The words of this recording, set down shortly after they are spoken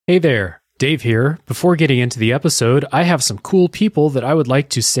Hey there, Dave here. Before getting into the episode, I have some cool people that I would like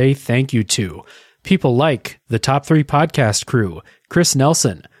to say thank you to. People like the Top 3 Podcast crew, Chris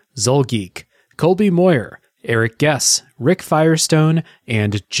Nelson, Zolgeek, Colby Moyer, Eric Guess, Rick Firestone,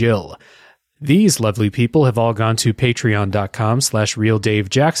 and Jill. These lovely people have all gone to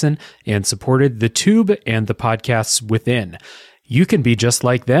patreon.com/realdavejackson and supported the tube and the podcasts within. You can be just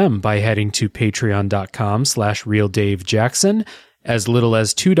like them by heading to patreon.com/realdavejackson. As little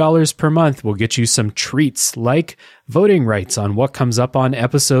as $2 per month will get you some treats like voting rights on what comes up on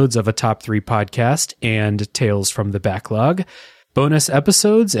episodes of a Top 3 podcast and Tales from the Backlog, bonus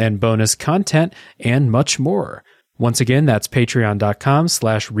episodes and bonus content, and much more. Once again, that's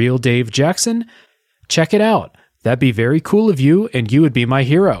patreon.com/realdavejackson. Check it out. That'd be very cool of you, and you would be my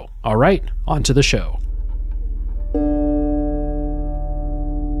hero. All right, on to the show.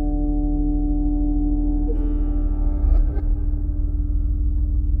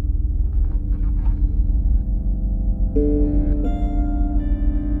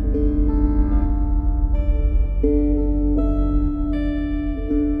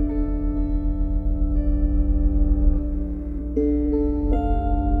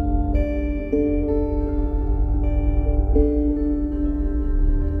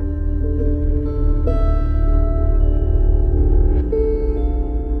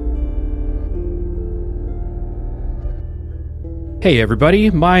 Hey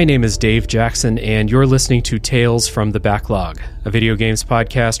everybody, my name is Dave Jackson, and you're listening to Tales from the Backlog, a video games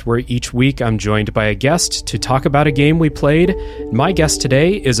podcast where each week I'm joined by a guest to talk about a game we played. My guest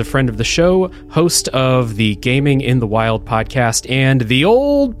today is a friend of the show, host of the Gaming in the Wild podcast, and the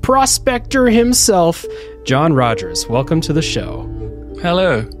old prospector himself, John Rogers. Welcome to the show.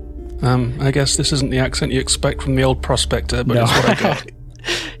 Hello. I guess this isn't the accent you expect from the old prospector, but it's what I got.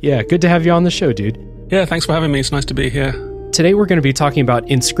 Yeah, good to have you on the show, dude. Yeah, thanks for having me. It's nice to be here. Today we're going to be talking about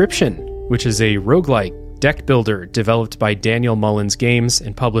Inscryption, which is a roguelike deck builder developed by Daniel Mullins Games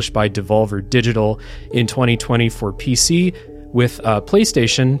and published by Devolver Digital in 2020 for PC, with a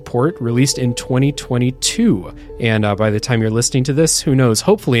PlayStation port released in 2022. And by the time you're listening to this, who knows,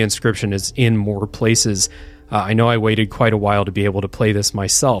 hopefully Inscryption is in more places. I know I waited quite a while to be able to play this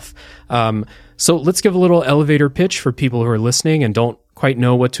myself. So let's give a little elevator pitch for people who are listening and don't quite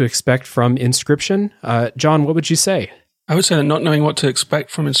know what to expect from Inscryption. John, what would you say? I would say that not knowing what to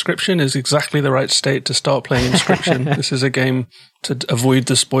expect from Inscryption is exactly the right state to start playing Inscryption. This is a game to avoid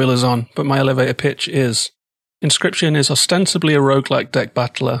the spoilers on, but my elevator pitch is Inscryption is ostensibly a roguelike deck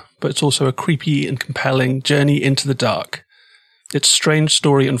battler, but it's also a creepy and compelling journey into the dark. Its strange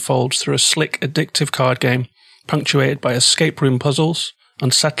story unfolds through a slick, addictive card game, punctuated by escape room puzzles,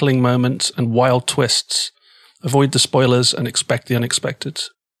 unsettling moments, and wild twists. Avoid the spoilers and expect the unexpected.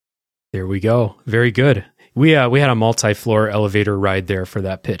 There we go. Very good. We had a multi-floor elevator ride there for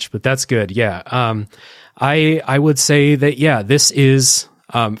that pitch, but that's good. Yeah. I would say that, yeah, this is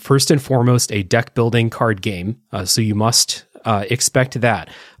first and foremost a deck building card game. So you must expect that.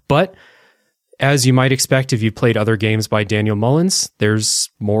 But as you might expect if you've played other games by Daniel Mullins, there's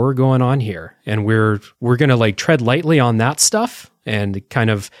more going on here. And we're going to like tread lightly on that stuff and kind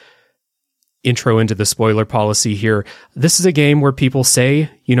of intro into the spoiler policy here. This is a game where people say,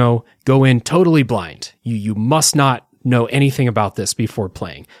 you know, go in totally blind. You must not know anything about this before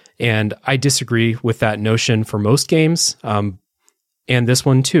playing. And I disagree with that notion for most games, and this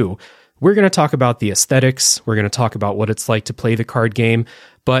one too. We're going to talk about the aesthetics. We're going to talk about what it's like to play the card game.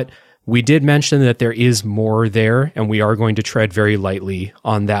 But we did mention that there is more there, and we are going to tread very lightly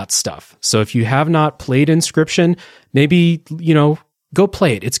on that stuff. So if you have not played Inscryption, maybe, you know, go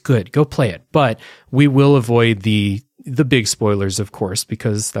play it. It's good. Go play it. But we will avoid the big spoilers, of course,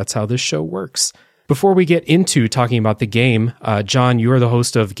 because that's how this show works. Before we get into talking about the game, John, you are the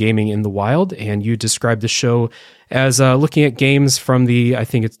host of Gaming in the Wild, and you describe the show as looking at games from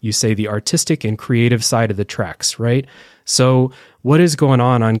you say the artistic and creative side of the tracks, right? So what is going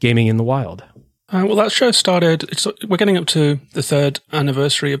on Gaming in the Wild? Well, that show started, we're getting up to the 3rd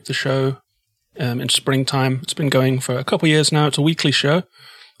anniversary of the show. In springtime. It's been going for a couple of years now. It's a weekly show.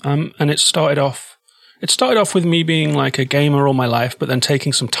 And it started off with me being like a gamer all my life, but then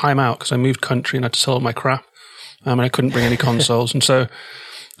taking some time out because I moved country and had to sell all my crap. And I couldn't bring any consoles. And so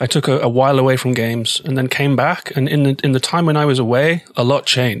I took a while away from games and then came back. And in the time when I was away, a lot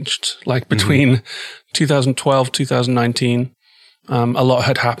changed. Like between 2012, 2019, a lot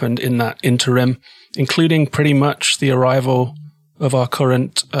had happened in that interim, including pretty much the arrival of our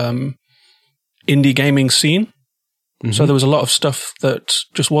current, indie gaming scene. Mm-hmm. So there was a lot of stuff that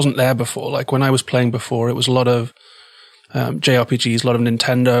just wasn't there before. Like when I was playing before, it was a lot of JRPGs, a lot of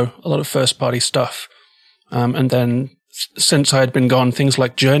Nintendo, a lot of first party stuff. And then since I had been gone, things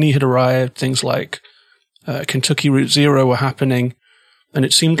like Journey had arrived, things like Kentucky Route Zero were happening, and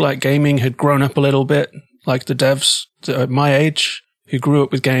it seemed like gaming had grown up a little bit, like the devs at my age who grew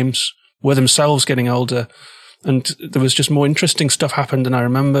up with games were themselves getting older, and there was just more interesting stuff happened than I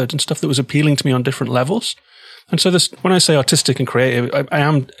remembered, and stuff that was appealing to me on different levels. And so when I say artistic and creative, I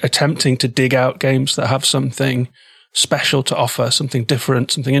am attempting to dig out games that have something special to offer, something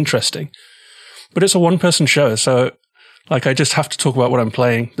different, something interesting. But it's a one-person show, so like I just have to talk about what I'm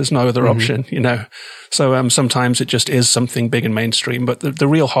playing. There's no other option, you know. So sometimes it just is something big and mainstream, but the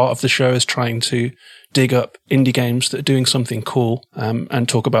real heart of the show is trying to dig up indie games that are doing something cool and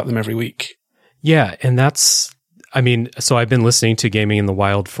talk about them every week. Yeah, and so I've been listening to Gaming in the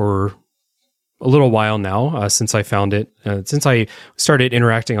Wild for a little while now, since I found it, since I started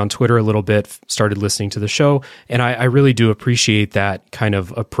interacting on Twitter a little bit, started listening to the show, and I really do appreciate that kind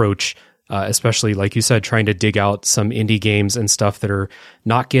of approach, especially, like you said, trying to dig out some indie games and stuff that are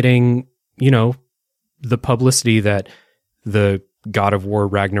not getting, you know, the publicity that the God of War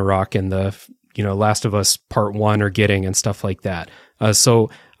Ragnarok and the, you know, Last of Us Part 1 are getting and stuff like that.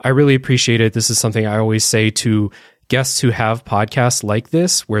 So I really appreciate it. This is something I always say to guests who have podcasts like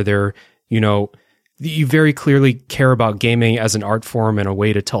this, where they're, you know, you very clearly care about gaming as an art form and a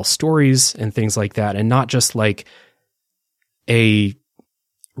way to tell stories and things like that, and not just like a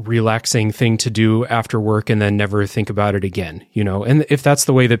relaxing thing to do after work and then never think about it again, you know. And if that's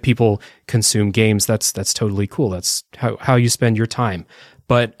the way that people consume games, that's totally cool. That's how you spend your time.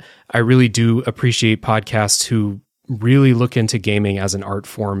 But I really do appreciate podcasts who really look into gaming as an art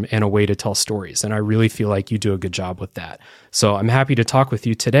form and a way to tell stories. And I really feel like you do a good job with that. So I'm happy to talk with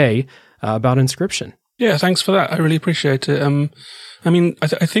you today about Inscryption. Yeah, thanks for that. I really appreciate it. I mean, I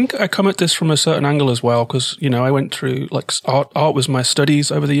think I come at this from a certain angle as well, because, you know, I went through, like, art was my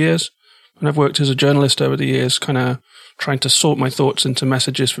studies over the years, and I've worked as a journalist over the years, kind of trying to sort my thoughts into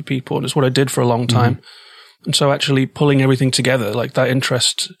messages for people, and it's what I did for a long time. And so actually pulling everything together, like that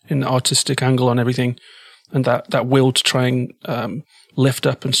interest in the artistic angle on everything, and that will to try and lift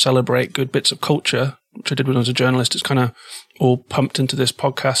up and celebrate good bits of culture, which I did when I was a journalist, it's kind of all pumped into this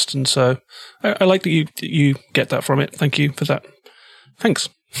podcast. And so I like that you get that from it. Thank you for that. Thanks.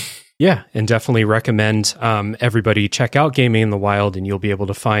 Yeah, and definitely recommend everybody check out Gaming in the Wild, and you'll be able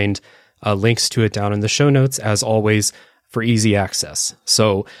to find links to it down in the show notes, as always, for easy access.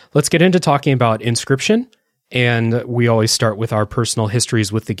 So let's get into talking about Inscryption. And we always start with our personal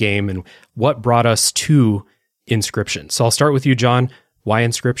histories with the game and what brought us to Inscryption. So I'll start with you, John. Why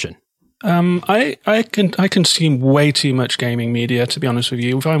Inscryption? I consume way too much gaming media, to be honest with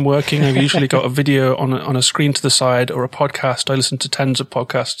you. If I'm working, I've usually got a video on a screen to the side, or a podcast. I listen to tons of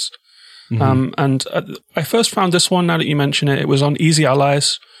podcasts. And I first found this one, now that you mention it, it was on Easy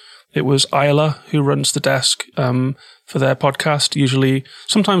Allies. It was Isla who runs the desk for their podcast. Usually,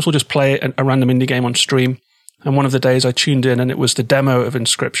 sometimes we'll just play a random indie game on stream. And one of the days I tuned in, and it was the demo of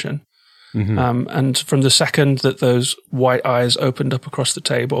Inscryption. And from the second that those white eyes opened up across the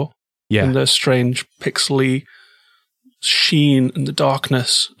table, and the strange pixely sheen and the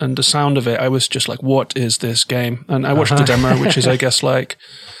darkness and the sound of it, I was just like, what is this game? And I watched the demo, which is, I guess, like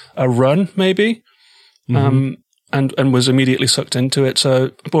a run, maybe, and was immediately sucked into it.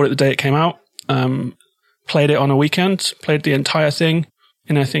 So I bought it the day it came out, played it on a weekend, played the entire thing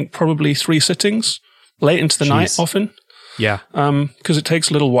in, I think, probably 3 sittings, late into the night often. Yeah. Because it takes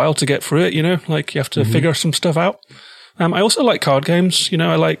a little while to get through it, you know, like you have to figure some stuff out. I also like card games, you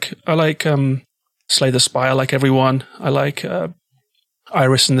know, I like Slay the Spire, like everyone. I like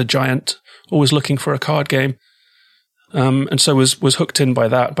Iris and the Giant, always looking for a card game. And so was hooked in by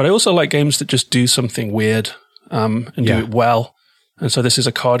that. But I also like games that just do something weird and do it well. And so this is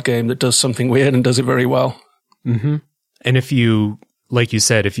a card game that does something weird and does it very well. And if you, like you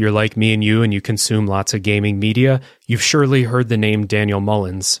said, if you're like me and you consume lots of gaming media, you've surely heard the name Daniel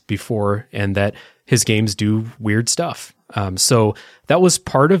Mullins before, and that his games do weird stuff. So that was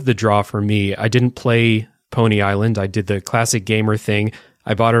part of the draw for me. I didn't play Pony Island. I did the classic gamer thing.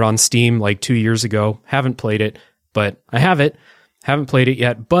 I bought it on Steam like 2 years ago. Haven't played it, but I have it. Haven't played it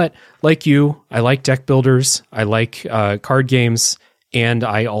yet. But like you, I like deck builders. I like card games. And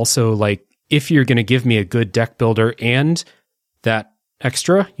I also like, if you're going to give me a good deck builder and that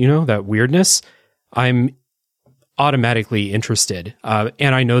extra, you know, that weirdness, I'm automatically interested.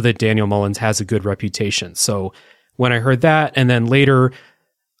 And I know that Daniel Mullins has a good reputation. So when I heard that, and then later,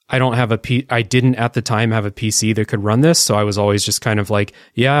 I didn't at the time have a PC that could run this. So I was always just kind of like,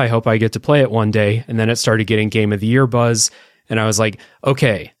 yeah, I hope I get to play it one day. And then it started getting Game of the Year buzz. And I was like,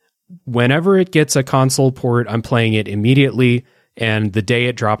 okay, whenever it gets a console port, I'm playing it immediately. And the day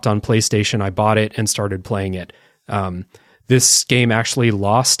it dropped on PlayStation, I bought it and started playing it. This game actually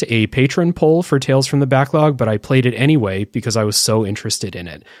lost a patron poll for Tales from the Backlog, but I played it anyway because I was so interested in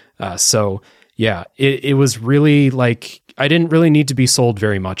it. So yeah, it was really like, I didn't really need to be sold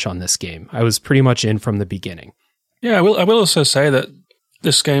very much on this game. I was pretty much in from the beginning. Yeah, I will also say that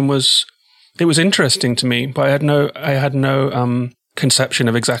this game was interesting to me, but I had no conception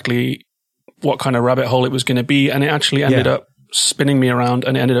of exactly what kind of rabbit hole it was going to be, and it actually ended up spinning me around,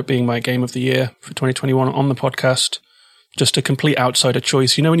 and it ended up being my game of the year for 2021 on the podcast. Just a complete outsider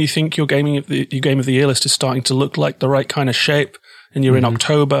choice. You know, when you think your game of the year list is starting to look like the right kind of shape, and you're in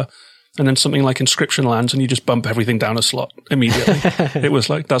October, and then something like Inscription lands, and you just bump everything down a slot immediately. It was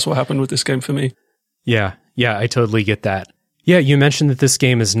like, that's what happened with this game for me. Yeah, I totally get that. Yeah, you mentioned that this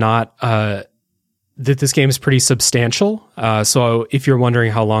game is not, that this game is pretty substantial. So if you're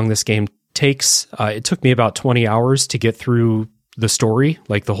wondering how long this game takes, it took me about 20 hours to get through the story,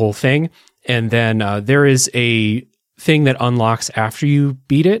 like the whole thing. And then there is a thing that unlocks after you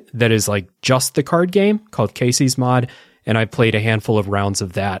beat it that is like just the card game called Casey's Mod. And I played a handful of rounds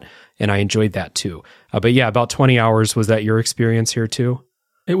of that, and I enjoyed that too. But yeah, about 20 hours. Was that your experience here too?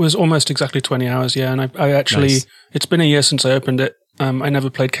 It was almost exactly 20 hours, yeah. And I actually, nice. It's been a year since I opened it. I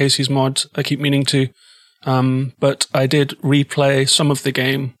never played Casey's Mod. I keep meaning to. But I did replay some of the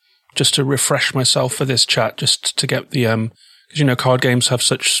game just to refresh myself for this chat, just to get the, because, you know, card games have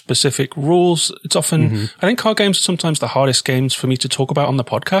such specific rules. It's often, I think card games are sometimes the hardest games for me to talk about on the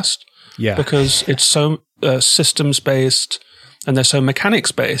podcast. Yeah. Because it's so systems-based and they're so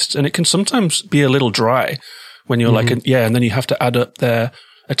mechanics-based, and it can sometimes be a little dry when you're like, and then you have to add up their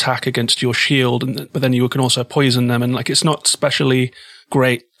attack against your shield, but then you can also poison them, and like it's not especially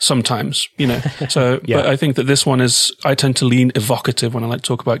great sometimes, you know. So, but I think that this one is, I tend to lean evocative when I like to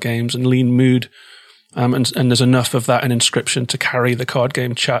talk about games, and lean mood, and there's enough of that in Inscription to carry the card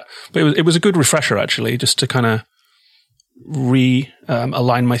game chat. But it was a good refresher actually, just to kind of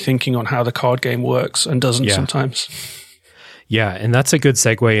align my thinking on how the card game works and doesn't sometimes. Yeah, and that's a good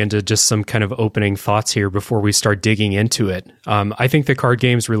segue into just some kind of opening thoughts here before we start digging into it. I think the card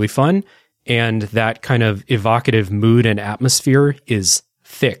game is really fun, and that kind of evocative mood and atmosphere is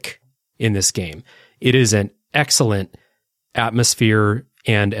thick in this game. It is an excellent atmosphere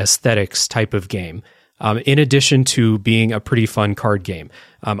and aesthetics type of game, in addition to being a pretty fun card game.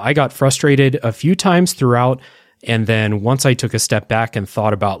 I got frustrated a few times throughout, and then once I took a step back and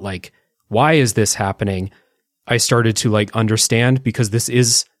thought about, like, why is this happening? I started to like understand, because this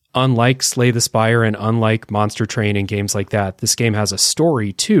is unlike Slay the Spire and unlike Monster Train and games like that. This game has a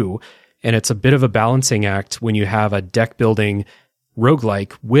story too, and it's a bit of a balancing act when you have a deck building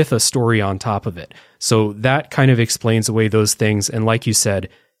roguelike with a story on top of it. So that kind of explains away those things. And like you said,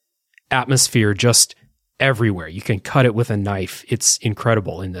 atmosphere just everywhere. You can cut it with a knife. It's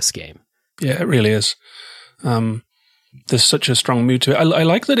incredible in this game. Yeah, it really is. There's such a strong mood to it. I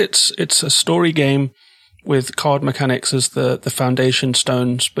like that it's a story game with card mechanics as the foundation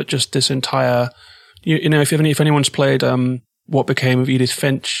stones, but just this entire, you know, if anyone's played What Became of Edith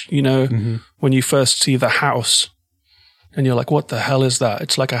Finch, you know, when you first see the house and you're like, what the hell is that?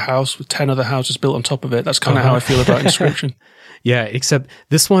 It's like a house with 10 other houses built on top of it. That's kind of how I feel about Inscription. Yeah, except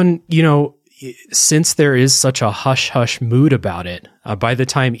this one, you know, since there is such a hush-hush mood about it, by the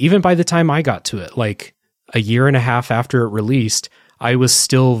time I got to it, like a year and a half after it released, I was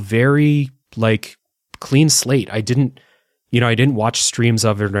still very like clean slate. I didn't watch streams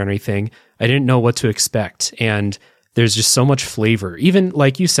of it or anything. I didn't know what to expect. And there's just so much flavor. Even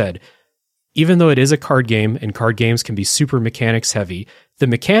like you said, even though it is a card game and card games can be super mechanics heavy, the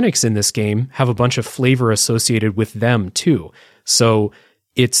mechanics in this game have a bunch of flavor associated with them too. So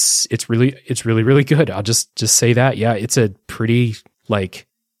it's really, really good. I'll just say that. Yeah. It's a pretty like,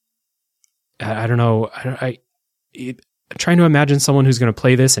 I don't know. I'm trying to imagine someone who's going to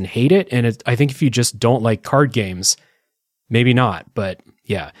play this and hate it. And I think if you just don't like card games, maybe not. But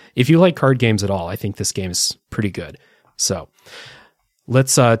yeah, if you like card games at all, I think this game is pretty good. So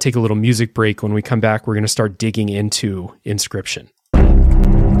let's take a little music break. When we come back, we're going to start digging into Inscription.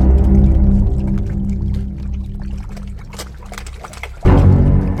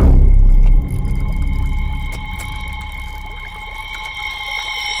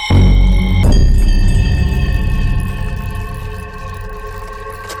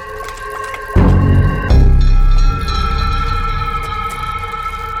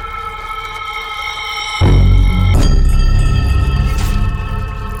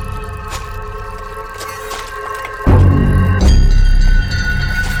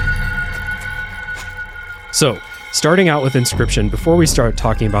 So starting out with Inscryption, before we start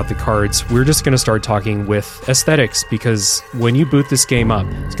talking about the cards, we're just going to start talking with aesthetics, because when you boot this game up,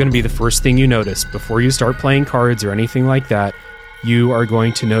 it's going to be the first thing you notice. Before you start playing cards or anything like that, you are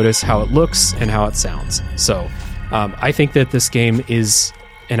going to notice how it looks and how it sounds. So I think that this game is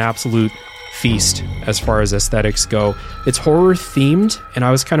an absolute feast as far as aesthetics go. It's horror themed, and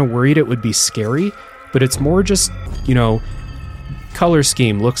I was kind of worried it would be scary, but it's more just, color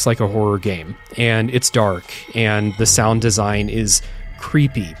scheme looks like a horror game, and it's dark, and the sound design is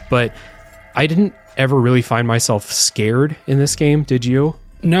creepy, but I didn't ever really find myself scared in this game. Did you?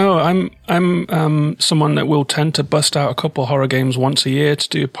 No, I'm someone that will tend to bust out a couple horror games once a year to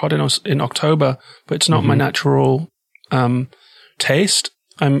do a pod in October, but it's not my natural taste.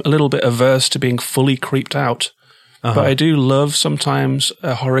 I'm a little bit averse to being fully creeped out, but I do love sometimes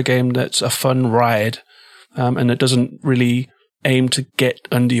a horror game that's a fun ride, and it doesn't really aim to get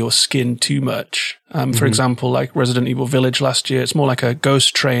under your skin too much. For example, like Resident Evil Village last year, it's more like a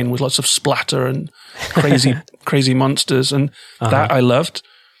ghost train with lots of splatter and crazy monsters, and that I loved.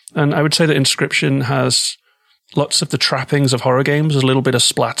 And I would say that Inscryption has lots of the trappings of horror games. There's a little bit of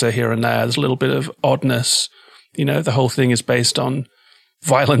splatter here and there. There's a little bit of oddness. The whole thing is based on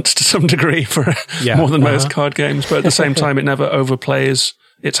violence to some degree for more than most card games, but at the same time, it never overplays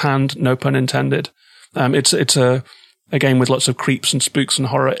its hand, no pun intended. It's a game with lots of creeps and spooks and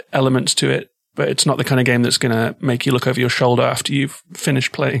horror elements to it, but it's not the kind of game that's going to make you look over your shoulder after you've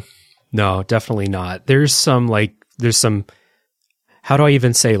finished playing. No, definitely not. There's some, how do I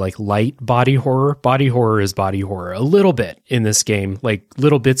even say, light body horror? Body horror is body horror a little bit in this game,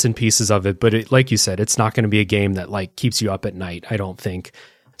 little bits and pieces of it, but like you said, it's not going to be a game that keeps you up at night, I don't think.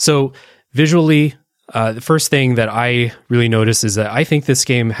 So visually, the first thing that I really notice is that I think this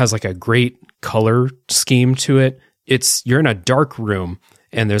game has a great color scheme to it. You're in a dark room,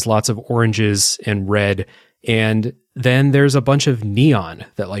 and there's lots of oranges and red, and then there's a bunch of neon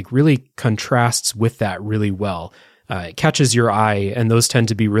that really contrasts with that really well. It catches your eye, and those tend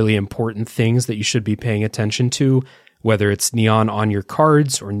to be really important things that you should be paying attention to, whether it's neon on your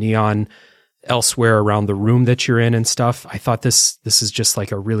cards or neon elsewhere around the room that you're in and stuff. I thought this is just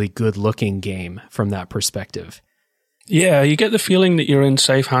a really good looking game from that perspective. Yeah, you get the feeling that you're in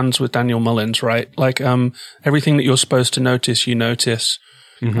safe hands with Daniel Mullins, right? Everything that you're supposed to notice, you notice.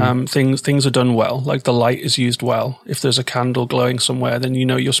 Things are done well. The light is used well. If there's a candle glowing somewhere, then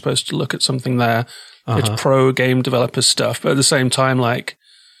you're supposed to look at something there. It's pro game developer stuff, but at the same time,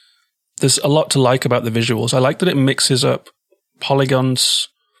 there's a lot to like about the visuals. I like that it mixes up polygons,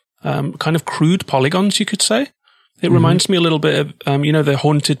 kind of crude polygons, you could say. It reminds me a little bit of, the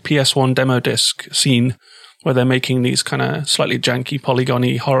haunted PS1 demo disc scene, where they're making these kind of slightly janky,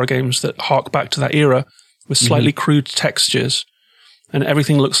 polygon-y horror games that hark back to that era with slightly crude textures, and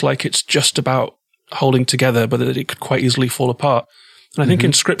everything looks like it's just about holding together, but that it could quite easily fall apart. And I think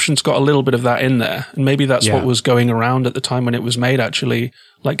Inscryption's got a little bit of that in there, and maybe that's what was going around at the time when it was made, actually,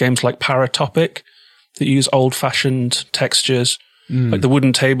 games like Paratopic that use old-fashioned textures, like the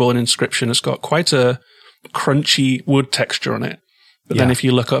wooden table in Inscryption has got quite a crunchy wood texture on it. But then if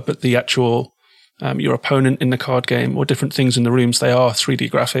you look up at the actual your opponent in the card game or different things in the rooms, they are 3D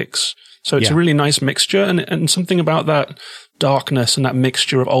graphics. So it's a really nice mixture, and something about that darkness and that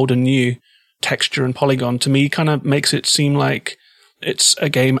mixture of old and new texture and polygon to me kind of makes it seem like it's a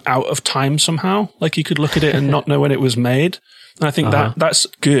game out of time somehow. You could look at it and not know when it was made. And I think that's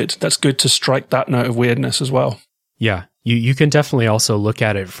good. That's good to strike that note of weirdness as well. Yeah. You can definitely also look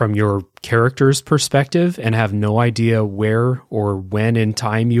at it from your character's perspective and have no idea where or when in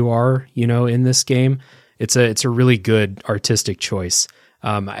time you are, in this game. It's a really good artistic choice.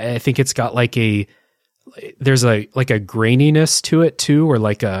 I think it's got there's a graininess to it too,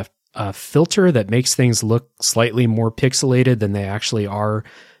 or a filter that makes things look slightly more pixelated than they actually are,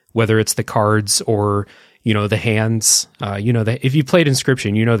 whether it's the cards or, the hands. If you played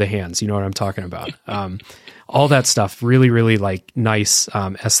Inscryption, the hands, you know what I'm talking about. All that stuff really, really nice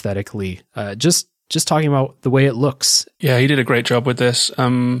aesthetically. Just talking about the way it looks. Yeah, he did a great job with this.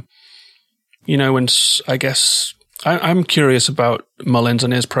 When I guess I'm curious about Mullins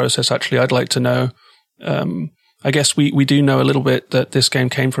and his process. Actually, I'd like to know. I guess we do know a little bit that this game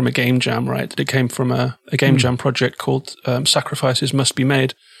came from a game jam, right? That it came from a game jam project called Sacrifices Must Be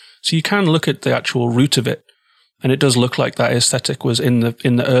Made. So you can look at the actual root of it, and it does look like that aesthetic was in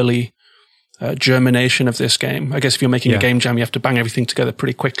the early germination of this game. I guess if you're making a game jam, you have to bang everything together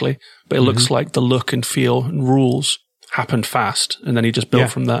pretty quickly, but it looks like the look and feel and rules happened fast, and then he just built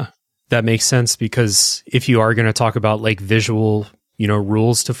from there. That makes sense, because if you are going to talk about visual,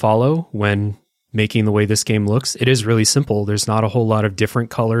 rules to follow when making the way this game looks, it is really simple. There's not a whole lot of different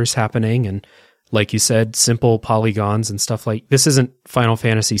colors happening, and like you said, simple polygons and stuff like this. Isn't Final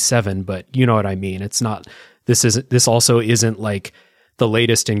Fantasy VII, but you know what I mean. It's not. This also isn't like the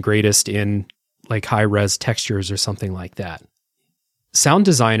latest and greatest in like high res textures or something like that. Sound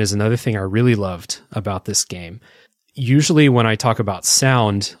design is another thing I really loved about this game. Usually when I talk about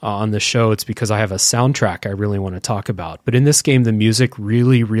sound on the show, it's because I have a soundtrack I really want to talk about. But in this game, the music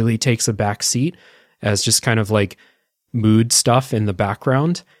really, really takes a back seat as just kind of like mood stuff in the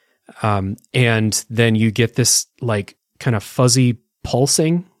background. And then you get this like kind of fuzzy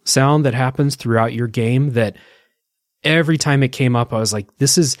pulsing sound that happens throughout your game that every time it came up, I was like,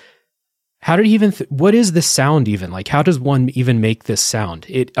 how did he even, what is this sound even? Like, how does one even make this sound?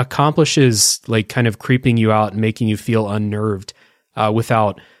 It accomplishes like kind of creeping you out and making you feel unnerved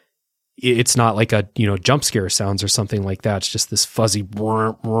without, it's not like a, jump scare sounds or something like that. It's just this fuzzy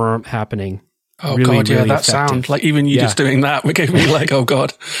happening. Oh really, God, yeah, really that effective. sound, like even you just doing that, it gave me like, oh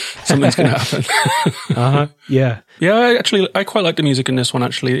God, something's going to happen. Yeah. Yeah, I quite like the music in this one,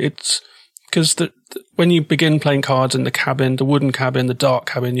 actually. It's because when you begin playing cards in the cabin, the wooden cabin, the dark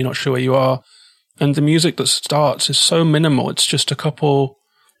cabin, you're not sure where you are. And the music that starts is so minimal. It's just a couple,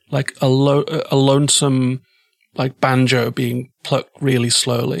 like a lonesome, like banjo being plucked really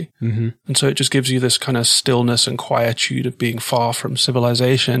slowly. Mm-hmm. And so it just gives you this kind of stillness and quietude of being far from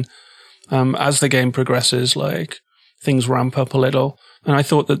civilization. As the game progresses, like things ramp up a little. And I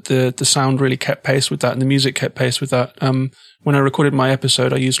thought that the sound really kept pace with that and the music kept pace with that. When I recorded my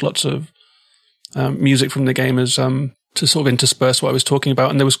episode, I used lots of music from the game as to sort of intersperse what I was talking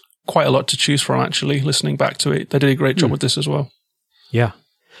about. And there was quite a lot to choose from, actually, listening back to it. They did a great job with this as well. Yeah.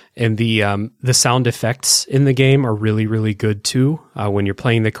 And the sound effects in the game are really, really good too. When you're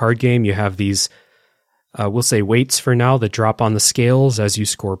playing the card game, you have these we'll say weights for now that drop on the scales as you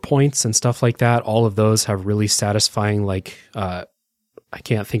score points and stuff like that. All of those have really satisfying, like, I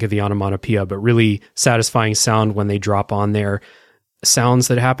can't think of the onomatopoeia, but really satisfying sound when they drop on there. Sounds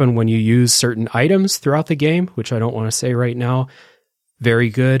that happen when you use certain items throughout the game, which I don't want to say right now. Very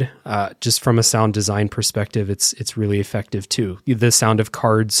good. Just from a sound design perspective, it's really effective too. The sound of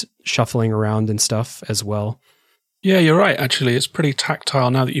cards shuffling around and stuff as well. Yeah, you're right, actually. It's pretty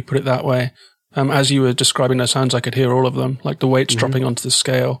tactile now that you put it that way. As you were describing those sounds, I could hear all of them, like the weights dropping onto the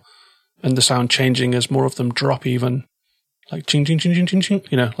scale and the sound changing as more of them drop even. Like ching, ching, ching, ching, ching,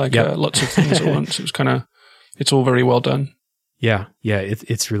 ching, like lots of things at once. It was it's all very well done. Yeah,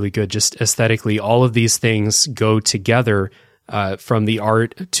 it's really good. Just aesthetically, all of these things go together from the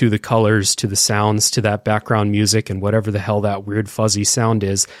art to the colors to the sounds to that background music and whatever the hell that weird fuzzy sound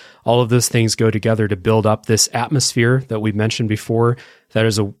is. All of those things go together to build up this atmosphere that we mentioned before. That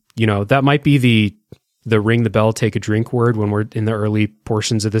is that might be the ring the bell, take a drink word when we're in the early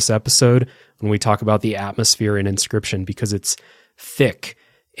portions of this episode, when we talk about the atmosphere in Inscryption, because it's thick.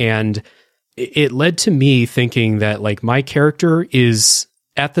 And it led to me thinking that like my character is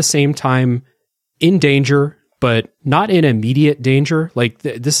at the same time in danger, but not in immediate danger. Like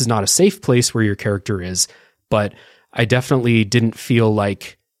this is not a safe place where your character is, but I definitely didn't feel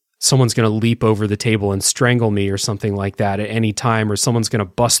like someone's going to leap over the table and strangle me or something like that at any time, or someone's going to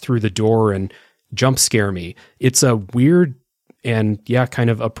bust through the door and jump scare me. It's a weird and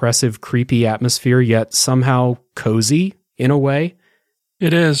kind of oppressive, creepy atmosphere, yet somehow cozy in a way.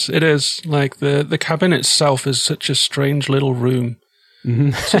 It is. Like the cabin itself is such a strange little room.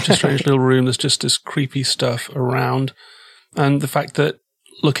 Mm-hmm. Such a strange little room. There's just this creepy stuff around. And the fact that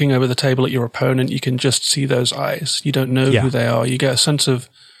looking over the table at your opponent, you can just see those eyes. You don't know who they are. You get a sense of,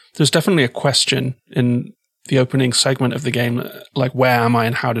 there's definitely a question in the opening segment of the game, like, where am I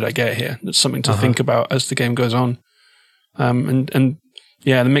and how did I get here? It's something to think about as the game goes on. The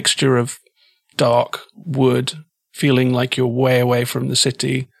mixture of dark wood, feeling like you're way away from the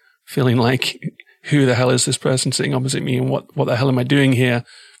city, feeling like, who the hell is this person sitting opposite me and what the hell am I doing here?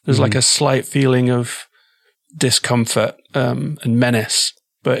 There's like a slight feeling of discomfort and menace,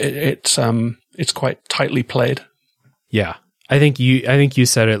 but it's quite tightly played. Yeah. I think you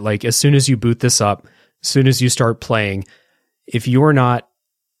said it, like as soon as you boot this up, as soon as you start playing, if you're not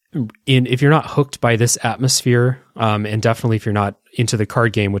hooked by this atmosphere, and definitely if you're not into the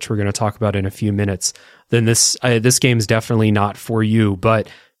card game, which we're going to talk about in a few minutes, then this game's definitely not for you. But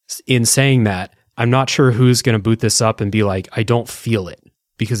in saying that, I'm not sure who's going to boot this up and be like, I don't feel it,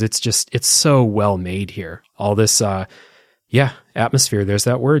 because it's so well made here. All this, atmosphere. There's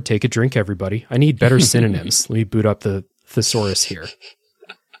that word. Take a drink, everybody. I need better synonyms. Let me boot up the thesaurus here.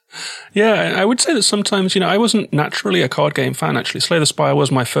 Yeah, I would say that sometimes, I wasn't naturally a card game fan, actually. Slay the Spire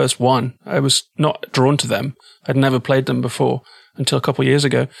was my first one. I was not drawn to them. I'd never played them before until a couple of years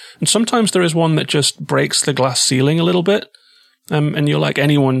ago. And sometimes there is one that just breaks the glass ceiling a little bit. And you're like,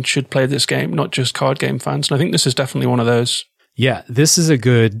 anyone should play this game, not just card game fans. And I think this is definitely one of those. Yeah, this is a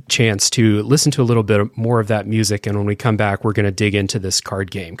good chance to listen to a little bit more of that music. And when we come back, we're going to dig into this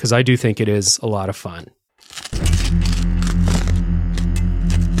card game because I do think it is a lot of fun.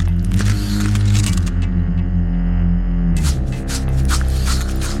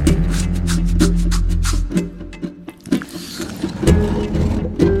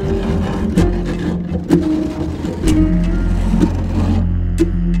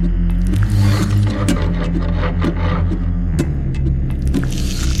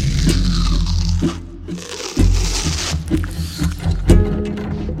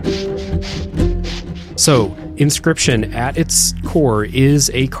 So, Inscryption at its core is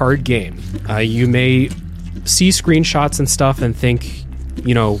a card game. You may see screenshots and stuff and think,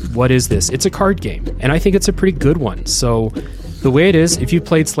 what is this? It's a card game. And I think it's a pretty good one. So, the way it is, if you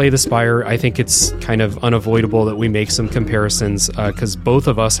played Slay the Spire, I think it's kind of unavoidable that we make some comparisons because both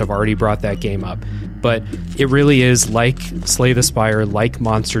of us have already brought that game up. But it really is like Slay the Spire, like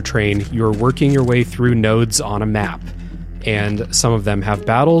Monster Train. You're working your way through nodes on a map. And some of them have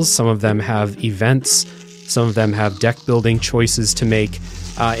battles, some of them have events, some of them have deck building choices to make,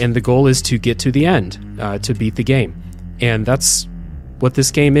 and the goal is to get to the end, to beat the game. And that's what this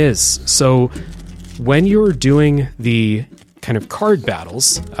game is. So when you're doing the kind of card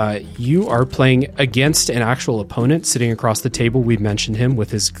battles, you are playing against an actual opponent sitting across the table. We mentioned him with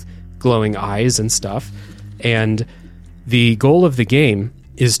his glowing eyes and stuff. And the goal of the game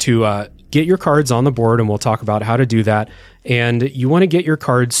is to get your cards on the board, and we'll talk about how to do that. And you want to get your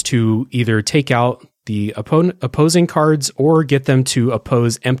cards to either take out the opposing cards or get them to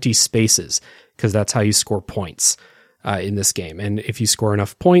oppose empty spaces, because that's how you score points in this game. And if you score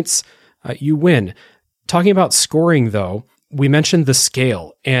enough points, you win. Talking about scoring, though, we mentioned the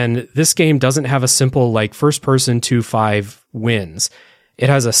scale, and this game doesn't have a simple first person to 5 wins. It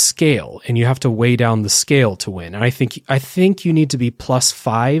has a scale, and you have to weigh down the scale to win. And I think you need to be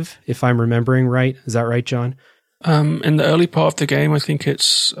 +5, if I'm remembering right. Is that right, John? In the early part of the game, I think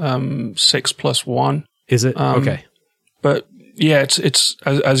it's 6 + 1. Is it? Okay. But yeah, it's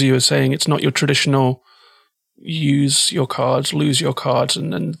as you were saying, it's not your traditional use your cards, lose your cards,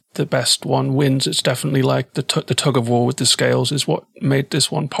 and then the best one wins. It's definitely like the tug of war with the scales is what made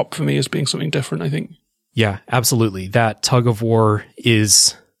this one pop for me as being something different, I think. Yeah, absolutely. That tug of war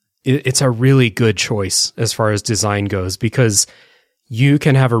it's a really good choice as far as design goes, because you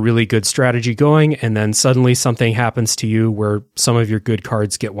can have a really good strategy going, and then suddenly something happens to you where some of your good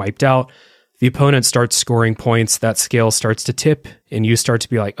cards get wiped out. The opponent starts scoring points, that scale starts to tip, and you start to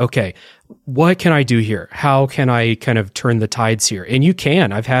be like, okay, what can I do here? How can I kind of turn the tides here? And you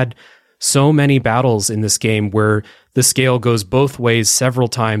can. I've had so many battles in this game where the scale goes both ways several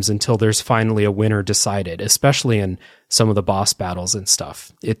times until there's finally a winner decided, especially in some of the boss battles and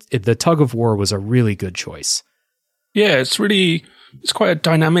stuff. The tug of war was a really good choice. Yeah, it's quite a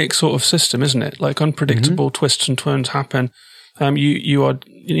dynamic sort of system, isn't it? Like unpredictable twists and turns happen. You are,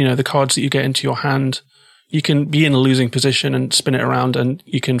 the cards that you get into your hand, you can be in a losing position and spin it around, and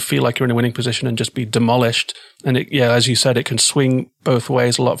you can feel like you're in a winning position and just be demolished. And as you said, it can swing both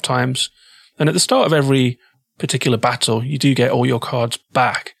ways a lot of times. And at the start of every particular battle, you do get all your cards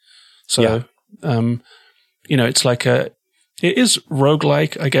back. So, it's like it is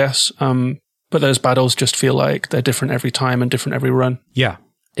roguelike, I guess. But those battles just feel like they're different every time and different every run. Yeah.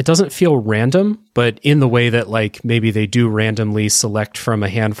 It doesn't feel random, but in the way that maybe they do randomly select from a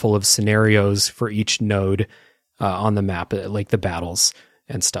handful of scenarios for each node on the map, like the battles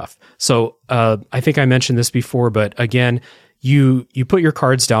and stuff. So I think I mentioned this before, but again, you put your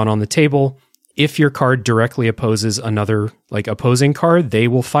cards down on the table. If your card directly opposes another opposing card, they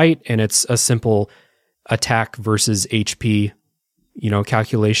will fight, and it's a simple attack versus HP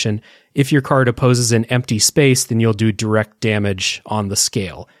calculation. If your card opposes an empty space, then you'll do direct damage on the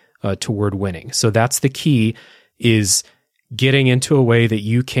scale toward winning. So that's the key, is getting into a way that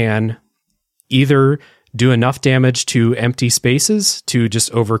you can either do enough damage to empty spaces to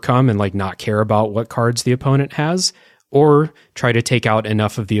just overcome and not care about what cards the opponent has, or try to take out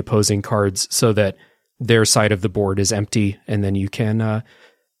enough of the opposing cards so that their side of the board is empty, and then you can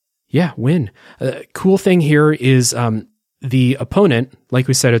win. Cool thing here is the opponent, like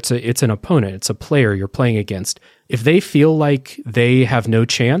we said, it's an opponent, it's a player you're playing against. If they feel like they have no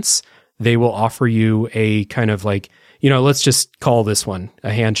chance, they will offer you a kind of let's just call this one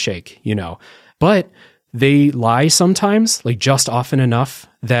a handshake, But they lie sometimes, just often enough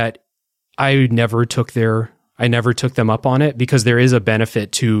that I never took them up on it, because there is a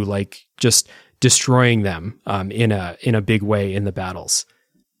benefit to just destroying them in a big way in the battles.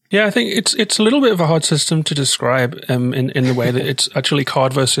 Yeah, I think it's a little bit of a hard system to describe in the way that it's actually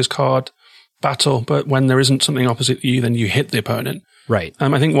card versus card battle. But when there isn't something opposite you, then you hit the opponent. Right.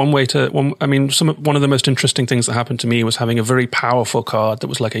 I think one of the most interesting things that happened to me was having a very powerful card that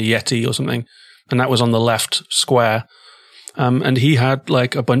was like a Yeti or something, and that was on the left square. And he had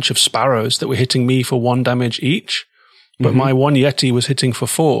like a bunch of sparrows that were hitting me for 1 damage each, but my one Yeti was hitting for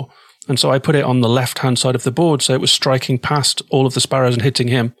 4. And so I put it on the left-hand side of the board, so it was striking past all of the sparrows and hitting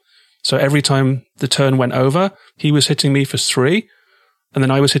him. So every time the turn went over, he was hitting me for 3, and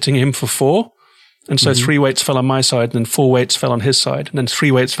then I was hitting him for 4. And so 3 weights fell on my side, and then 4 weights fell on his side, and then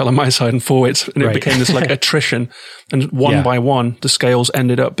 3 weights fell on my side, and 4 weights, and it became this like attrition. And one by one, the scales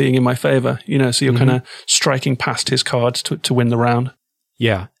ended up being in my favor. So you're kind of striking past his cards to win the round.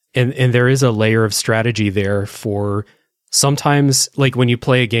 Yeah, and there is a layer of strategy there for sometimes, like when you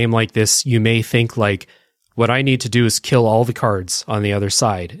play a game like this, you may think like, what I need to do is kill all the cards on the other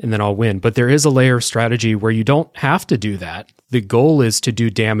side, and then I'll win. But there is a layer of strategy where you don't have to do that. The goal is to do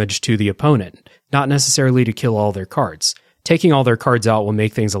damage to the opponent, not necessarily to kill all their cards. Taking all their cards out will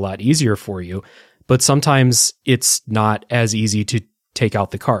make things a lot easier for you, but sometimes it's not as easy to take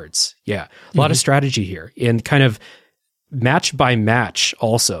out the cards. Yeah, a lot of strategy here, and kind of match by match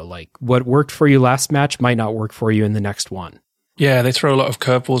also. Like what worked for you last match might not work for you in the next one. Yeah, they throw a lot of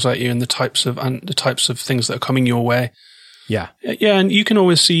curveballs at you and the types of things that are coming your way. Yeah. Yeah, and you can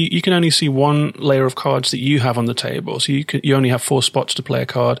only see one layer of cards that you have on the table. So you only have 4 spots to play a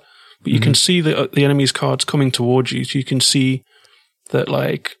card, but you can see the enemy's cards coming towards you. So you can see that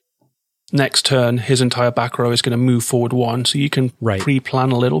like next turn his entire back row is going to move forward 1, so you can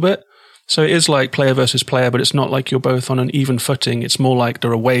pre-plan a little bit. So it is like player versus player, but it's not like you're both on an even footing. It's more like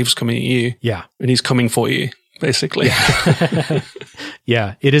there are waves coming at you. Yeah. And he's coming for you, basically.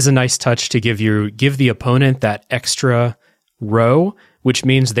 Yeah, it is a nice touch to give the opponent that extra row, which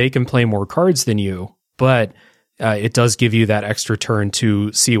means they can play more cards than you, but it does give you that extra turn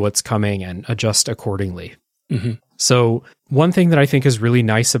to see what's coming and adjust accordingly. So one thing that I think is really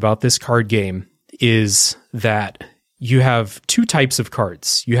nice about this card game is that you have 2 types of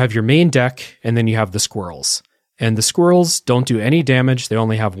cards. You have your main deck, and then you have the squirrels. And the squirrels don't do any damage. They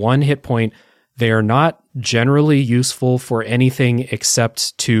only have 1 hit point. They are not generally useful for anything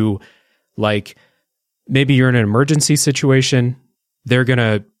except to, like, maybe you're in an emergency situation. They're going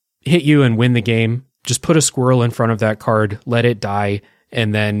to hit you and win the game. Just put a squirrel in front of that card, let it die,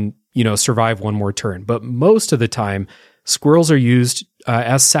 and then, survive 1 more turn. But most of the time, squirrels are used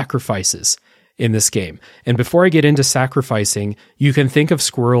as sacrifices in this game. And before I get into sacrificing, you can think of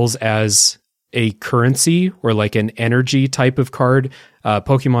squirrels as a currency or like an energy type of card.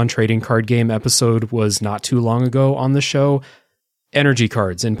 Pokemon trading card game episode was not too long ago on the show. Energy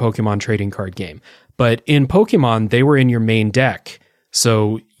cards in Pokemon trading card game. But in Pokemon, they were in your main deck.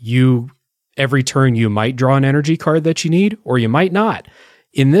 So every turn you might draw an energy card that you need, or you might not.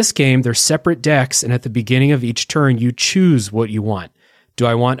 In this game, they're separate decks, and at the beginning of each turn, you choose what you want. Do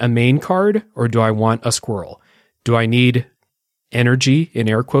I want a main card, or do I want a squirrel? Do I need energy, in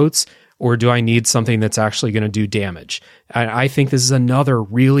air quotes, or do I need something that's actually going to do damage? And I think this is another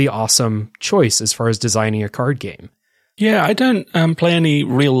really awesome choice as far as designing a card game. Yeah, I don't play any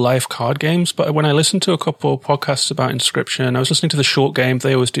real-life card games, but when I listen to a couple podcasts about Inscryption, I was listening to The Short Game.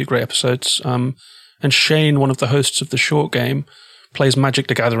 They always do great episodes. And Shane, one of the hosts of The Short Game, plays Magic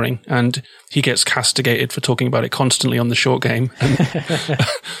the Gathering, and he gets castigated for talking about it constantly on The Short Game.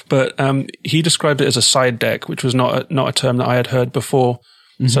 But he described it as a side deck, which was not a term that I had heard before.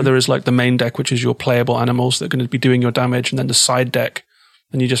 So there is like the main deck, which is your playable animals that are going to be doing your damage, and then the side deck,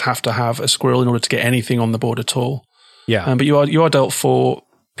 and you just have to have a squirrel in order to get anything on the board at all. Yeah. But you are dealt 4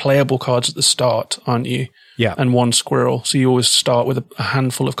 playable cards at the start, aren't you? Yeah. And 1 squirrel. So you always start with a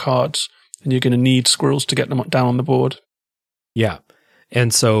handful of cards, and you're going to need squirrels to get them down on the board. Yeah.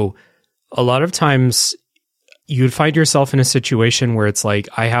 And so a lot of times you'd find yourself in a situation where it's like,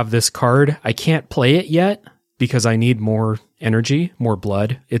 I have this card, I can't play it yet because I need more energy, more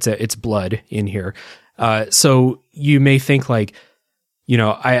blood. It's blood in here. So you may think like,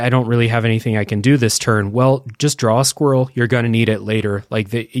 I don't really have anything I can do this turn. Well, just draw a squirrel. You're going to need it later.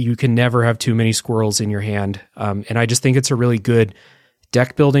 Like you can never have too many squirrels in your hand. And I just think it's a really good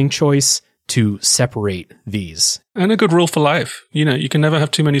deck building choice to separate these. And a good rule for life. You can never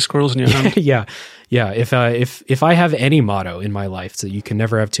have too many squirrels in your hand. Yeah. If I have any motto in my life, so you can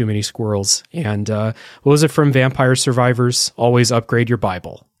never have too many squirrels. And what was it from Vampire Survivors? Always upgrade your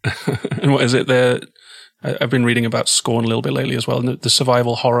Bible. And what is it there? I've been reading about Scorn a little bit lately as well. And the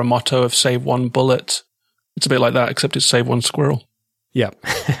survival horror motto of save 1 bullet. It's a bit like that, except it's save 1 squirrel. Yeah.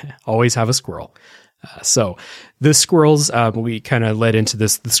 Always have a squirrel. So the squirrels, we kind of led into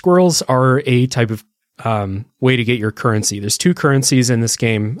this. The squirrels are a type of way to get your currency. There's 2 currencies in this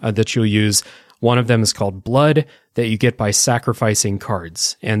game that you'll use. One of them is called blood, that you get by sacrificing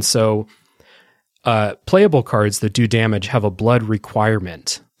cards. And so playable cards that do damage have a blood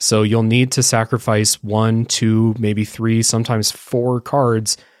requirement. So you'll need to sacrifice 1, 2, maybe 3, sometimes 4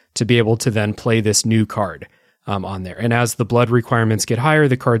 cards to be able to then play this new card on there. And as the blood requirements get higher,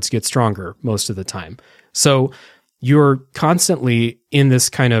 the cards get stronger most of the time. So you're constantly in this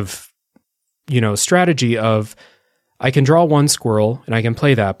kind of, strategy of, I can draw 1 squirrel and I can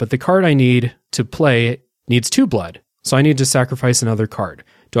play that, but the card I need to play needs 2 blood. So I need to sacrifice another card.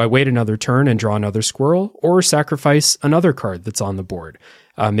 Do I wait another turn and draw another squirrel, or sacrifice another card that's on the board?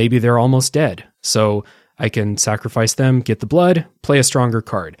 Maybe they're almost dead. So I can sacrifice them, get the blood, play a stronger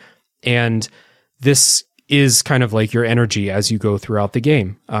card. And this is kind of like your energy as you go throughout the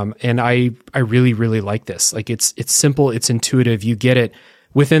game. And I really, really like this. Like it's simple, it's intuitive. You get it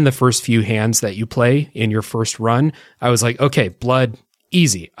within the first few hands that you play in your first run. I was like, okay, blood,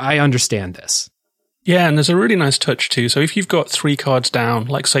 easy. I understand this. Yeah, and there's a really nice touch too. So if you've got 3 cards down,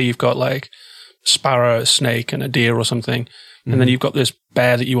 like say you've got like sparrow, a snake, and a deer or something, and then you've got this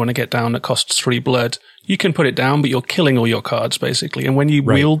bear that you want to get down that costs 3 blood, you can put it down, but you're killing all your cards basically. And when you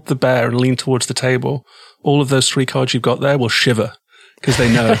wield the bear and lean towards the table, all of those 3 cards you've got there will shiver because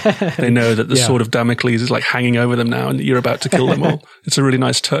they know that the sword of Damocles is like hanging over them now and you're about to kill them all. It's a really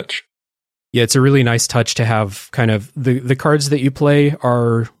nice touch. Yeah, it's a really nice touch to have kind of the cards that you play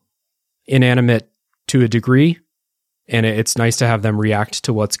are inanimate to a degree, and it's nice to have them react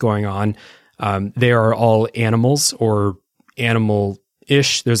to what's going on. They are all animals or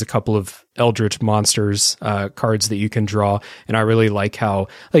animal-ish. There's a couple of Eldritch Monsters cards that you can draw, and I really like how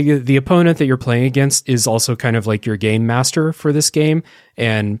like the opponent that you're playing against is also kind of like your game master for this game,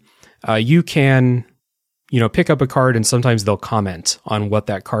 and you can pick up a card and sometimes they'll comment on what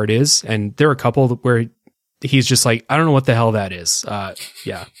that card is, and there are a couple where he's just like, I don't know what the hell that is.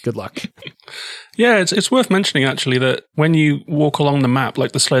 Yeah, good luck. Yeah, it's worth mentioning actually that when you walk along the map,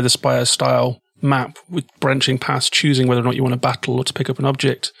 like the Slay the Spire style map with branching paths, choosing whether or not you want to battle or to pick up an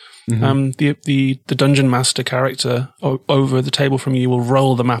object, the dungeon master character over the table from you will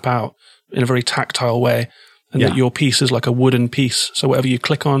roll the map out in a very tactile way, and that your piece is like a wooden piece. So whatever you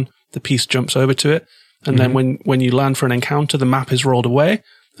click on, the piece jumps over to it. And then when you land for an encounter, the map is rolled away.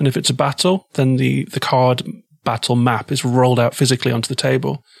 And if it's a battle, then the card battle map is rolled out physically onto the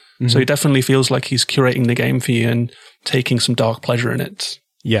table. So it definitely feels like he's curating the game for you and taking some dark pleasure in it.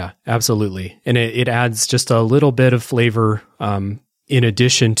 Yeah, absolutely. And it adds just a little bit of flavor in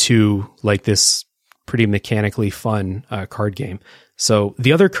addition to like this pretty mechanically fun card game. So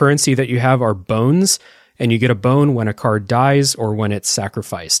the other currency that you have are bones, and you get a bone when a card dies or when it's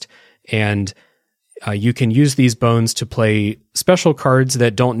sacrificed. And you can use these bones to play special cards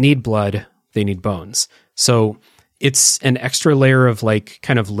that don't need blood, they need bones. So it's an extra layer of like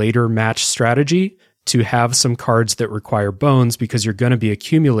kind of later match strategy to have some cards that require bones because you're going to be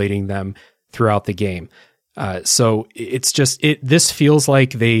accumulating them throughout the game. So it's just, this feels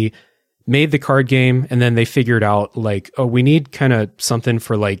like they made the card game and then they figured out like, oh, we need kind of something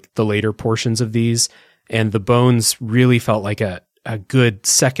for like the later portions of these. And the bones really felt like a good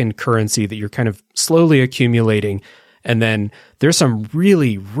second currency that you're kind of slowly accumulating. And then there's some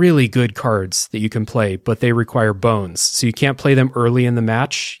really, really good cards that you can play, but they require bones. So you can't play them early in the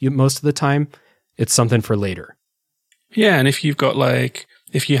match most of the time. It's something for later. Yeah, and if you've got like,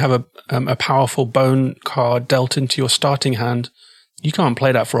 if you have a powerful bone card dealt into your starting hand, you can't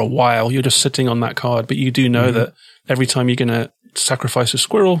play that for a while. You're just sitting on that card, but you do know that every time you're going to sacrifice a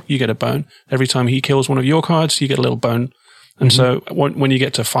squirrel, you get a bone. Every time he kills one of your cards, you get a little bone. And so when you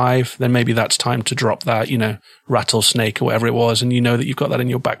get to 5, then maybe that's time to drop that, rattlesnake or whatever it was. And you know that you've got that in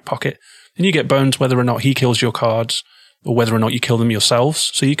your back pocket. And you get bones whether or not he kills your cards or whether or not you kill them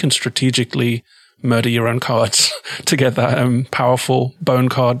yourselves. So you can strategically murder your own cards to get that powerful bone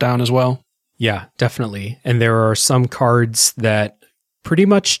card down as well. Yeah, definitely. And there are some cards that pretty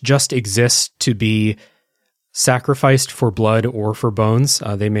much just exist to be sacrificed for blood or for bones.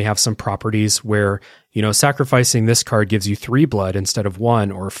 They may have some properties where, sacrificing this card gives you 3 blood instead of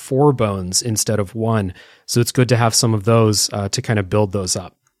 1 or 4 bones instead of 1. So it's good to have some of those to kind of build those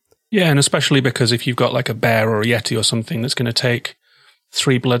up. Yeah, and especially because if you've got like a bear or a yeti or something that's going to take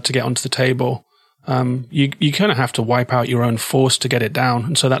 3 blood to get onto the table, you kind of have to wipe out your own force to get it down.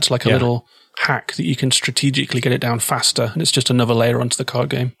 And so that's like a little hack that you can strategically get it down faster. And it's just another layer onto the card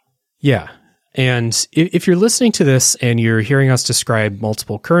game. Yeah. And if you're listening to this and you're hearing us describe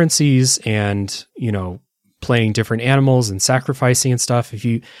multiple currencies and, playing different animals and sacrificing and stuff.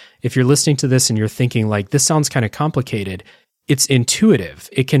 If you're listening to this and you're thinking like, this sounds kind of complicated, it's intuitive.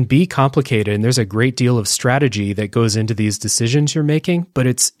 It can be complicated, and there's a great deal of strategy that goes into these decisions you're making, but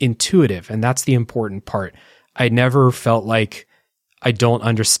it's intuitive, and that's the important part. I never felt like I don't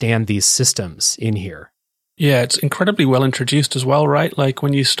understand these systems in here. Yeah, it's incredibly well introduced as well, right? Like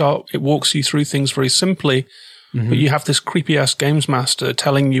when you start, it walks you through things very simply, but you have this creepy-ass games master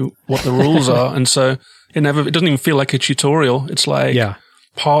telling you what the rules are, and so it doesn't even feel like a tutorial. It's like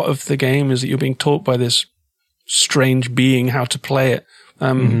part of the game is that you're being taught by this strange being how to play it.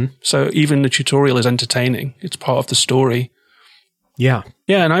 So even the tutorial is entertaining. It's part of the story. Yeah.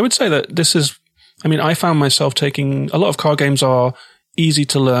 Yeah, and I would say that I found myself taking, a lot of card games are easy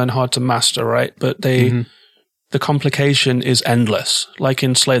to learn, hard to master, right? But the complication is endless. Like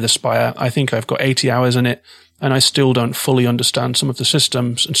in Slay the Spire, I think I've got 80 hours in it, and I still don't fully understand some of the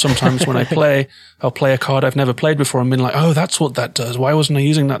systems. And sometimes when I play, I'll play a card I've never played before and been like, oh, that's what that does. Why wasn't I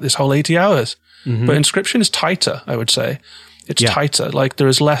using that this whole 80 hours? But Inscryption is tighter, I would say. It's tighter. Like there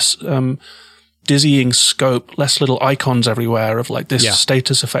is less dizzying scope, less little icons everywhere of like this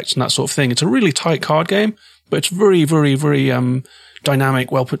status effects and that sort of thing. It's a really tight card game, but it's very, very, very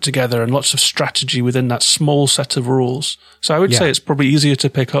dynamic, well put together, and lots of strategy within that small set of rules. So I would say it's probably easier to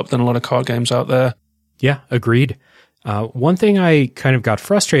pick up than a lot of card games out there. Yeah, agreed. One thing I kind of got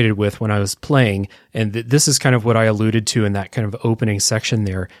frustrated with when I was playing, and this is kind of what I alluded to in that kind of opening section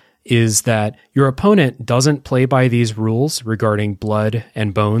there, is that your opponent doesn't play by these rules regarding blood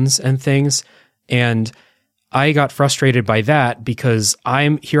and bones and things. And I got frustrated by that because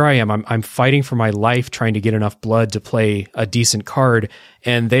I'm fighting for my life trying to get enough blood to play a decent card,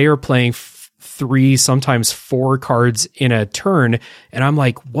 and they are playing 3, sometimes 4 cards in a turn, and I'm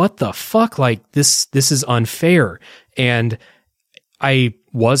like, what the fuck? Like this is unfair. And I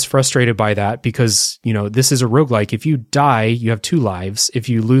was frustrated by that because, this is a roguelike. If you die, you have 2 lives. If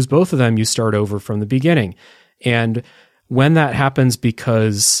you lose both of them, you start over from the beginning. And when that happens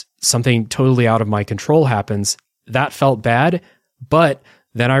because something totally out of my control happens, that felt bad. But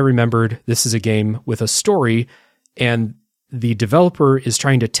then I remembered this is a game with a story, and the developer is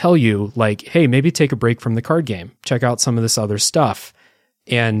trying to tell you like, hey, maybe take a break from the card game. Check out some of this other stuff.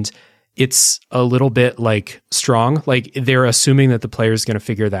 And it's a little bit like strong. Like they're assuming that the player is going to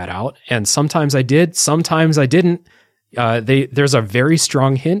figure that out. And sometimes I did, sometimes I didn't. There's a very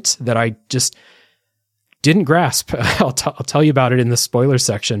strong hint that I just didn't grasp. I'll tell you about it in the spoiler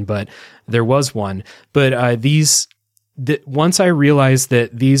section, but there was one. But once I realized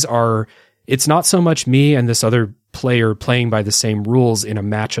that it's not so much me and this other player playing by the same rules in a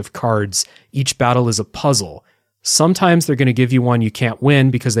match of cards. Each battle is a puzzle. Sometimes they're going to give you one you can't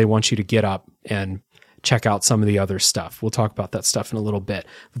win because they want you to get up and check out some of the other stuff. We'll talk about that stuff in a little bit.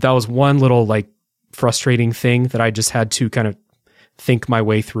 But that was one little like frustrating thing that I just had to kind of think my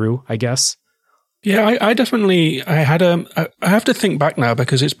way through, I guess. Yeah, I have to think back now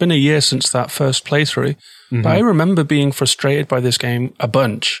because it's been a year since that first playthrough. But I remember being frustrated by this game a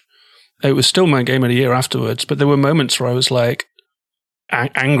bunch. It was still my game of the year afterwards, but there were moments where I was like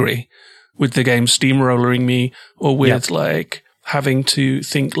angry with the game steamrolling me, or with like having to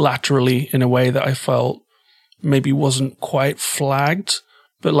think laterally in a way that I felt maybe wasn't quite flagged.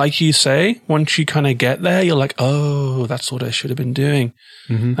 But like you say, once you kind of get there, you're like, oh, that's what I should have been doing.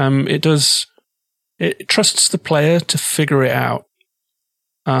 It trusts the player to figure it out.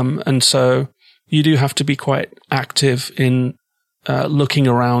 And so you do have to be quite active in looking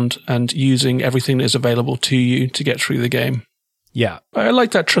around and using everything that is available to you to get through the game. Yeah. I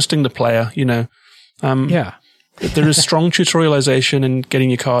like that, trusting the player, there is strong tutorialization and getting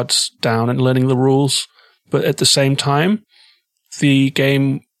your cards down and learning the rules. But at the same time, the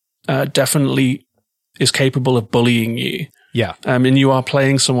game definitely is capable of bullying you. Yeah. And you are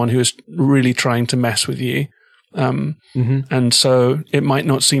playing someone who is really trying to mess with you. And so it might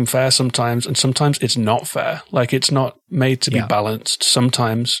not seem fair sometimes, and sometimes it's not fair. Like it's not made to be balanced.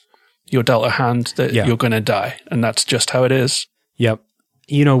 Sometimes you're dealt a hand that you're going to die, and that's just how it is. Yep.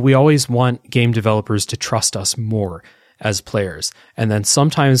 We always want game developers to trust us more as players. And then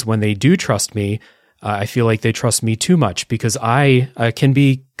sometimes when they do trust me, I feel like they trust me too much because I can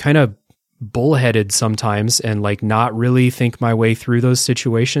be kind of bullheaded sometimes and like not really think my way through those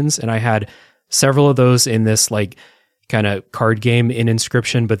situations. And I had several of those in this like kind of card game in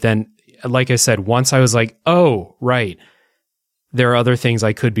Inscryption. But then, like I said, once I was like, oh, right, there are other things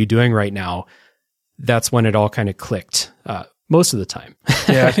I could be doing right now. That's when it all kind of clicked. Most of the time.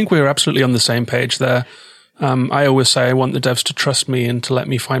 Yeah, I think we were absolutely on the same page there. I always say I want the devs to trust me and to let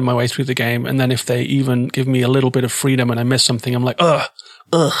me find my way through the game. And then if they even give me a little bit of freedom and I miss something, I'm like,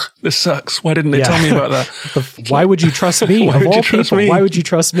 ugh, this sucks. Why didn't they tell me about that? Why would you trust me? Of all people, why would you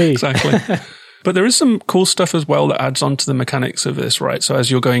trust me? Exactly. But there is some cool stuff as well that adds on to the mechanics of this, right? So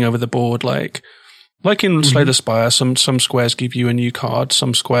as you're going over the board, like in Slay the Spire, some squares give you a new card.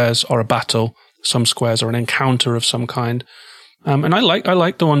 Some squares are a battle. Some squares are an encounter of some kind. And I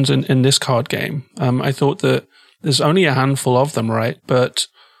like the ones in this card game. I thought that there's only a handful of them, right? But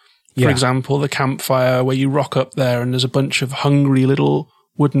for example, the campfire where you rock up there and there's a bunch of hungry little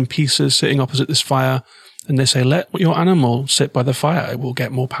wooden pieces sitting opposite this fire. And they say, let your animal sit by the fire. It will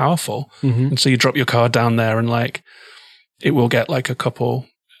get more powerful. And so you drop your card down there and like, it will get like a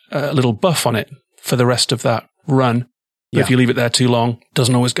little buff on it for the rest of that run. But if you leave it there too long, it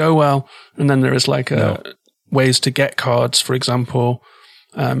doesn't always go well. And then there is like ways to get cards. For example,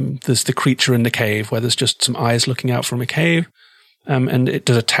 there's the creature in the cave where there's just some eyes looking out from a cave. And it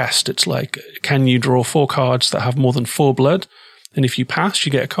does a test. It's like, can you draw 4 cards that have more than 4 blood? And if you pass,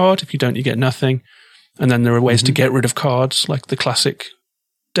 you get a card. If you don't, you get nothing. And then there are ways to get rid of cards, like the classic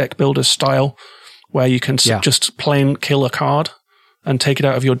deck builder style, where you can just plain kill a card and take it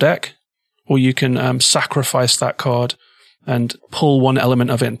out of your deck. Or you can sacrifice that card and pull one element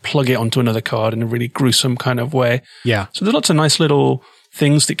of it and plug it onto another card in a really gruesome kind of way. Yeah. So there's lots of nice little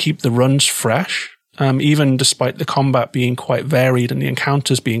things that keep the runs fresh, even despite the combat being quite varied and the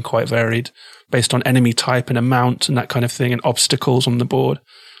encounters being quite varied based on enemy type and amount and that kind of thing and obstacles on the board.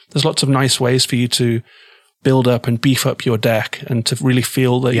 There's lots of nice ways for you to build up and beef up your deck and to really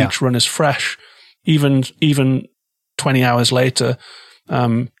feel that each run is fresh. Even 20 hours later,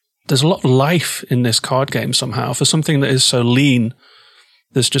 there's a lot of life in this card game somehow. For something that is so lean,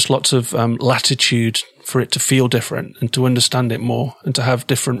 there's just lots of latitude for it to feel different and to understand it more and to have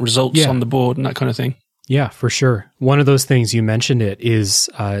different results on the board and that kind of thing. Yeah, for sure. One of those things, you mentioned it, is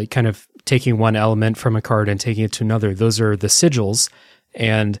kind of taking one element from a card and taking it to another. Those are the sigils.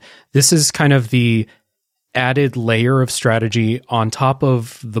 And this is kind of the added layer of strategy on top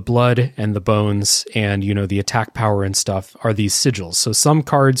of the blood and the bones and, you know, the attack power and stuff are these sigils. So some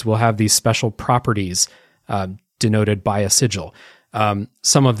cards will have these special properties denoted by a sigil.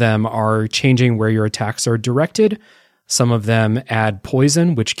 Some of them are changing where your attacks are directed. Some of them add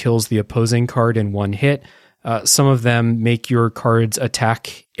poison, which kills the opposing card in one hit. Some of them make your cards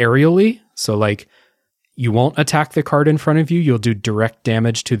attack aerially. So like, you won't attack the card in front of you. You'll do direct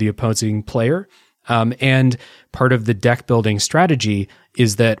damage to the opposing player. And part of the deck building strategy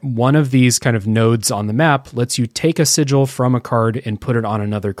is that one of these kind of nodes on the map lets you take a sigil from a card and put it on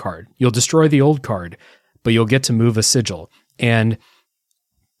another card. You'll destroy the old card, but you'll get to move a sigil. And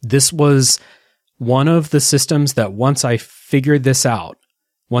this was one of the systems that once I figured out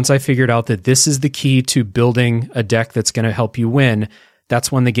that this is the key to building a deck that's going to help you win, that's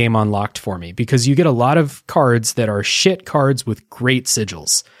when the game unlocked for me, because you get a lot of cards that are shit cards with great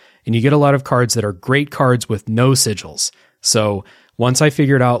sigils, and you get a lot of cards that are great cards with no sigils. So once I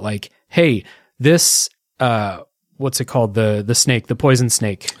figured out like, hey, this, what's it called? The snake, the poison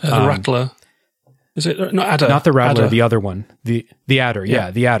snake. The rattler. Is it not adder? Not the rattler, adder. the other one. The adder. Yeah,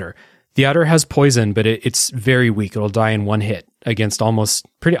 the adder. The adder has poison, but it's very weak. It'll die in one hit against almost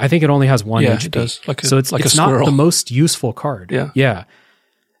pretty. I think it only has 1 HP. It does. So it's not the most useful card. Yeah.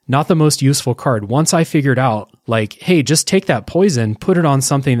 Not the most useful card. Once I figured out, like, hey, just take that poison, put it on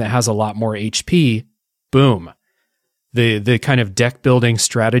something that has a lot more HP, boom. The kind of deck building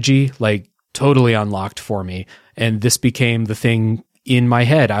strategy, like, totally unlocked for me. And this became the thing in my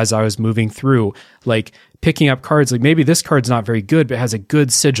head as I was moving through, like, picking up cards. Like, maybe this card's not very good, but has a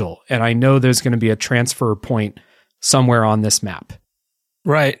good sigil. And I know there's going to be a transfer point somewhere on this map.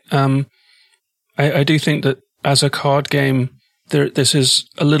 Right. I do think that as a card game, this is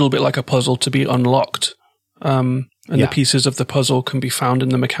a little bit like a puzzle to be unlocked. And the pieces of the puzzle can be found in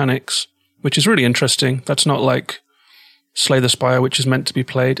the mechanics, which is really interesting. That's not like Slay the Spire, which is meant to be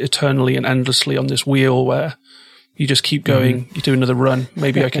played eternally and endlessly on this wheel where you just keep going. You do another run.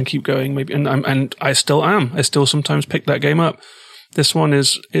 Maybe I can keep going. Maybe, and I still am. I still sometimes pick that game up. This one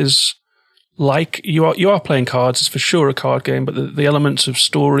is like you are playing cards. It's for sure a card game, but the elements of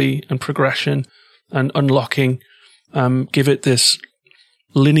story and progression and unlocking give it this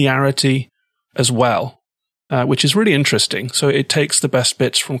linearity as well, which is really interesting. So it takes the best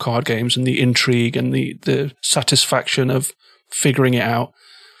bits from card games and the intrigue and the satisfaction of figuring it out,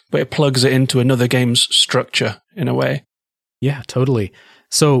 but it plugs it into another game's structure in a way. Yeah, totally.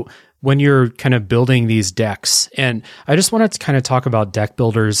 So when you're kind of building these decks, and I just wanted to kind of talk about deck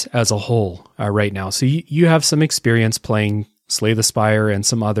builders as a whole right now. So you have some experience playing Slay the Spire and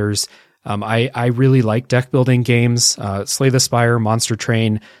some others. I really like deck building games. Slay the Spire, Monster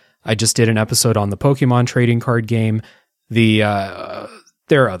Train. I just did an episode on the Pokemon trading card game. The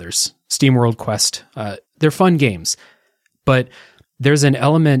there are others. SteamWorld Quest. They're fun games, but there's an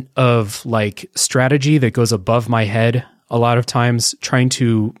element of like strategy that goes above my head a lot of times, trying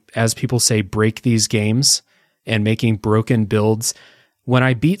to, as people say, break these games and making broken builds. When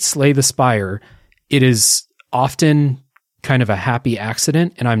I beat Slay the Spire, it is often kind of a happy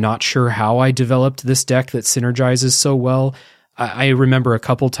accident, and I'm not sure how I developed this deck that synergizes so well. I remember a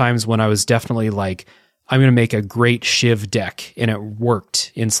couple times when I was definitely like, I'm going to make a great Shiv deck, and it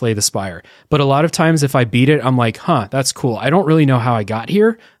worked in Slay the Spire. But a lot of times if I beat it, I'm like, that's cool. I don't really know how I got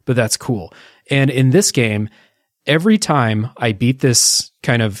here, but that's cool. And in this game, every time I beat this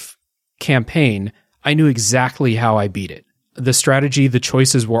kind of campaign, I knew exactly how I beat it. The strategy, the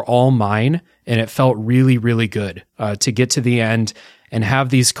choices were all mine, and it felt really, really good to get to the end and have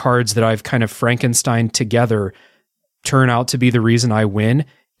these cards that I've kind of Frankensteined together turn out to be the reason I win.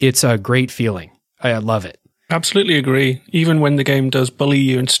 It's a great feeling. I love it. Absolutely agree. Even when the game does bully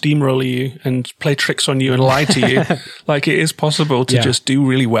you and steamroller you and play tricks on you and lie to you, like it is possible to just do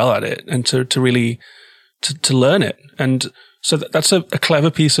really well at it and to really to learn it. And so that's a clever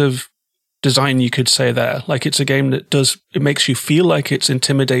piece of design, you could say there. Like it's a game that it makes you feel like it's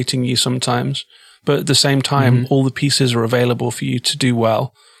intimidating you sometimes, but at the same time, all the pieces are available for you to do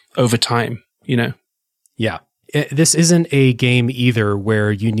well over time, you know? Yeah. This isn't a game either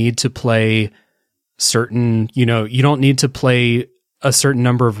where you need to play certain, you don't need to play a certain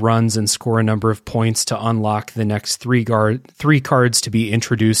number of runs and score a number of points to unlock the next three cards to be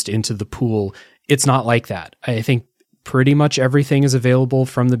introduced into the pool. It's not like that. I think pretty much everything is available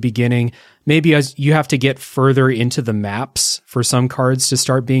from the beginning. Maybe as you have to get further into the maps for some cards to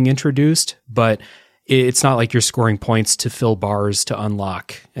start being introduced, but it's not like you're scoring points to fill bars to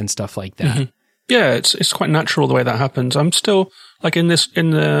unlock and stuff like that. Mm-hmm. Yeah, it's quite natural the way that happens. I'm still like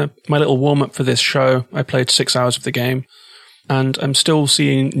my little warm up for this show, I played 6 hours of the game, and I'm still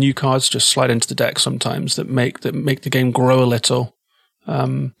seeing new cards just slide into the deck sometimes that make the game grow a little.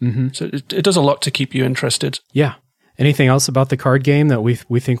 So it does a lot to keep you interested. Yeah. Anything else about the card game that we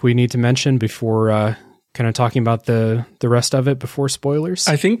think we need to mention before kind of talking about the rest of it before spoilers?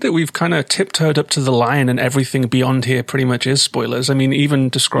 I think that we've kind of tiptoed up to the line, and everything beyond here pretty much is spoilers. I mean, even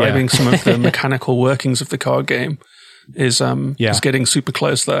describing some of the mechanical workings of the card game is getting super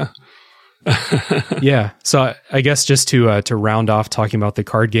close there. Yeah. So I guess just to round off talking about the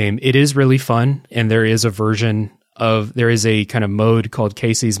card game, it is really fun, and there is a kind of mode called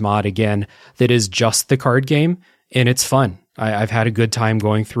Casey's Mod again that is just the card game, and it's fun. I've had a good time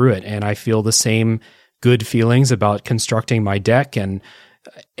going through it, and I feel the same good feelings about constructing my deck and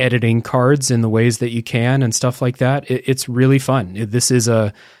editing cards in the ways that you can and stuff like that. It's really fun. This is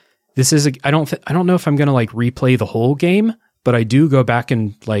I don't know if I'm going to like replay the whole game, but I do go back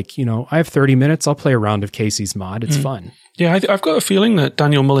and like, I have 30 minutes. I'll play a round of Casey's Mod. It's fun. Yeah. I've got a feeling that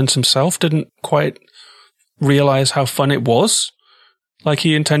Daniel Mullins himself didn't quite realize how fun it was. Like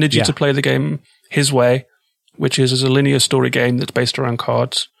he intended you to play the game his way, which is as a linear story game that's based around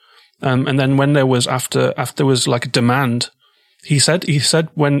cards. And then when there was after there was like a demand, he said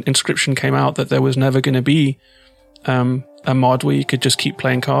when Inscription came out that there was never going to be a mod where you could just keep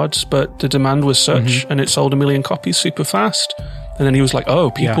playing cards, but the demand was such, and it sold 1 million copies super fast. And then he was like,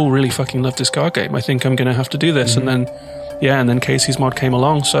 "Oh, people really fucking love this card game. I think I'm going to have to do this." And then Casey's Mod came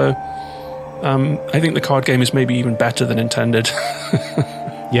along. So I think the card game is maybe even better than intended.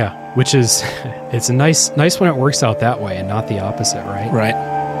 Yeah, which is it's a nice when it works out that way and not the opposite, right?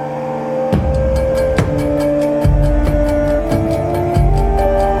 Right.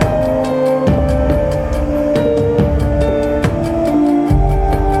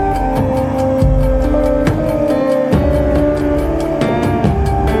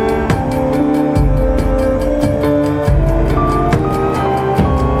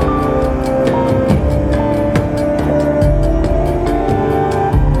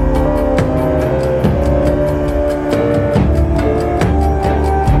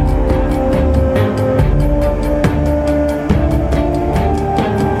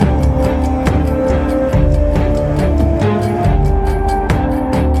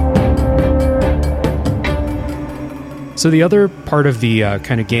 So the other part of the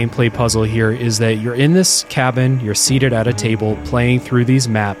kind of gameplay puzzle here is that you're in this cabin, you're seated at a table playing through these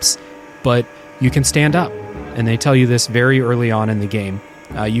maps, but you can stand up. And they tell you this very early on in the game.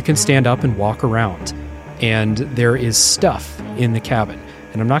 You can stand up and walk around, and there is stuff in the cabin.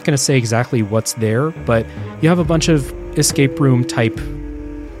 And I'm not going to say exactly what's there, but you have a bunch of escape room type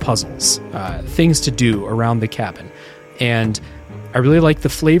puzzles, things to do around the cabin. And I really like the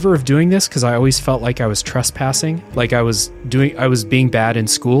flavor of doing this because I always felt like I was trespassing, like I was being bad in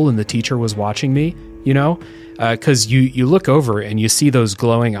school and the teacher was watching me, because you look over and you see those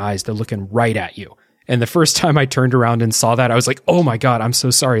glowing eyes. They're looking right at you. And the first time I turned around and saw that, I was like, oh my God, I'm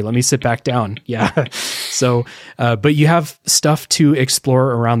so sorry. Let me sit back down. Yeah. So, but you have stuff to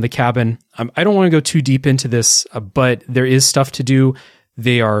explore around the cabin. I don't want to go too deep into this, but there is stuff to do.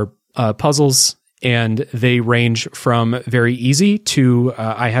 They are puzzles, and they range from very easy to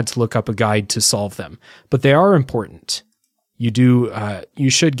I had to look up a guide to solve them. But they are important. You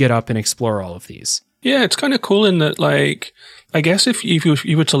should get up and explore all of these. Yeah, it's kind of cool in that, like, I guess if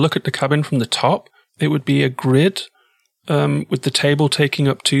you were to look at the cabin from the top, it would be a grid with the table taking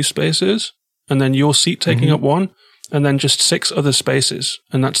up 2 spaces, and then your seat taking up 1, and then just 6 other spaces,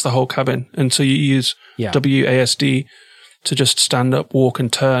 and that's the whole cabin. And so you use WASD to just stand up, walk,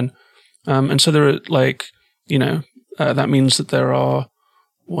 and turn. And so there are, like, that means that there are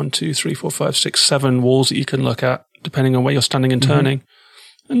 1, 2, 3, 4, 5, 6, 7 walls that you can look at, depending on where you're standing and turning.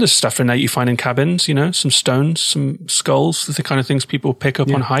 And there's stuff in there you find in cabins, some stones, some skulls, the kind of things people pick up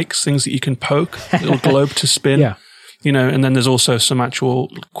on hikes, things that you can poke, a little globe to spin, and then there's also some actual,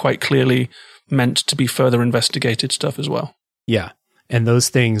 quite clearly meant to be further investigated stuff as well. Yeah. And those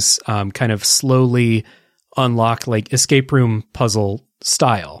things kind of slowly unlock, like, escape room puzzle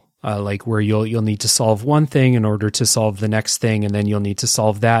style, like where you'll need to solve one thing in order to solve the next thing, and then you'll need to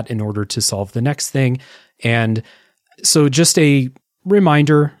solve that in order to solve the next thing. And so just a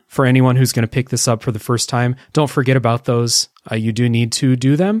reminder for anyone who's going to pick this up for the first time, don't forget about those. You do need to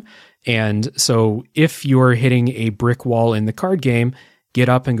do them. And so if you're hitting a brick wall in the card game, get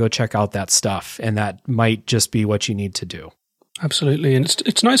up and go check out that stuff. And that might just be what you need to do. Absolutely. And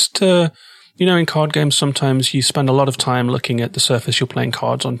it's nice to, in card games, sometimes you spend a lot of time looking at the surface you're playing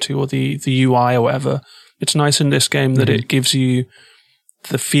cards onto, or the UI or whatever. It's nice in this game that it gives you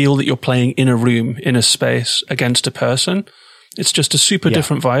the feel that you're playing in a room, in a space, against a person. It's just a super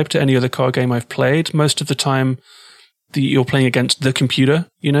different vibe to any other card game I've played. Most of the time, you're playing against the computer,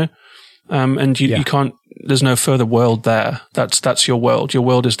 and you can't, there's no further world there. That's your world. Your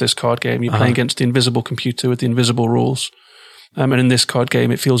world is this card game. You're playing against the invisible computer with the invisible rules. And in this card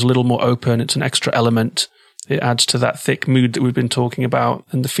game, it feels a little more open. It's an extra element. It adds to that thick mood that we've been talking about,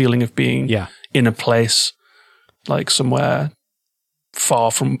 and the feeling of being in a place, like somewhere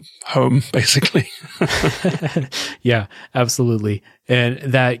far from home, basically. Yeah, absolutely. And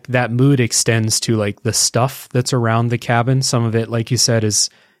that mood extends to, like, the stuff that's around the cabin. Some of it, like you said, is,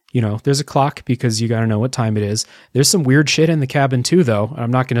 there's a clock because you got to know what time it is. There's some weird shit in the cabin too, though.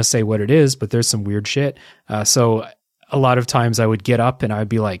 I'm not going to say what it is, but there's some weird shit. So a lot of times I would get up and I'd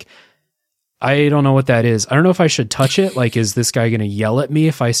be like, I don't know what that is. I don't know if I should touch it. Like, is this guy going to yell at me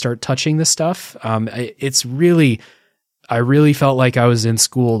if I start touching this stuff? I really felt like I was in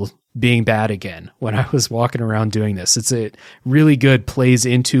school being bad again when I was walking around doing this. It really good plays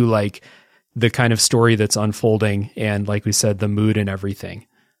into, like, the kind of story that's unfolding, and, like we said, the mood and everything.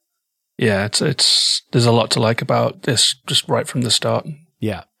 Yeah, it's there's a lot to like about this just right from the start.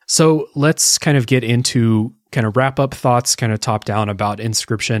 Yeah. So let's kind of get into kind of wrap up thoughts, kind of top down about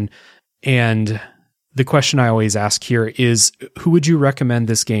Inscryption. And the question I always ask here is, who would you recommend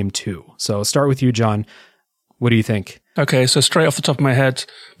this game to? So I'll start with you, John. What do you think? Okay, so straight off the top of my head,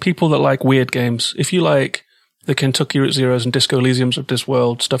 people that like weird games. If you like the Kentucky Route Zeros and Disco Elysiums of this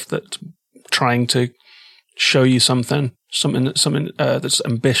world, stuff that's trying to show you something that's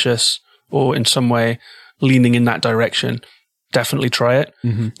ambitious or in some way leaning in that direction, definitely try it.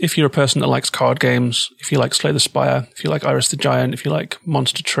 If you're a person that likes card games, if you like Slay the Spire, if you like Iris the Giant, if you like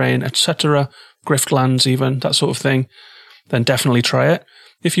Monster Train, etc., Griftlands even, that sort of thing, then definitely try it.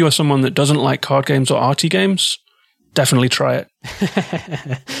 If you are someone that doesn't like card games or arty games, definitely try it.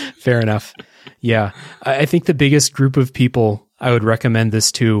 Fair enough. Yeah. I think the biggest group of people I would recommend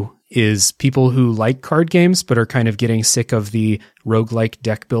this to is people who like card games but are kind of getting sick of the roguelike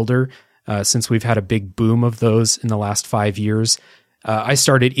deck builder, since we've had a big boom of those in the last 5 years.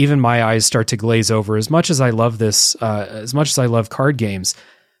 Even my eyes start to glaze over. As much as I love this, as much as I love card games,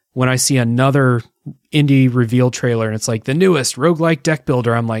 when I see another indie reveal trailer and it's like the newest roguelike deck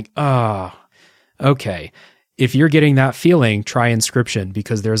builder, I'm like, okay. If you're getting that feeling, try Inscryption,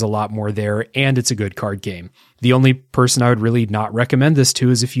 because there's a lot more there and it's a good card game. The only person I would really not recommend this to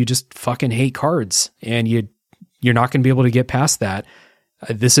is if you just fucking hate cards and you're not going to be able to get past that.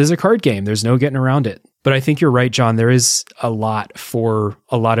 This is a card game. There's no getting around it. But I think you're right, John. There is a lot for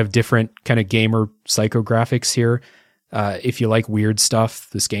a lot of different kind of gamer psychographics here. If you like weird stuff,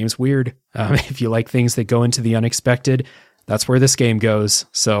 this game's weird. If you like things that go into the unexpected, that's where this game goes.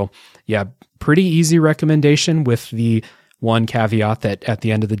 So yeah, pretty easy recommendation, with the one caveat that at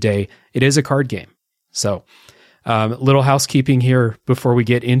the end of the day, it is a card game. So little housekeeping here before we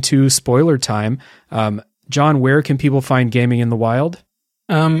get into spoiler time. John, where can people find Gaming in the Wild?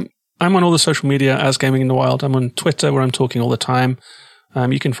 I'm on all the social media as Gaming in the Wild. I'm on Twitter, where I'm talking all the time.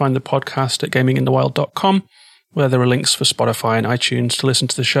 You can find the podcast at gaminginthewild.com, where there are links for Spotify and iTunes to listen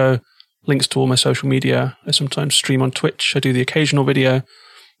to the show, links to all my social media. I sometimes stream on Twitch. I do the occasional video.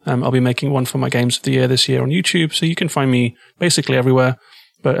 I'll be making one for my Games of the Year this year on YouTube, so you can find me basically everywhere.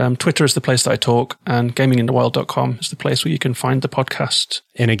 But Twitter is the place that I talk, and gaminginthewild.com is the place where you can find the podcast.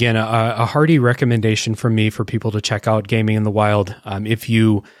 And again, a hearty recommendation from me for people to check out Gaming in the Wild. If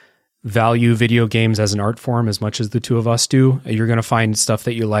you value video games as an art form as much as the two of us do, you're going to find stuff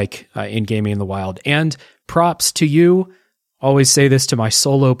that you like in Gaming in the Wild. And props to you. Always say this to my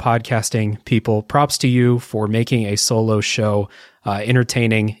solo podcasting people. Props to you for making a solo show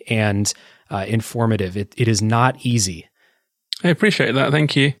entertaining and informative. It is not easy. I appreciate that.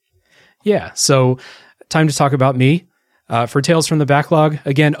 Thank you. Yeah. So time to talk about me. For Tales from the Backlog,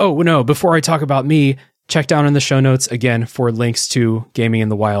 again, oh no, before I talk about me, check down in the show notes again for links to Gaming in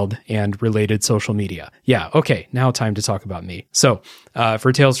the Wild and related social media. Yeah, okay, now time to talk about me. So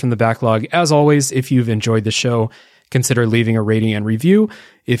for Tales from the Backlog, as always, if you've enjoyed the show, consider leaving a rating and review.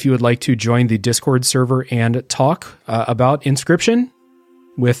 If you would like to join the Discord server and talk about Inscryption,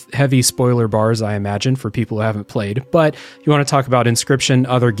 with heavy spoiler bars, I imagine, for people who haven't played. But you want to talk about Inscryption,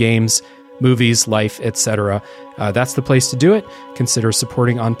 other games, movies, life, etc., that's the place to do it. Consider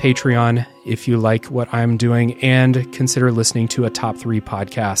supporting on Patreon if you like what I'm doing, and consider listening to a Top 3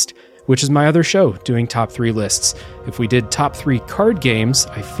 podcast, which is my other show, doing Top 3 lists. If we did Top 3 card games,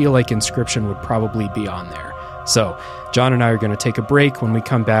 I feel like Inscryption would probably be on there. So, John and I are going to take a break. When we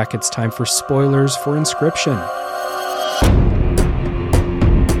come back, it's time for spoilers for Inscryption.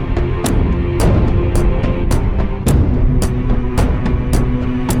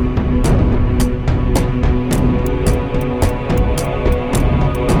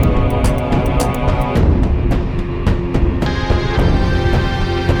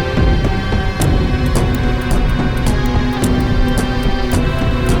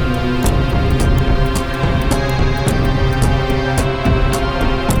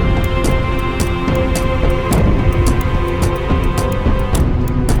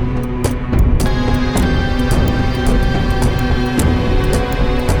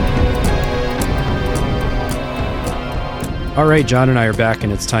 All right, John and I are back,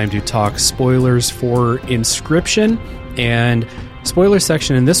 and it's time to talk spoilers for Inscryption. And spoiler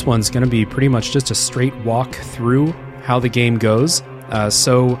section in this one's going to be pretty much just a straight walk through how the game goes.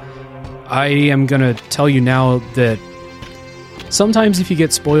 So I am going to tell you now that sometimes if you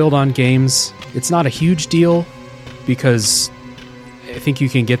get spoiled on games, it's not a huge deal, because I think you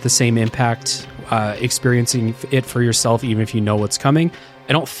can get the same impact experiencing it for yourself, even if you know what's coming.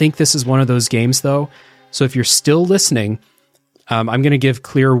 I don't think this is one of those games, though. So if you're still listening, I'm going to give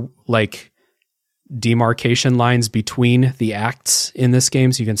clear, demarcation lines between the acts in this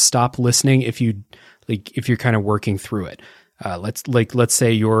game, so you can stop listening if you're kind of working through it. Let's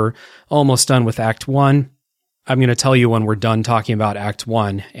say you're almost done with Act 1. I'm going to tell you when we're done talking about Act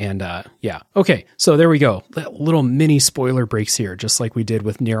 1, and yeah. Okay, so there we go. Little mini spoiler breaks here, just like we did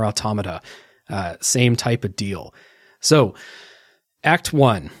with Nier Automata. Same type of deal. So, Act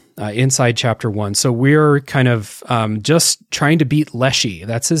 1. Inside Chapter 1. So we're kind of just trying to beat Leshy.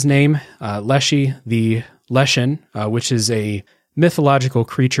 That's his name. Leshy, the Leshen, which is a mythological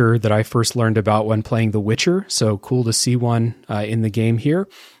creature that I first learned about when playing The Witcher. So cool to see one in the game here.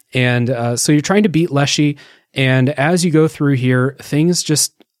 And so you're trying to beat Leshy. And as you go through here, things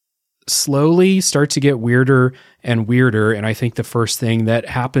just slowly start to get weirder and weirder. And I think the first thing that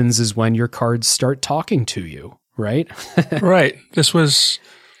happens is when your cards start talking to you, right? Right. This was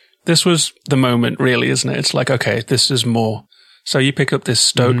the moment, really, isn't it? It's like, okay, this is more. So you pick up this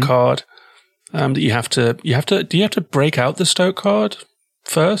Stoat card that you have to. Do you have to break out the Stoat card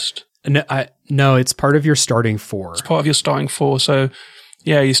first? No, it's part of your starting 4. It's part of your starting 4. So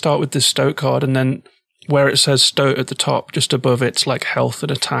yeah, you start with this Stoat card, and then where it says Stoat at the top, just above it's like health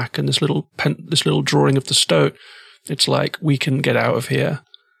and attack, and this little drawing of the Stoat. It's like, we can get out of here,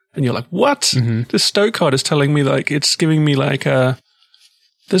 and you're like, what? Mm-hmm. This Stoat card is telling me, it's giving me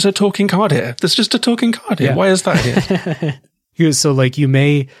there's a talking card here. There's just a talking card here. Yeah. Why is that here? So you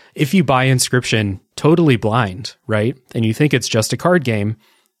may, if you buy Inscryption totally blind, right? And you think it's just a card game.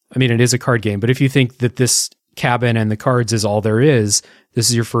 I mean, it is a card game, but if you think that this cabin and the cards is all there is, this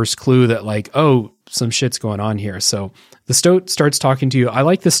is your first clue that oh, some shit's going on here. So the Stoat starts talking to you. I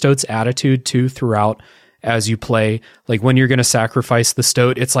like the Stoat's attitude too throughout. as you play. Like when you're going to sacrifice the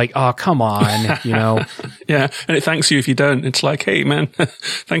stoat, it's like, oh, come on, you know? Yeah. And it thanks you if you don't. It's like, hey, man,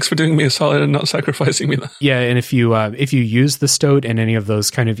 thanks for doing me a solid and not sacrificing me. Yeah. And if you use the stoat in any of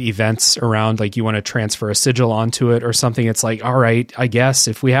those kind of events around, like you want to transfer a sigil onto it or something, it's like, all right, I guess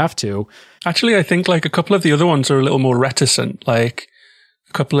if we have to. Actually, I think like a couple of the other ones are a little more reticent. Like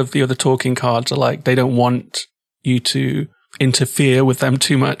a couple of the other talking cards are like, they don't want you to interfere with them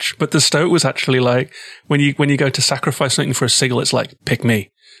too much. But the stoat was actually like, when you go to sacrifice something for a sigil, it's like, pick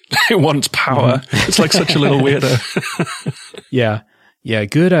me. It wants power. Mm-hmm. It's like such a little weirdo. Yeah. Yeah.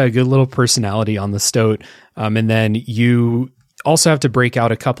 Good little personality on the stoat. And then you also have to break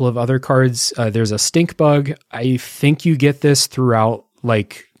out a couple of other cards. There's a stink bug. I think you get this throughout,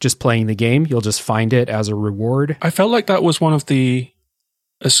 like just playing the game. You'll just find it as a reward. I felt like that was one of the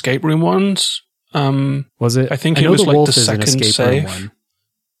escape room ones. Was it? I think it was like the second save, one.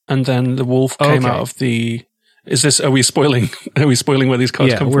 And then the wolf came out of the. Are we spoiling? Are we spoiling where these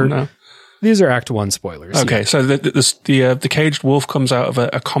cards come from now? These are Act 1 spoilers. Okay, yeah. So the caged wolf comes out of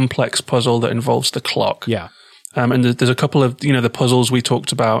a complex puzzle that involves the clock. Yeah. And there's a couple of the puzzles we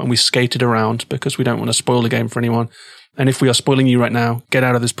talked about and we skated around because we don't want to spoil the game for anyone. And if we are spoiling you right now, get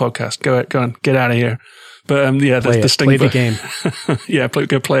out of this podcast. Go on, get out of here. But the stink bug. Play the game. Yeah,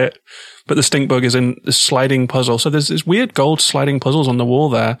 go play it. But the stink bug is in this sliding puzzle. So there's this weird gold sliding puzzles on the wall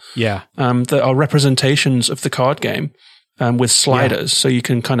there. Yeah. That are representations of the card game with sliders. Yeah. So you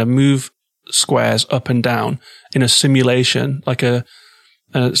can kind of move squares up and down in a simulation, like a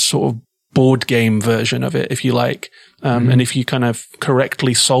sort of board game version of it, if you like. And if you kind of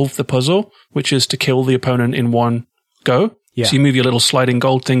correctly solve the puzzle, which is to kill the opponent in one go. Yeah. So you move your little sliding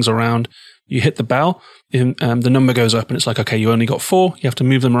gold things around. You hit the bell, the number goes up and it's like, okay, you only got 4. You have to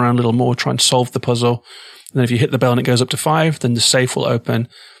move them around a little more, try and solve the puzzle. And then if you hit the bell and it goes up to 5, then the safe will open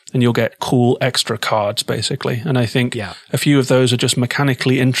and you'll get cool extra cards, basically. And I think a few of those are just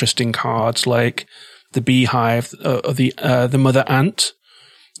mechanically interesting cards, like the beehive, the mother ant,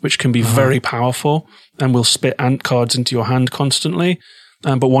 which can be very powerful and will spit ant cards into your hand constantly.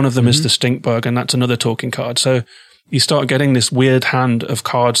 But one of them is the stink bug, and that's another talking card. So you start getting this weird hand of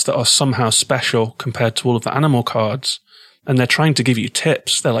cards that are somehow special compared to all of the animal cards. And they're trying to give you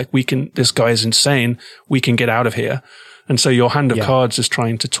tips. They're like, this guy is insane. We can get out of here. And so your hand of cards is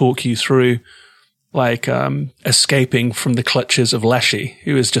trying to talk you through, like, escaping from the clutches of Leshy,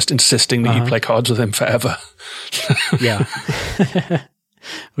 who is just insisting that you play cards with him forever. Yeah.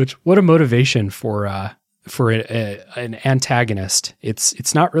 What a motivation for an antagonist.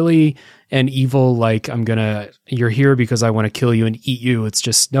 It's not really an evil, like, you're here because I want to kill you and eat you. It's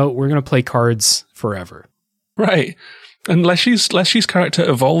just, no, we're going to play cards forever. Right. And Leshy's character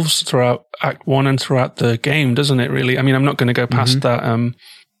evolves throughout Act 1 and throughout the game, doesn't it, really? I mean, I'm not going to go past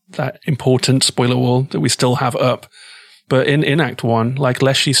that important spoiler wall that we still have up. But in Act 1, like,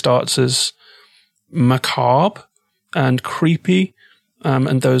 Leshy starts as macabre and creepy,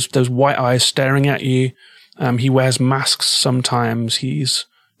 and those white eyes staring at you. He wears masks sometimes. He's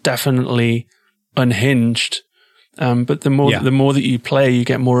definitely unhinged. But the more that you play, you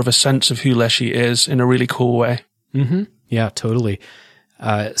get more of a sense of who Leshy is in a really cool way. Mm-hmm. Yeah, totally.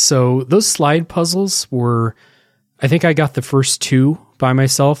 So those slide puzzles were, I think I got the first 2 by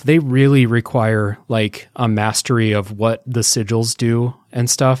myself. They really require like a mastery of what the sigils do and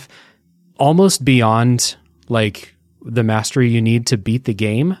stuff, almost beyond like the mastery you need to beat the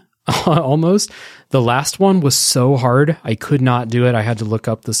game. Almost. The last one was so hard, I could not do it. I had to look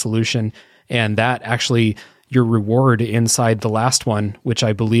up the solution, and that actually, your reward inside the last one, which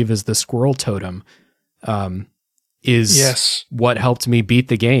I believe is the squirrel totem, is what helped me beat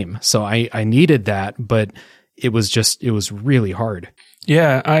the game. So I needed that, but it was really hard.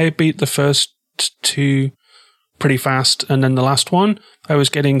 Yeah, I beat the first 2 pretty fast, and then the last one, I was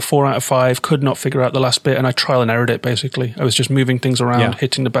getting 4 out of 5, could not figure out the last bit, and I trial and errored it, basically. I was just moving things around,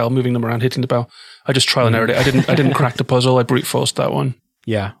 hitting the bell, moving them around, hitting the bell. I just trial and errored it. I didn't crack the puzzle. I brute forced that one.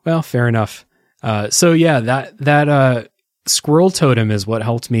 Yeah, well, fair enough. So yeah, that squirrel totem is what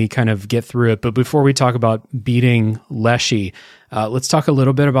helped me kind of get through it. But before we talk about beating Leshy, let's talk a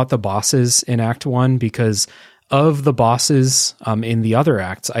little bit about the bosses in Act 1, because of the bosses in the other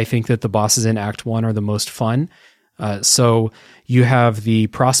acts, I think that the bosses in Act 1 are the most fun. So you have the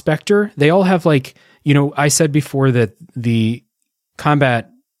prospector. They all have, like, I said before that the combat,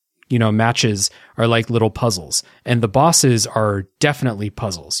 matches are like little puzzles, and the bosses are definitely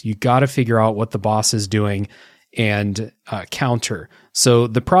puzzles. You got to figure out what the boss is doing and counter. So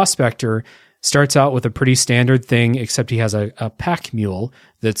the prospector starts out with a pretty standard thing, except he has a pack mule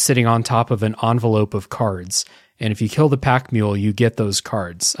that's sitting on top of an envelope of cards. And if you kill the pack mule, you get those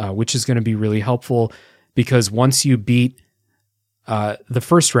cards, which is going to be really helpful because once you beat the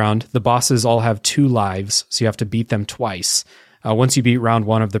first round, the bosses all have 2 lives, so you have to beat them twice. Once you beat round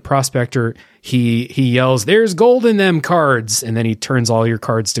 1 of the Prospector, he yells, "There's gold in them cards," and then he turns all your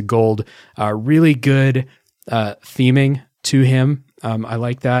cards to gold. Really good theming to him. I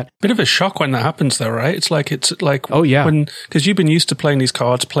like that. Bit of a shock when that happens, though, right? It's like oh yeah, because you've been used to playing these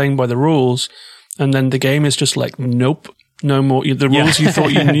cards, playing by the rules, and then the game is just like, nope. No more. The rules you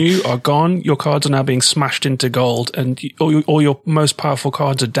thought you knew are gone. Your cards are now being smashed into gold, and all your most powerful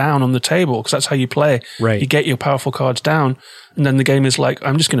cards are down on the table because that's how you play. Right. You get your powerful cards down, and then the game is like,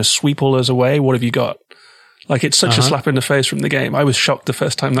 I'm just going to sweep all those away. What have you got? Like, it's such a slap in the face from the game. I was shocked the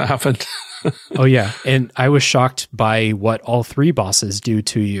first time that happened. Oh, yeah. And I was shocked by what all 3 bosses do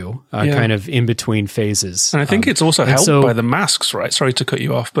to you, kind of in between phases. And I think it's also helped by the masks, right? Sorry to cut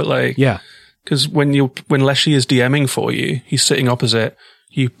you off, but like... Yeah. Because when Leshy is DMing for you, he's sitting opposite.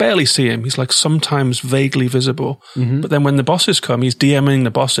 You barely see him. He's like sometimes vaguely visible. Mm-hmm. But then when the bosses come, he's DMing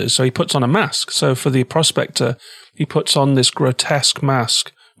the bosses. So he puts on a mask. So for the Prospector, he puts on this grotesque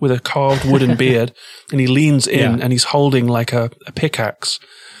mask with a carved wooden beard, and he leans in and he's holding like a pickaxe.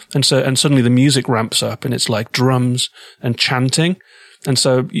 And suddenly the music ramps up and it's like drums and chanting. And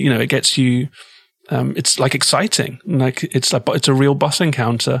so, it gets you... it's like exciting, like it's a real boss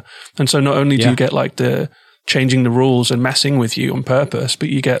encounter. And so not only do you get like the changing the rules and messing with you on purpose, but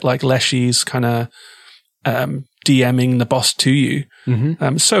you get like Leshy's kind of DMing the boss to you.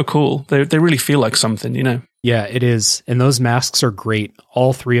 Mm-hmm. So cool. They really feel like something, Yeah, it is. And those masks are great.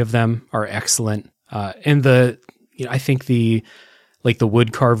 All 3 of them are excellent. And I think the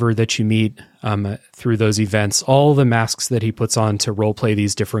wood carver that you meet through those events, all the masks that he puts on to roleplay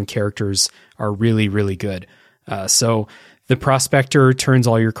these different characters are really, really good. So the Prospector turns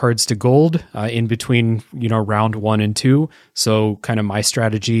all your cards to gold in between, round 1 and 2. So kind of my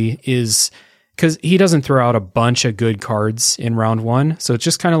strategy is, because he doesn't throw out a bunch of good cards in round 1. So it's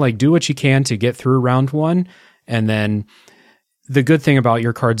just kind of like do what you can to get through round 1. And then the good thing about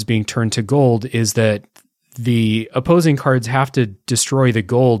your cards being turned to gold is that the opposing cards have to destroy the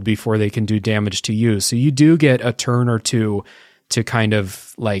gold before they can do damage to you. So you do get a turn or 2 to kind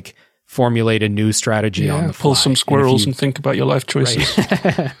of like formulate a new strategy on the fly. Pull some squirrels and think about your life choices.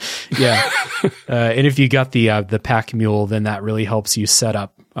 Right. Yeah. And if you got the pack mule, then that really helps you set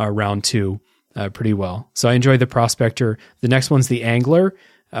up round 2 pretty well. So I enjoy the Prospector. The next one's the Angler.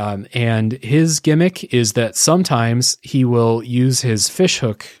 And his gimmick is that sometimes he will use his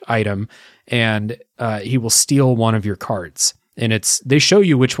fishhook item and he will steal one of your cards. And they show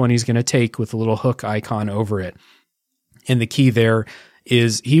you which one he's going to take with a little hook icon over it. And the key there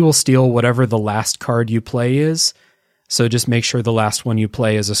is he will steal whatever the last card you play is. So just make sure the last one you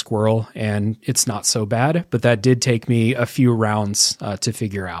play is a squirrel, and it's not so bad. But that did take me a few rounds to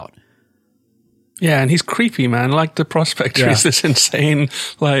figure out. Yeah, and he's creepy, man. Like the Prospector is this insane,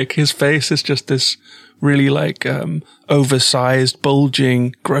 like his face is just this really like oversized,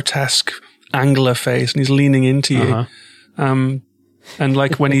 bulging, grotesque angler face, and he's leaning into you. And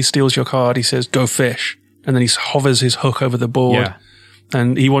like when he steals your card, he says, "Go fish." And then he hovers his hook over the board. Yeah.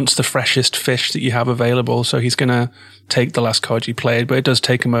 And he wants the freshest fish that you have available, so he's going to take the last card you played, but it does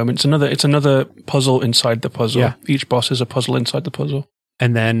take a moment. It's another puzzle inside the puzzle. Yeah. Each boss is a puzzle inside the puzzle.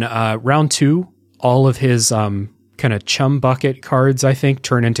 And then round 2, all of his kind of chum bucket cards, I think,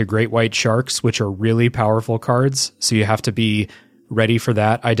 turn into great white sharks, which are really powerful cards. So you have to be ready for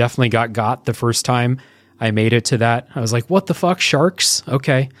that. I definitely got the first time I made it to that. I was like, what the fuck, sharks?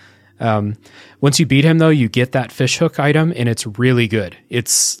 Okay. Once you beat him, though, you get that fishhook item, and it's really good.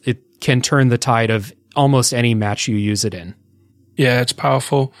 It can turn the tide of almost any match you use it in. Yeah, it's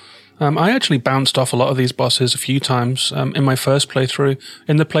powerful. I actually bounced off a lot of these bosses a few times in my first playthrough.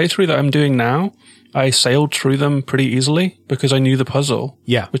 In the playthrough that I'm doing now, I sailed through them pretty easily because I knew the puzzle.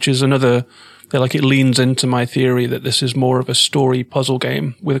 Yeah. Which is another... it leans into my theory that this is more of a story puzzle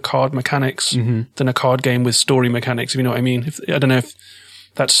game with card mechanics than a card game with story mechanics, if you know what I mean. I don't know if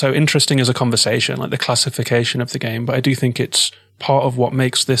that's so interesting as a conversation, like the classification of the game, but I do think it's part of what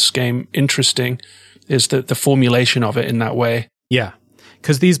makes this game interesting is the formulation of it in that way. Yeah,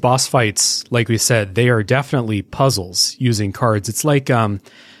 because these boss fights, like we said, they are definitely puzzles using cards. It's like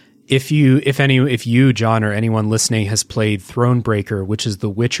if you, John, or anyone listening has played Thronebreaker, which is the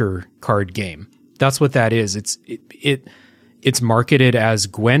Witcher card game, that's what that is. It's marketed as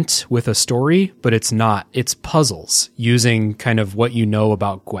Gwent with a story, but it's not. It's puzzles using kind of what you know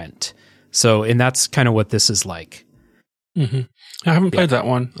about Gwent. So, and that's kind of what this is like. Mm-hmm. I haven't played that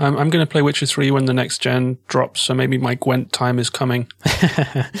one. I'm going to play Witcher 3 when the next gen drops, so maybe my Gwent time is coming.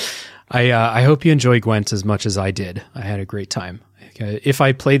 I hope you enjoy Gwent as much as I did. I had a great time. If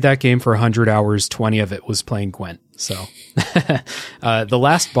I played that game for 100 hours, 20 of it was playing Gwent. So the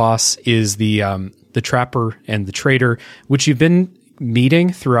last boss is the Trapper and the Trader, which you've been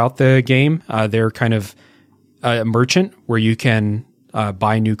meeting throughout the game. They're kind of a merchant where you can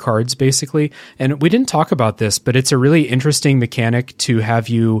buy new cards, basically. And we didn't talk about this, but it's a really interesting mechanic to have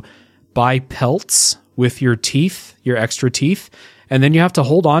you buy pelts with your teeth, your extra teeth, and then you have to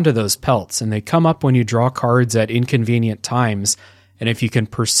hold on to those pelts, and they come up when you draw cards at inconvenient times. And if you can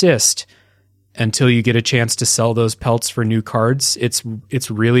persist until you get a chance to sell those pelts for new cards, it's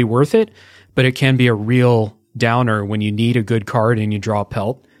really worth it. But it can be a real downer when you need a good card and you draw a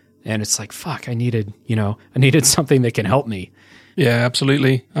pelt, and it's like, fuck, I needed something that can help me. Yeah,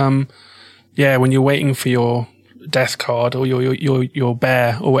 absolutely. When you're waiting for your death card or your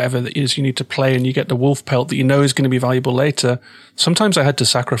bear or whatever that is you need to play, and you get the wolf pelt that you know is going to be valuable later. Sometimes I had to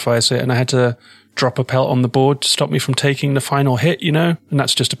sacrifice it, and I had to drop a pelt on the board to stop me from taking the final hit, and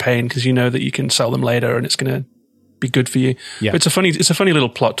that's just a pain because you know that you can sell them later and it's going to be good for you. Yeah. But it's a funny little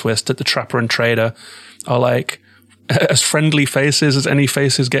plot twist that the Trapper and Trader are like as friendly faces as any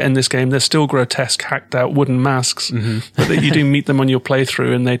faces get in this game. They're still grotesque, hacked out wooden masks, but that you do meet them on your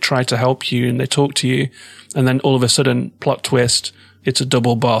playthrough and they try to help you and they talk to you. And then all of a sudden, plot twist, it's a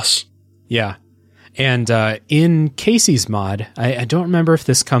double boss. Yeah. And in Casey's mod, I don't remember if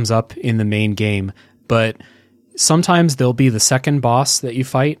this comes up in the main game, but sometimes they'll be the second boss that you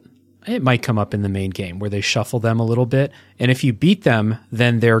fight. It might come up in the main game where they shuffle them a little bit. And if you beat them,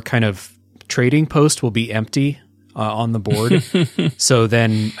 then their kind of trading post will be empty on the board. So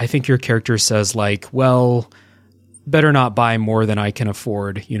then I think your character says like, well, better not buy more than I can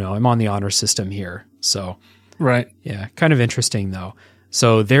afford. I'm on the honor system here. So, right. Yeah, kind of interesting though.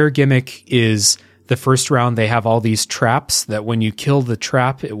 So their gimmick is the first round, they have all these traps that when you kill the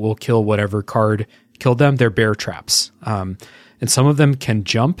trap, it will kill whatever card killed them. They're bear traps. And some of them can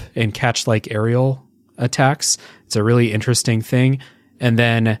jump and catch like aerial attacks. It's a really interesting thing. And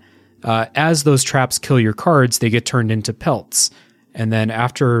then as those traps kill your cards, they get turned into pelts. And then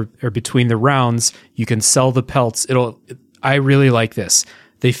after or between the rounds, you can sell the pelts. I really like this.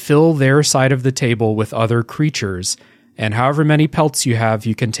 They fill their side of the table with other creatures, and however many pelts you have,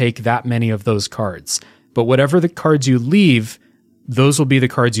 you can take that many of those cards. But whatever the cards you leave, those will be the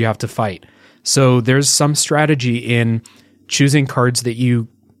cards you have to fight. So there's some strategy in choosing cards that you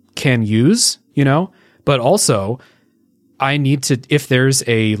can use, but also I need to, if there's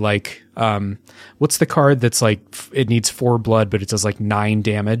a like, what's the card that's like, it needs 4 blood, but it does like 9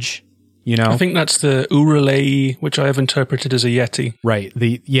 damage, I think that's the Uralei, which I have interpreted as a Yeti. Right.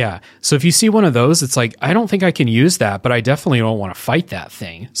 So if you see one of those, it's like, I don't think I can use that, but I definitely don't want to fight that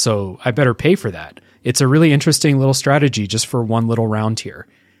thing. So I better pay for that. It's a really interesting little strategy just for one little round here.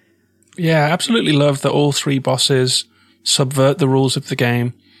 Yeah, I absolutely love that all 3 bosses subvert the rules of the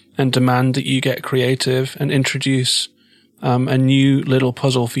game and demand that you get creative and introduce a new little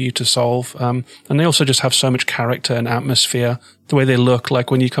puzzle for you to solve. And they also just have so much character and atmosphere. The way they look,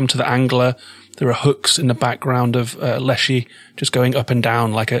 like when you come to the Angler, there are hooks in the background of Leshy just going up and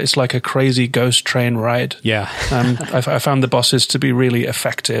down. It's like a crazy ghost train ride. Yeah. I found the bosses to be really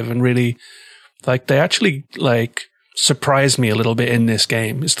effective and really, they actually, surprise me a little bit in this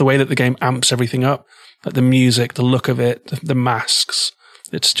game. It's the way that the game amps everything up. Like the music, the look of it, the masks.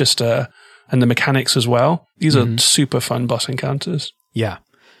 It's just and the mechanics as well. These are super fun boss encounters. Yeah.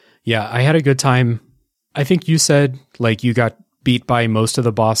 Yeah, I had a good time. I think you said you got beat by most of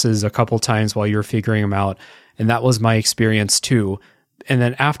the bosses a couple times while you were figuring them out. And that was my experience too. And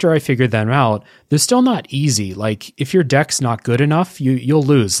then after I figured them out, they're still not easy. If your deck's not good enough, you'll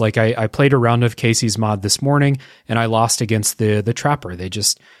lose. I played a round of Casey's mod this morning and I lost against the Trapper. They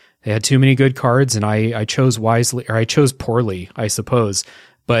had too many good cards and I chose wisely, or I chose poorly, I suppose.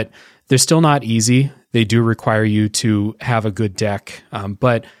 But they're still not easy. They do require you to have a good deck.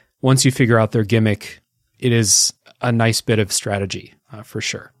 But once you figure out their gimmick, it is a nice bit of strategy for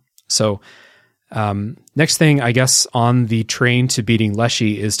sure. So next thing, I guess, on the train to beating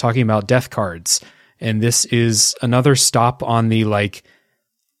Leshy is talking about death cards. And this is another stop on the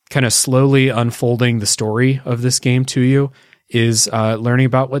kind of slowly unfolding the story of this game to you. Is learning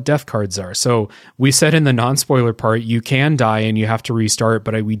about what death cards are. So we said in the non-spoiler part, you can die and you have to restart,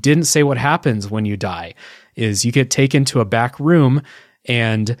 but we didn't say what happens when you die. Is you get taken to a back room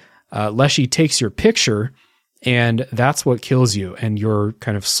and Leshy takes your picture and that's what kills you. And your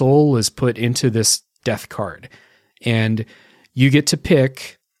kind of soul is put into this death card. And you get to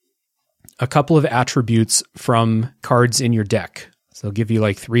pick a couple of attributes from cards in your deck. So they'll give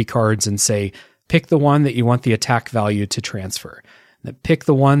you 3 cards and say, pick the one that you want the attack value to transfer. Then pick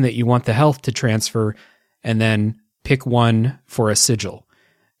the one that you want the health to transfer, and then pick one for a sigil.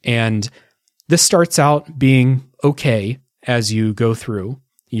 And this starts out being okay as you go through.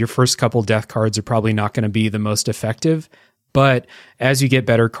 Your first couple death cards are probably not going to be the most effective, but as you get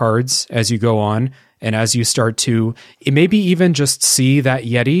better cards, as you go on, and as you start to maybe even just see that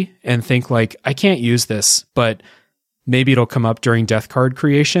Yeti and think like, I can't use this, but maybe it'll come up during death card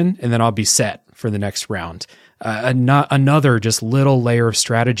creation, and then I'll be set for the next round. Another just little layer of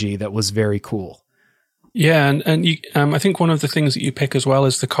strategy that was very cool. Yeah, and you, I think one of the things that you pick as well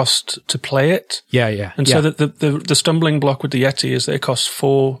is the cost to play it. Yeah. And so that the stumbling block with the Yeti is that it costs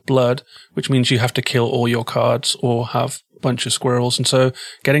 4 blood, which means you have to kill all your cards or have a bunch of squirrels. And so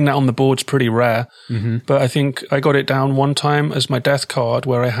getting that on the board's pretty rare. Mm-hmm. But I think I got it down one time as my death card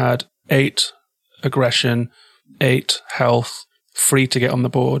where I had 8 aggression, 8 health, free to get on the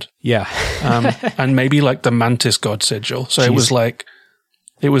board. Yeah. And maybe like the Mantis God Sigil. So It was like,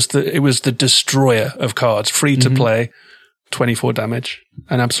 it was the destroyer of cards, free to play, 24 damage,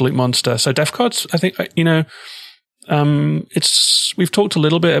 an absolute monster. So death cards, I think, we've talked a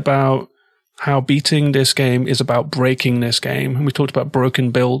little bit about how beating this game is about breaking this game. And we talked about broken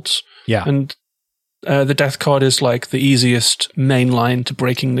builds. Yeah. And the death card is like the easiest main line to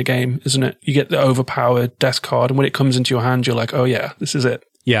breaking the game, isn't it? You get the overpowered death card, and when it comes into your hand, you're like, oh yeah, this is it.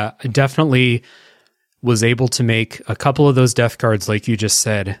 Yeah, I definitely was able to make a couple of those death cards, like you just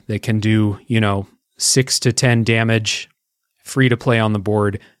said, that can do, 6 to 10 damage, free to play on the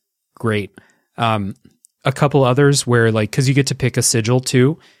board. Great. A couple others where because you get to pick a sigil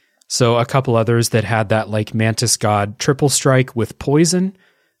too. So a couple others that had that Mantis God triple strike with poison.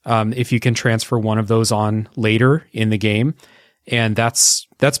 If you can transfer one of those on later in the game. And that's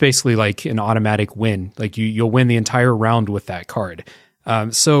basically like an automatic win. Like you'll win the entire round with that card.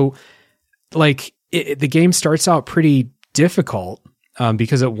 The game starts out pretty difficult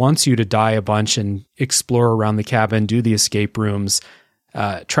because it wants you to die a bunch and explore around the cabin, do the escape rooms,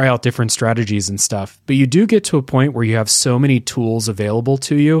 try out different strategies and stuff. But you do get to a point where you have so many tools available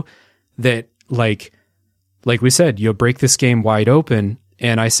to you that, like we said, you'll break this game wide open.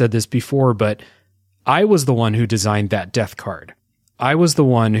 And I said this before, but I was the one who designed that death card. I was the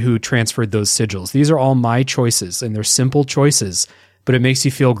one who transferred those sigils. These are all my choices, and they're simple choices, but it makes you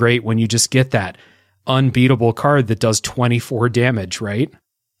feel great when you just get that unbeatable card that does 24 damage, right?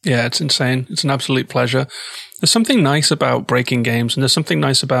 Yeah, it's insane. It's an absolute pleasure. There's something nice about breaking games, and there's something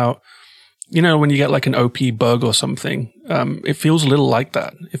nice about, when you get like an OP bug or something, it feels a little like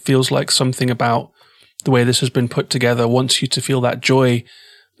that. It feels like something about the way this has been put together wants you to feel that joy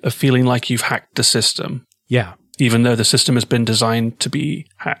of feeling like you've hacked the system. Yeah. Even though the system has been designed to be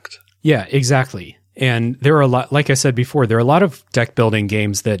hacked. Yeah, exactly. And there are a lot, like I said before, there are a lot of deck building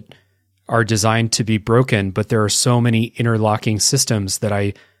games that are designed to be broken, but there are so many interlocking systems that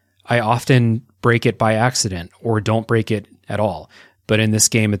I often break it by accident or don't break it at all. But in this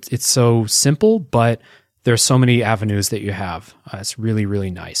game, it's so simple, but there's so many avenues that you have. It's really,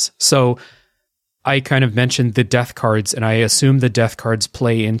 really nice. So I kind of mentioned the death cards, and I assume the death cards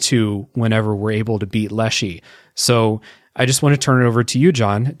play into whenever we're able to beat Leshy. So I just want to turn it over to you,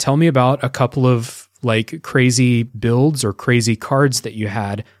 John. Tell me about a couple of crazy builds or crazy cards that you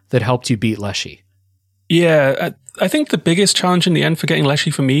had that helped you beat Leshy. Yeah, I think the biggest challenge in the end for getting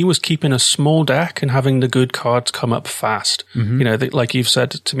Leshy for me was keeping a small deck and having the good cards come up fast. Mm-hmm. Like you've said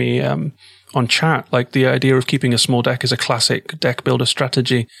to me on chat, the idea of keeping a small deck is a classic deck builder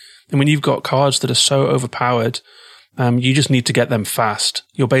strategy. And when you've got cards that are so overpowered, you just need to get them fast.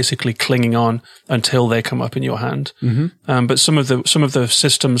 You're basically clinging on until they come up in your hand. Mm-hmm. But some of the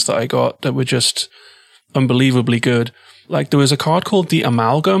systems that I got that were just unbelievably good, there was a card called the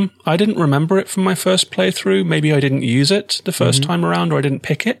Amalgam. I didn't remember it from my first playthrough. Maybe I didn't use it the first time around, or I didn't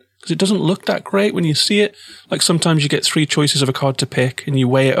pick it because it doesn't look that great when you see it. Sometimes you get 3 choices of a card to pick and you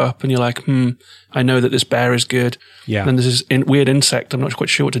weigh it up and you're like, I know that this bear is good. Yeah. And there's this weird insect. I'm not quite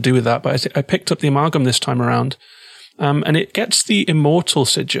sure what to do with that, but I picked up the Amalgam this time around. And it gets the Immortal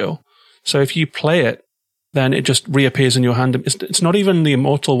Sigil. So if you play it, then it just reappears in your hand. It's not even the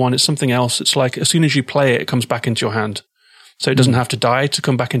Immortal one. It's something else. It's as soon as you play it, it comes back into your hand. So it doesn't have to die to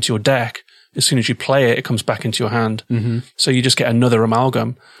come back into your deck. As soon as you play it, it comes back into your hand. Mm-hmm. So you just get another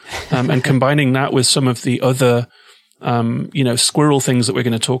Amalgam. And combining that with some of the other, squirrel things that we're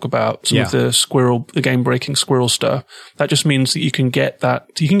going to talk about, some of the game-breaking squirrel stuff, that just means that you can get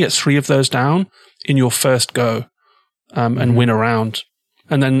 3 of those down in your first go, and win a round.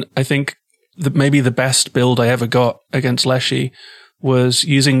 And then I think maybe the best build I ever got against Leshy was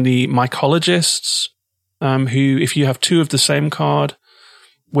using the Mycologists, who, if you have 2 of the same card,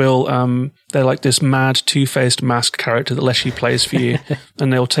 will, they're like this mad two-faced masked character that Leshy plays for you.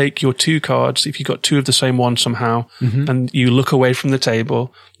 And they'll take your 2 cards, if you've got 2 of the same one somehow, and you look away from the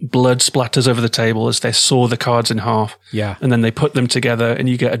table, blood splatters over the table as they saw the cards in half. Yeah. And then they put them together and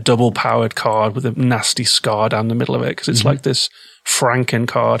you get a double-powered card with a nasty scar down the middle of it, because it's like this Franken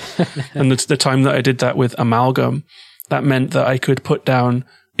card. And it's the time that I did that with Amalgam, that meant that I could put down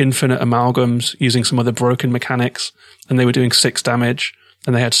infinite amalgams using some other broken mechanics, and they were doing 6 damage.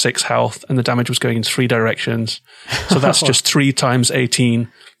 And they had 6 health, and the damage was going in 3 directions. So that's just 3 times 18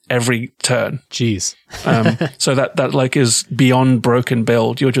 every turn. Jeez. So that like is beyond broken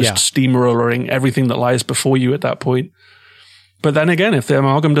build. You're just steamrolling everything that lies before you at that point. But then again, if the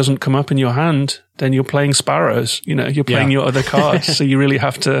amalgam doesn't come up in your hand, then you're playing sparrows. You know, you're playing your other cards. So you really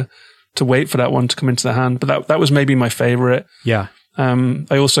have to wait for that one to come into the hand. But that was maybe my favorite. Yeah.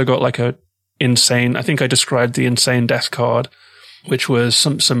 I also got like I think I described the insane death card, which was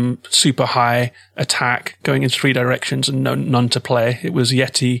some super high attack going in 3 directions and none to play. It was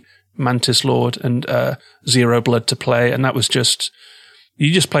Yeti, Mantis Lord, and 0 blood to play. And that was just,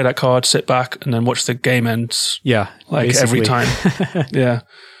 you just play that card, sit back, and then watch the game ends. Yeah. Like basically. every time. Yeah.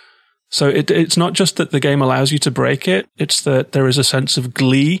 So it's not just that the game allows you to break it, it's that there is a sense of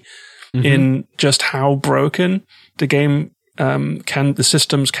glee in just how broken the game the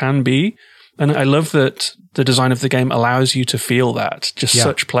systems can be. And I love that the design of the game allows you to feel that. Just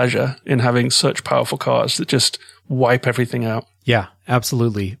such pleasure in having such powerful cards that just wipe everything out. Yeah,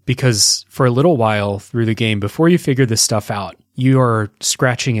 absolutely. Because for a little while through the game, before you figure this stuff out, you are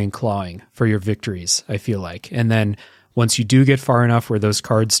scratching and clawing for your victories, I feel like. And then once you do get far enough where those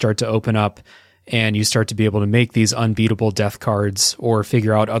cards start to open up and you start to be able to make these unbeatable death cards or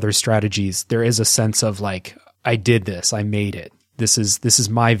figure out other strategies, there is a sense of like, I did this, I made it. This is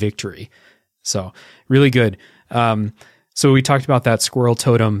my victory. So really good. So we talked about that squirrel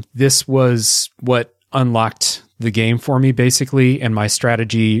totem. This was what unlocked the game for me, basically. And my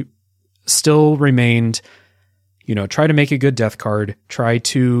strategy still remained, try to make a good death card, try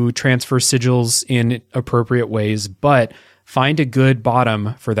to transfer sigils in appropriate ways, but find a good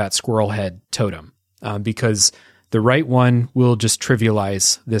bottom for that squirrel head totem, because the right one will just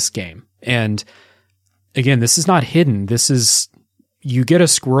trivialize this game. And again, this is not hidden. You get a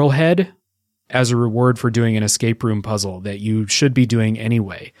squirrel head as a reward for doing an escape room puzzle that you should be doing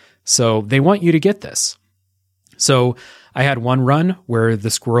anyway. So they want you to get this. So I had one run where the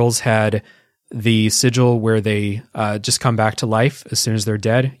squirrels had the sigil where they just come back to life as soon as they're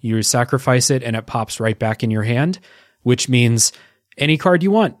dead. You sacrifice it and it pops right back in your hand, which means any card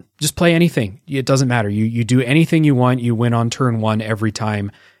you want, just play anything. It doesn't matter. You do anything you want. You win on turn 1 every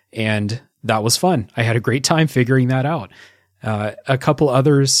time. And that was fun. I had a great time figuring that out. A couple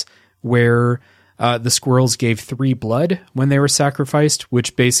others where the squirrels gave 3 blood when they were sacrificed,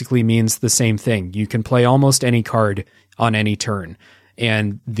 which basically means the same thing. You can play almost any card on any turn.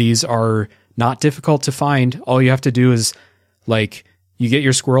 And these are not difficult to find. All you have to do is you get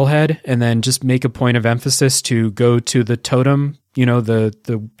your squirrel head and then just make a point of emphasis to go to the totem,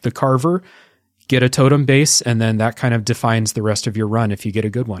 the carver, get a totem base, and then that kind of defines the rest of your run if you get a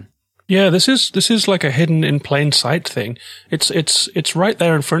good one. Yeah, this is like a hidden in plain sight thing. It's right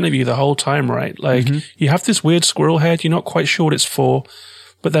there in front of you the whole time, right? Like you have this weird squirrel head, you're not quite sure what it's for,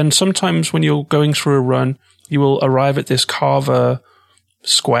 but then sometimes when you're going through a run, you will arrive at this carver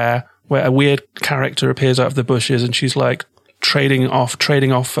square where a weird character appears out of the bushes and she's like trading off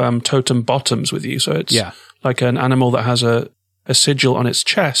totem bottoms with you. So it's like an animal that has a sigil on its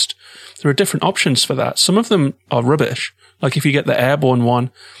chest. There are different options for that. Some of them are rubbish. Like if you get the airborne one,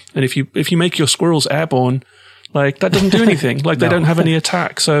 and if you make your squirrels airborne, like that doesn't do anything. Like they don't have any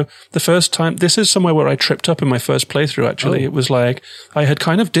attack. So the first time, this is somewhere where I tripped up in my first playthrough. Actually, It was like I had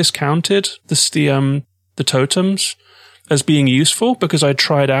kind of discounted the totems as being useful because I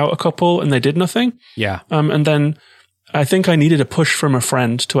tried out a couple and they did nothing. Yeah. And then I think I needed a push from a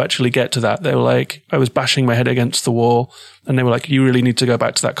friend to actually get to that. They were like, I was bashing my head against the wall and they were like, you really need to go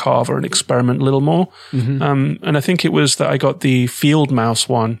back to that carver and experiment a little more. And I think it was that I got the field mouse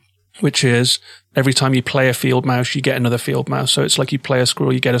one, which is every time you play a field mouse, you get another field mouse. So it's like you play a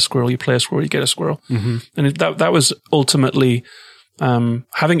squirrel, you get a squirrel, you play a squirrel, you get a squirrel. And that was ultimately,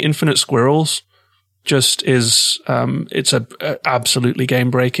 having infinite squirrels just is, it's absolutely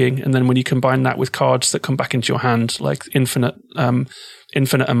game breaking. And then when you combine that with cards that come back into your hand, like infinite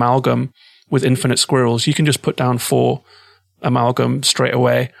amalgam with infinite squirrels, you can just put down 4 amalgam straight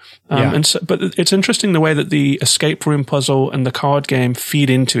away. But it's interesting the way that the escape room puzzle and the card game feed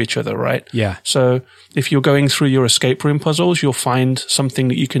into each other, right? Yeah. So if you're going through your escape room puzzles, you'll find something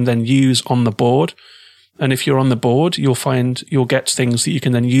that you can then use on the board. And if you're on the board, you'll get things that you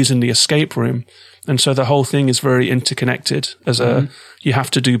can then use in the escape room. And so the whole thing is very interconnected you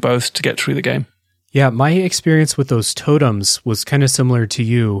have to do both to get through the game. Yeah, my experience with those totems was kind of similar to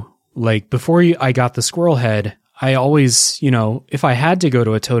you. Like before I got the squirrel head, I always, if I had to go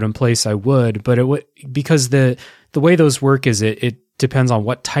to a totem place, I would, but because the way those work is it depends on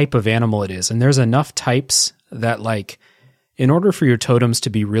what type of animal it is. And there's enough types that like, in order for your totems to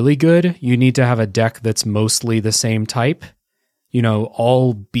be really good, you need to have a deck that's mostly the same type,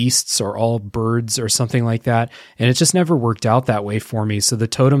 all beasts or all birds or something like that. And it just never worked out that way for me. So the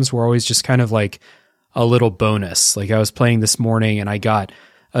totems were always just kind of like a little bonus. Like I was playing this morning and I got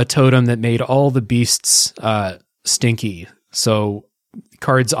a totem that made all the beasts stinky. So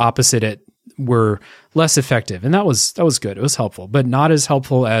cards opposite it were less effective. And that was good. It was helpful, but not as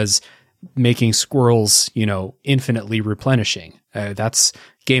helpful as making squirrels, infinitely replenishing. That's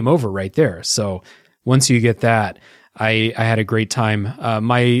game over right there. So once you get that, I had a great time.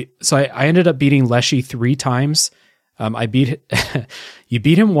 I ended up beating Leshy 3 times. You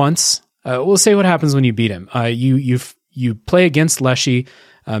beat him once. We'll say what happens when you beat him. You play against Leshy.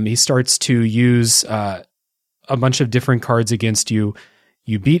 He starts to use a bunch of different cards against you.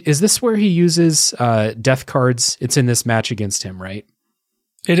 Is this where he uses death cards? It's in this match against him, right?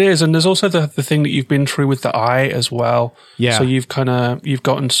 It is, and there's also the thing that you've been through with the eye as well. Yeah. So you've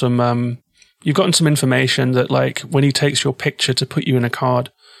gotten some information that like when he takes your picture to put you in a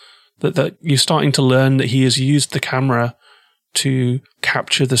card, that you're starting to learn that he has used the camera to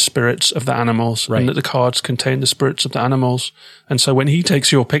capture the spirits of the animals, right, and that the cards contain the spirits of the animals. And so when he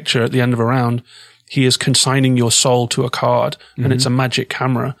takes your picture at the end of a round, he is consigning your soul to a card, and it's a magic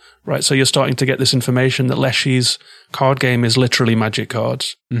camera, right? So you're starting to get this information that Leshy's card game is literally magic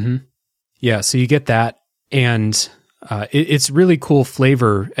cards. Mm-hmm. Yeah, so you get that, and it's really cool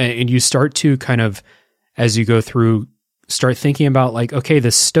flavor, and you start to kind of, as you go through, start thinking about like, okay,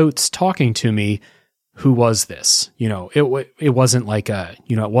 the stoat's talking to me. Who was this? It wasn't like it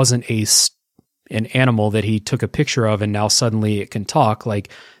wasn't an animal that he took a picture of and now suddenly it can talk. Like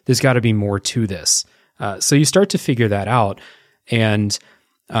there's got to be more to this. So you start to figure that out. And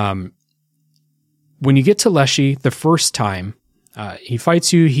when you get to Leshy the first time, he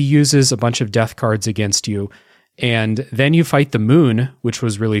fights you, he uses a bunch of death cards against you. And then you fight the moon, which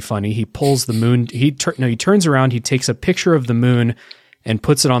was really funny. He pulls the moon. He turns around, he takes a picture of the moon and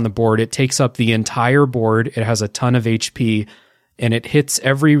puts it on the board. It takes up the entire board. It has a ton of HP and it hits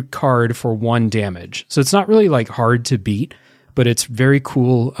every card for 1 damage. So it's not really like hard to beat, but it's very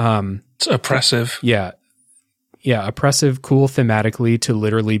cool. It's oppressive. Yeah. Yeah. Oppressive, cool thematically to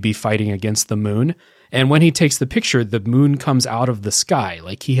literally be fighting against the moon. And when he takes the picture, the moon comes out of the sky.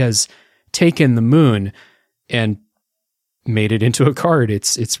 Like he has taken the moon and made it into a card.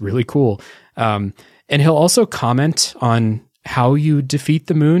 It's really cool. And he'll also comment on how you defeat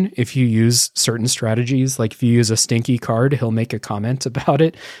the moon if you use certain strategies. Like if you use a stinky card, he'll make a comment about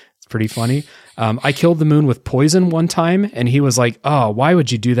it. It's pretty funny. I killed the moon with poison one time, and he was like, "Oh, why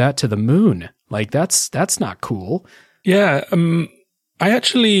would you do that to the moon? Like that's not cool." Yeah. I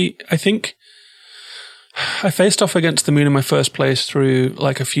think I faced off against the moon in my first playthrough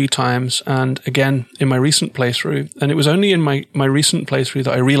like a few times, and again in my recent playthrough. And it was only in my recent playthrough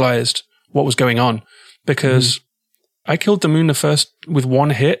that I realized what was going on, because I killed the moon with 1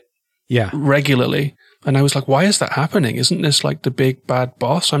 hit regularly. And I was like, why is that happening? Isn't this like the big bad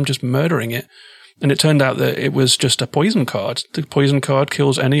boss? I'm just murdering it. And it turned out that it was just a poison card. The poison card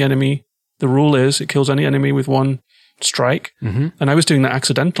kills any enemy. The rule is it kills any enemy with 1 strike. Mm-hmm. And I was doing that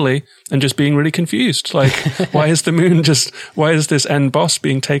accidentally and just being really confused. Like, why is this end boss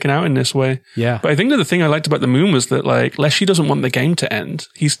being taken out in this way? Yeah. But I think that the thing I liked about the moon was that like Leshy doesn't want the game to end.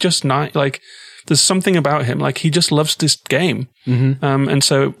 He's just not like, there's something about him, like he just loves this game. Mm-hmm. And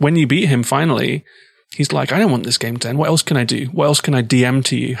so when you beat him finally, he's like, I don't want this game to end. What else can I do? What else can I DM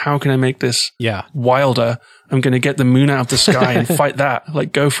to you? How can I make this wilder? I'm going to get the moon out of the sky and fight that.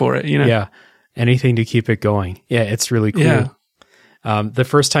 Like, go for it, Yeah. Anything to keep it going. Yeah, it's really cool. Yeah. The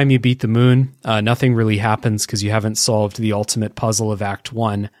first time you beat the moon, nothing really happens because you haven't solved the ultimate puzzle of Act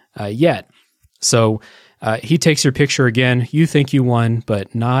 1 yet. So he takes your picture again. You think you won,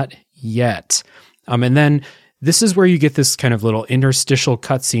 but not yet. And then this is where you get this kind of little interstitial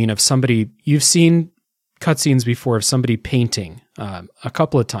cutscene of somebody. You've seen cutscenes before of somebody painting a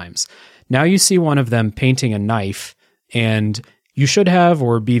couple of times. Now you see one of them painting a knife, and you should have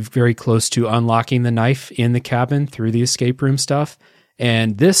or be very close to unlocking the knife in the cabin through the escape room stuff.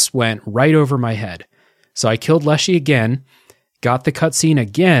 And this went right over my head. So I killed Leshy again, got the cutscene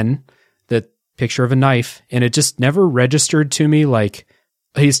again, the picture of a knife, and it just never registered to me like,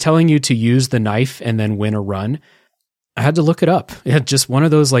 he's telling you to use the knife and then win a run. I had to look it up. It had just one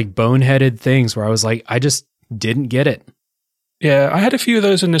of those like boneheaded things where I was like, I just didn't get it. Yeah, I had a few of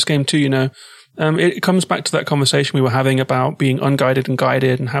those in this game too, you know. It comes back to that conversation we were having about being unguided and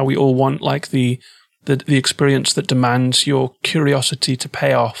guided, and how we all want like the experience that demands your curiosity to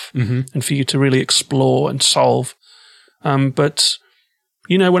pay off and for you to really explore and solve. But,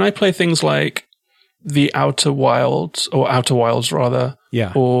 you know, when I play things like the Outer Wilds rather,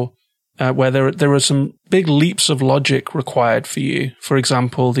 or where there are some big leaps of logic required for you. For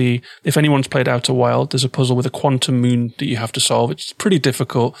example, if anyone's played Outer Wild, there's a puzzle with a quantum moon that you have to solve. It's pretty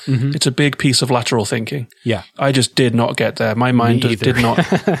difficult. It's a big piece of lateral thinking. Yeah. I just did not get there. My mind just did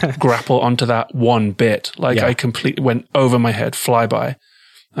not grapple onto that one bit. I completely went over my head, flyby.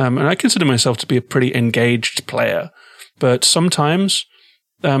 And I consider myself to be a pretty engaged player. But sometimes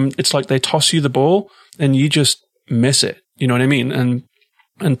it's like they toss you the ball and you just miss it. You know what I mean?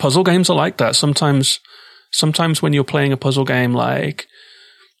 And puzzle games are like that. Sometimes when you're playing a puzzle game, like,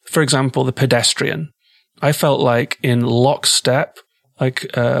 for example, The Pedestrian, I felt like in lockstep, like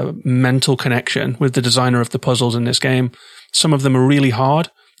mental connection with the designer of the puzzles in this game. Some of them are really hard,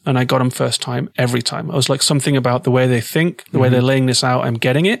 and I got them first time every time. I was like, something about the way they think, the way they're laying this out, I'm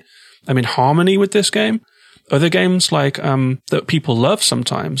getting it. I'm in harmony with this game. Other games like that people love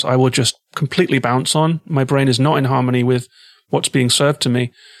sometimes, I will just completely bounce on. My brain is not in harmony with what's being served to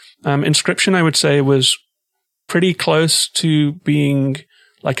me. Inscription, I would say, was pretty close to being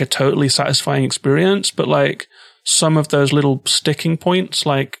like a totally satisfying experience, but like some of those little sticking points,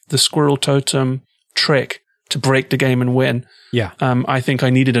 like the squirrel totem trick to break the game and win. Yeah. I think I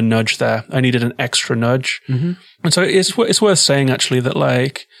needed a nudge there. I needed an extra nudge. And so it's worth saying actually that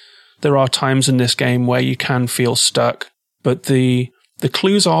like there are times in this game where you can feel stuck, but the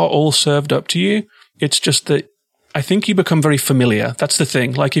clues are all served up to you. It's just that I think you become very familiar. That's the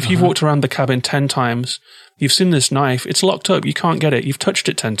thing. Like if you've walked around the cabin 10 times, you've seen this knife, it's locked up. You can't get it. You've touched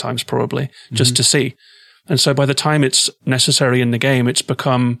it 10 times probably just to see. And so by the time it's necessary in the game, it's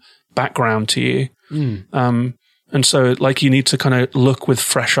become background to you. And so like you need to kind of look with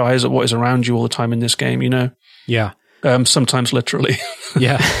fresh eyes at what is around you all the time in this game, you know? Yeah. Sometimes literally.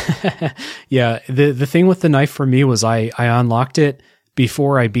 Yeah. Yeah. The thing with the knife for me was I unlocked it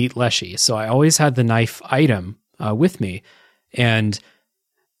before I beat Leshy. So I always had the knife item with me. And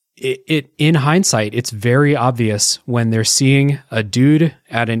it in hindsight, it's very obvious when they're seeing a dude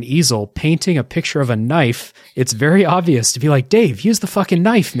at an easel painting a picture of a knife. It's very obvious to be like, Dave, use the fucking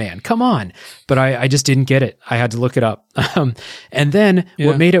knife, man. Come on. But I just didn't get it. I had to look it up. And then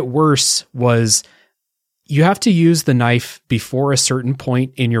what made it worse was you have to use the knife before a certain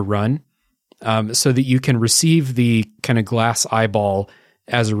point in your run so that you can receive the kind of glass eyeball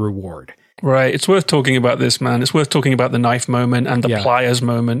as a reward. Right. It's worth talking about this, man. It's worth talking about the knife moment and the pliers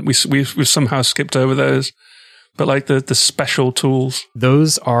moment. We've somehow skipped over those. But like the special tools.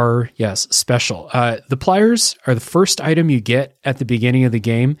 Those are, yes, special. The pliers are the first item you get at the beginning of the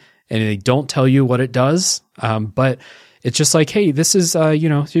game, and they don't tell you what it does. But it's just like, hey, this is,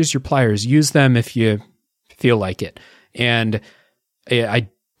 here's your pliers. Use them if you feel like it. And I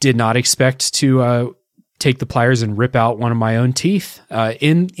did not expect to take the pliers and rip out one of my own teeth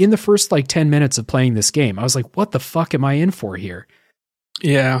in the first like 10 minutes of playing this game. I was like, what the fuck am I in for here?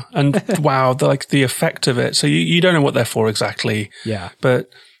 Yeah. And wow, the effect of it. So you don't know what they're for exactly. Yeah.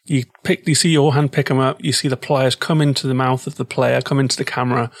 But you see your hand pick them up. You see the pliers come into the mouth of the player, come into the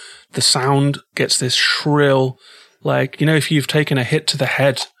camera. The sound gets this shrill, like, if you've taken a hit to the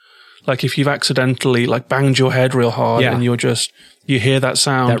head, like if you've accidentally like banged your head real hard and you hear that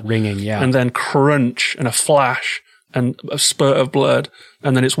sound. That ringing, yeah. And then crunch and a flash and a spurt of blood.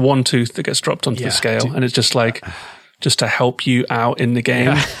 And then it's one tooth that gets dropped onto the scale. And it's just like, just to help you out in the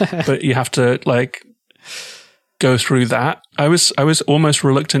game. Yeah. But you have to like go through that. I was almost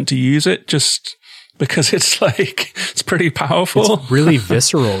reluctant to use it just because it's like, it's pretty powerful. It's really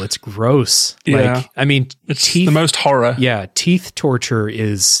visceral. It's gross. Yeah. Like, I mean, it's the most horror. Yeah. Teeth torture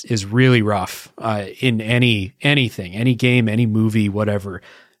is really rough, in anything, any game, any movie, whatever.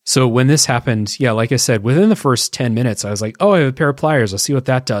 So when this happened, like I said, within the first 10 minutes, I was like, oh, I have a pair of pliers. I'll see what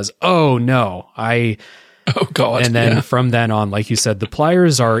that does. Oh no. Oh God. And then from then on, like you said, the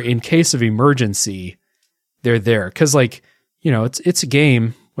pliers are in case of emergency, they're there. Cause like, it's a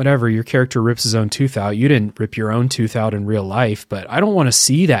game. Whatever, your character rips his own tooth out. You didn't rip your own tooth out in real life, but I don't want to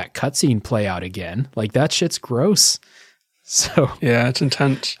see that cutscene play out again. Like that shit's gross. So yeah, it's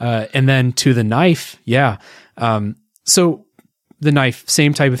intense. And then to the knife, so the knife,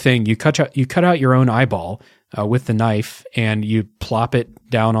 same type of thing. You cut out your own eyeball with the knife, and you plop it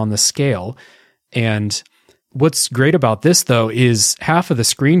down on the scale. And what's great about this, though, is half of the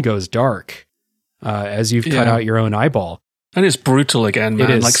screen goes dark as you've cut out your own eyeball. And it's brutal again,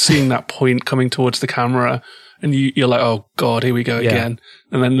 man. It is. Like seeing that point coming towards the camera, and you're like, oh God, here we go again.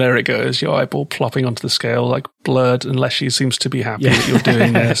 And then there it goes, your eyeball plopping onto the scale, like blurred, unless she seems to be happy that you're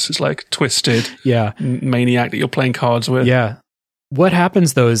doing this. It's like twisted maniac that you're playing cards with. Yeah. What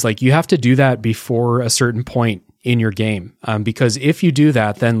happens, though, is like you have to do that before a certain point in your game. Because if you do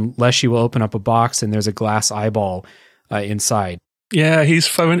that, then Leshy will open up a box and there's a glass eyeball inside. Yeah, he's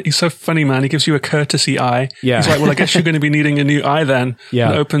so funny, man. He gives you a courtesy eye. Yeah. He's like, well, I guess you're going to be needing a new eye then. Yeah.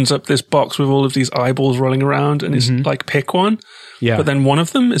 And opens up this box with all of these eyeballs rolling around and is like, pick one. Yeah. But then one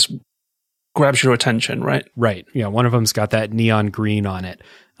of them grabs your attention, right? Right. Yeah. One of them's got that neon green on it.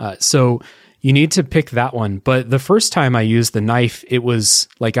 So you need to pick that one. But the first time I used the knife, it was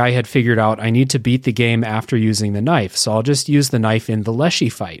like I had figured out I need to beat the game after using the knife. So I'll just use the knife in the Leshy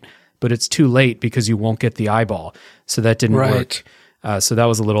fight. But it's too late because you won't get the eyeball. So that didn't work. So that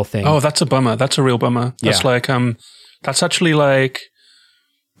was a little thing. Oh, that's a bummer. That's a real bummer. That's like, that's actually like,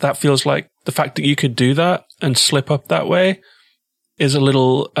 that feels like the fact that you could do that and slip up that way is a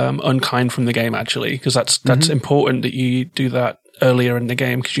little unkind from the game, actually, because that's important that you do that earlier in the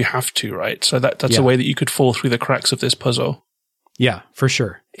game because you have to, right? So that's a way that you could fall through the cracks of this puzzle. Yeah, for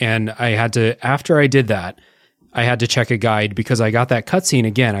sure. And I had to, after I did that, I had to check a guide because I got that cutscene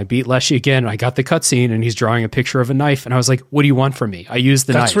again. I beat Leshy again. I got the cutscene and he's drawing a picture of a knife. And I was like, what do you want from me? I used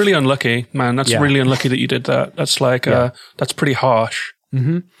the knife. That's really unlucky, man. That's really unlucky that you did that. That's like, that's pretty harsh.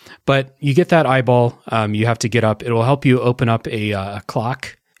 Mm-hmm. But you get that eyeball. You have to get up. It'll help you open up a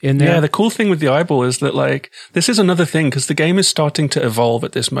clock in there. Yeah, the cool thing with the eyeball is that like, this is another thing because the game is starting to evolve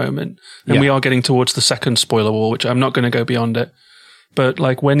at this moment. And we are getting towards the second spoiler war, which I'm not going to go beyond it. But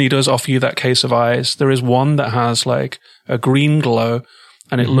like when he does offer you that case of eyes, there is one that has like a green glow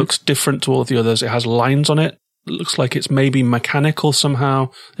and it looks different to all of the others. It has lines on it. It looks like it's maybe mechanical somehow.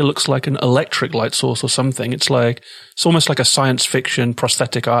 It looks like an electric light source or something. It's almost like a science fiction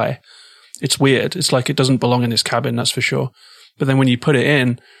prosthetic eye. It's weird. It's like it doesn't belong in his cabin, that's for sure. But then when you put it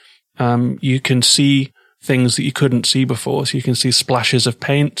in, you can see things that you couldn't see before. So you can see splashes of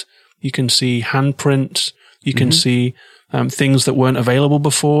paint. You can see handprints. You can see things that weren't available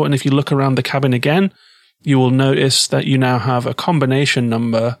before. And if you look around the cabin again, you will notice that you now have a combination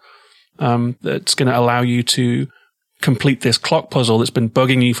number that's going to allow you to complete this clock puzzle that's been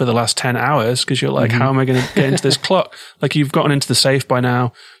bugging you for the last 10 hours because you're like, how am I going to get into this clock? Like you've gotten into the safe by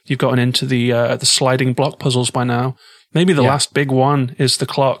now. You've gotten into the sliding block puzzles by now. Maybe the last big one is the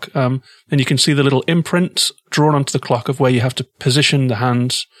clock. And you can see the little imprints drawn onto the clock of where you have to position the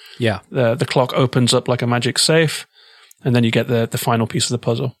hands. Yeah. The clock opens up like a magic safe. And then you get the final piece of the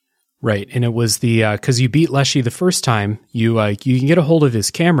puzzle. Right. And it was because you beat Leshy the first time, you can get a hold of his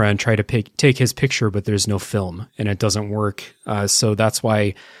camera and try to take his picture, but there's no film and it doesn't work. So that's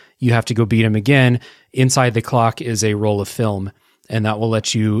why you have to go beat him again. Inside the clock is a roll of film and that will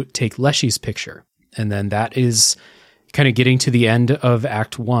let you take Leshy's picture. And then that is kind of getting to the end of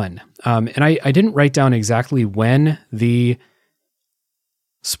Act 1. And I didn't write down exactly when the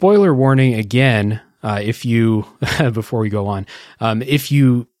spoiler warning again. If you, before we go on, if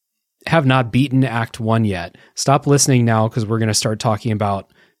you have not beaten Act 1 yet, stop listening now because we're going to start talking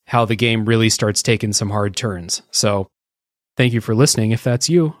about how the game really starts taking some hard turns. So thank you for listening. If that's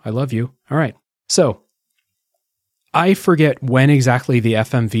you, I love you. All right. So I forget when exactly the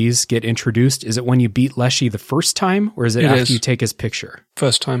FMVs get introduced. Is it when you beat Leshy the first time or is it after you take his picture?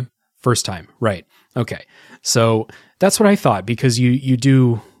 First time. First time. Right. Okay. So that's what I thought because you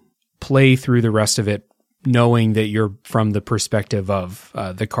do play through the rest of it knowing that you're from the perspective of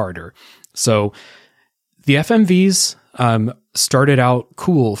the Carter. So the FMVs started out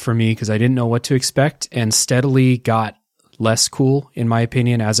cool for me because I didn't know what to expect and steadily got less cool, in my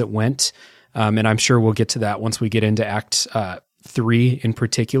opinion, as it went. And I'm sure we'll get to that once we get into Act 3 in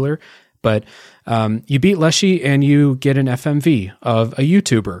particular. But you beat Leshy and you get an FMV of a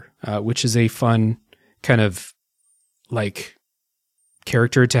YouTuber, which is a fun kind of like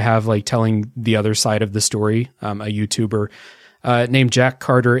character to have, like telling the other side of the story. A YouTuber named Jack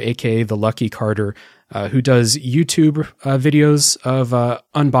Carter, aka the Lucky Carter, who does YouTube videos of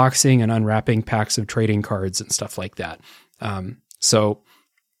unboxing and unwrapping packs of trading cards and stuff like that. So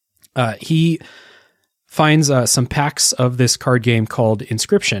he finds some packs of this card game called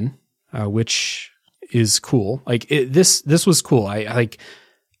Inscription, which is cool. Like this was cool.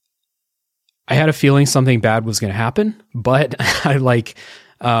 I had a feeling something bad was going to happen, but I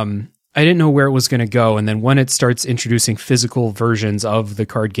didn't know where it was going to go. And then when it starts introducing physical versions of the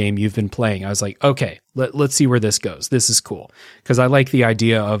card game you've been playing, I was like, okay, let's see where this goes. This is cool. Cause I like the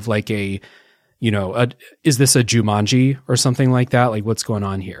idea of like a is this a Jumanji or something like that? Like, what's going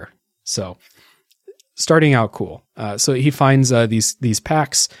on here? So starting out cool. So he finds these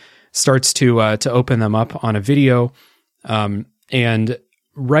packs, starts to open them up on a video. And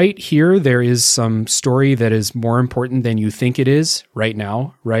right here, there is some story that is more important than you think it is right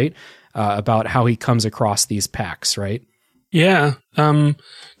now, right? About how he comes across these packs, right? Yeah.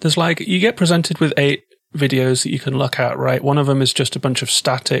 There's you get presented with 8 videos that you can look at, right? One of them is just a bunch of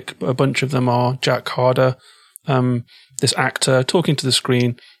static, but a bunch of them are Jack Carter, this actor talking to the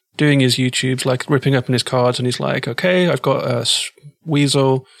screen, doing his YouTubes, like ripping open his cards, and he's like, okay, I've got a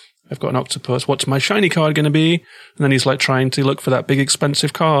weasel, I've got an octopus, what's my shiny card going to be? And then he's like trying to look for that big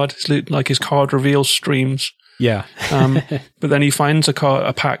expensive card. It's like his card reveal streams. Yeah. But then he finds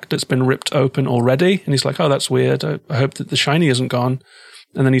a pack that's been ripped open already, and he's like, oh, that's weird. I hope that the shiny isn't gone.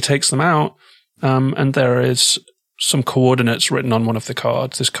 And then he takes them out, and there is some coordinates written on one of the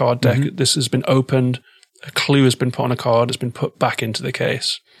cards. This card deck, this has been opened. A clue has been put on a card, it's been put back into the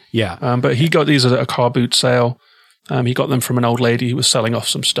case. Yeah. But he got these at a car boot sale. He got them from an old lady who was selling off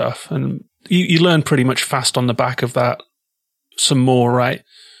some stuff. And you learn pretty much fast on the back of that some more, right?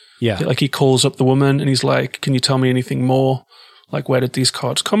 Yeah. Like he calls up the woman and he's like, can you tell me anything more? Like, where did these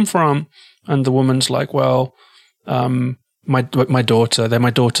cards come from? And the woman's like, well, my daughter, they're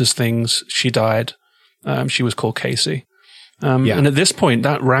my daughter's things. She died. She was called Casey. And at this point,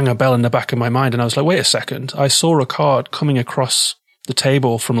 that rang a bell in the back of my mind. And I was like, wait a second. I saw a card coming across the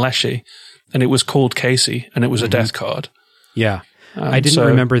table from Leshy, and it was called Casey, and it was a death card. Yeah. I didn't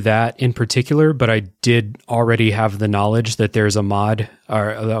remember that in particular, but I did already have the knowledge that there's a mod or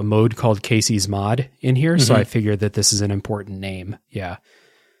a mode called Casey's Mod in here. So I figured that this is an important name. Yeah.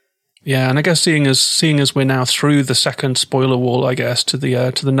 Yeah. And I guess seeing as we're now through the second spoiler wall, I guess, to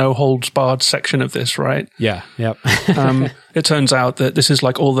the no holds barred section of this, right? Yeah. Yep. It turns out that this is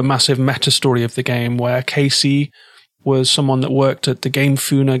like all the massive meta story of the game, where Casey was someone that worked at the Game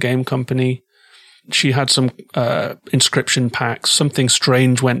Funa game company. She had some inscription packs. Something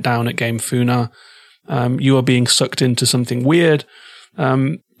strange went down at Game Funa. You are being sucked into something weird.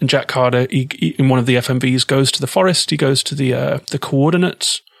 And Jack Carter, he, in one of the FMVs, goes to the forest. He goes to the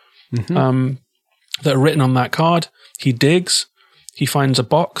coordinates that are written on that card. He digs. He finds a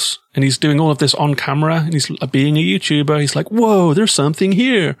box, and he's doing all of this on camera. And he's being a YouTuber. He's like, "Whoa, there's something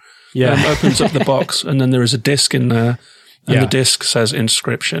here." Yeah. Opens up the box, and then there is a disc in there, and the disc says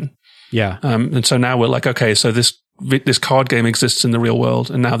inscription. Yeah. And so now we're like, okay, so this card game exists in the real world,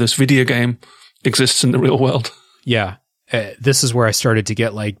 and now this video game exists in the real world. Yeah. This is where I started to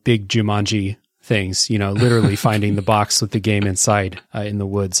get like big Jumanji things, literally finding the box with the game inside in the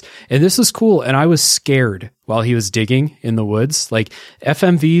woods. And this was cool. And I was scared while he was digging in the woods. Like,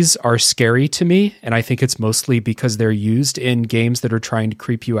 FMVs are scary to me. And I think it's mostly because they're used in games that are trying to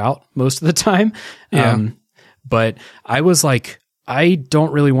creep you out most of the time. Yeah. But I was like, I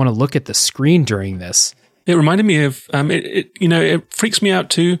don't really want to look at the screen during this. It reminded me of, it freaks me out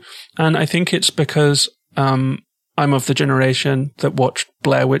too. And I think it's because, I'm of the generation that watched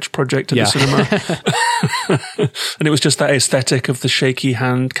Blair Witch Project at the cinema. And it was just that aesthetic of the shaky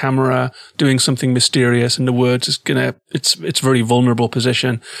hand camera doing something mysterious, and the words it's a very vulnerable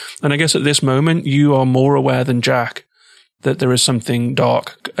position. And I guess at this moment, you are more aware than Jack that there is something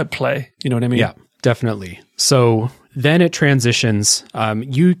dark at play. You know what I mean? Yeah, definitely. So then it transitions.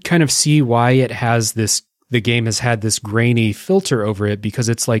 You kind of see why the game has had this grainy filter over it, because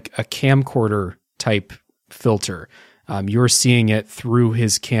it's like a camcorder type filter. You're seeing it through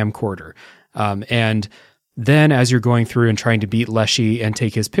his camcorder. And then as you're going through and trying to beat Leshy and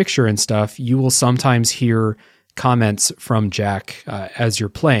take his picture and stuff, you will sometimes hear comments from Jack as you're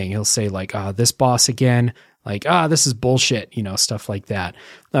playing. He'll say like, this boss again, like, this is bullshit, stuff like that,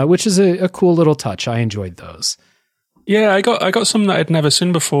 which is a cool little touch. I enjoyed those. Yeah, I got some that I'd never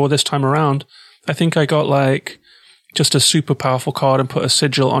seen before this time around. I think I got like just a super powerful card and put a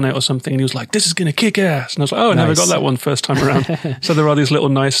sigil on it or something. And he was like, this is going to kick ass. And I was like, I never got that one first time around. So there are these little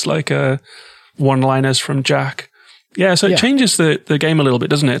nice, like, one-liners from Jack. Yeah. So it changes the game a little bit,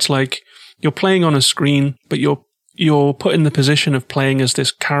 doesn't it? It's like you're playing on a screen, but you're put in the position of playing as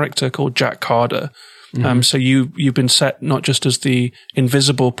this character called Jack Carter. So you've been set not just as the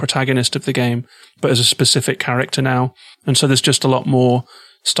invisible protagonist of the game, but as a specific character now. And so there's just a lot more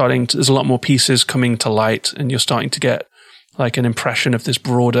there's a lot more pieces coming to light, and you're starting to get like an impression of this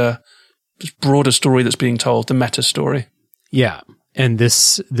broader story that's being told, the meta story. Yeah. And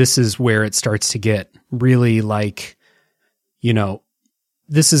this is where it starts to get really like,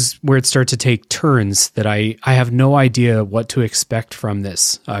 this is where it starts to take turns that I have no idea what to expect from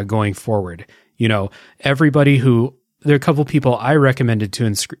this going forward. Everybody who there are a couple people I recommended to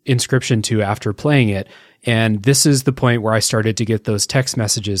Inscryption to after playing it. And this is the point where I started to get those text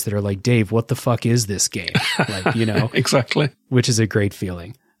messages that are like, Dave, what the fuck is this game? Like, you know, exactly, which is a great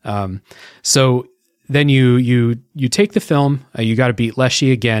feeling. So then you take the film, you got to beat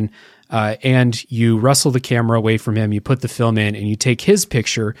Leshy again, and you wrestle the camera away from him. You put the film in and you take his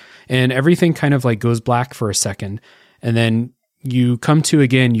picture, and everything kind of like goes black for a second. And then you come to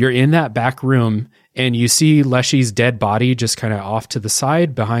again, you're in that back room and you see Leshy's dead body just kind of off to the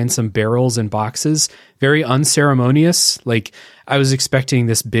side behind some barrels and boxes. Very unceremonious. Like I was expecting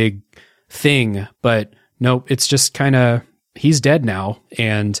this big thing, but nope, it's just kind of, he's dead now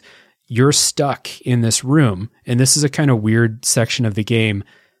and you're stuck in this room. And this is a kind of weird section of the game.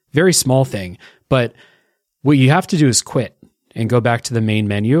 Very small thing, but what you have to do is quit and go back to the main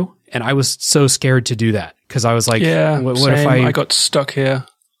menu. And I was so scared to do that because I was like, what if I got stuck here?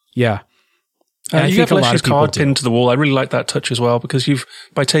 Yeah. You have Leshy's card pinned to the wall. I really like that touch as well because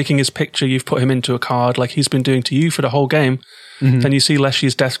by taking his picture, you've put him into a card like he's been doing to you for the whole game. Mm-hmm. Then you see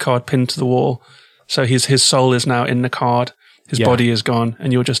Leshy's death card pinned to the wall. So his soul is now in the card. His body is gone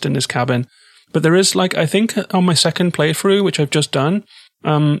and you're just in this cabin. But there is I think on my second playthrough, which I've just done,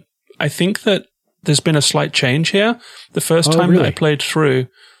 I think that there's been a slight change here. The first time that I played through,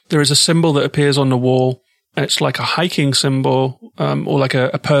 there is a symbol that appears on the wall. And it's like a hiking symbol, or like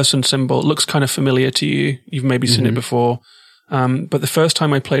a person symbol. It looks kind of familiar to you. You've maybe seen it before. But the first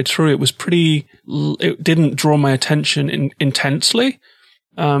time I played through, it didn't draw my attention intensely.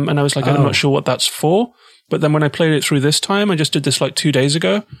 And I was like, I'm not sure what that's for. But then when I played it through this time, I just did this 2 days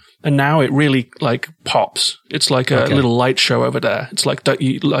ago. And now it really pops. It's like a little light show over there. It's like,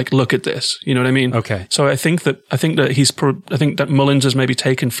 look at this. You know what I mean? Okay. So I think that Mullins has maybe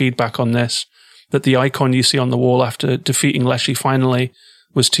taken feedback on this, that the icon you see on the wall after defeating Leshy finally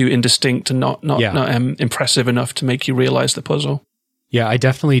was too indistinct and not impressive enough to make you realize the puzzle. Yeah, I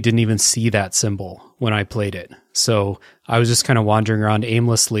definitely didn't even see that symbol when I played it. So I was just kind of wandering around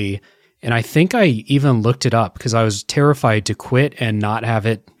aimlessly. And I think I even looked it up because I was terrified to quit and not have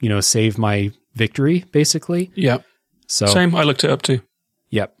it, save my victory, basically. Yeah. So same. I looked it up too.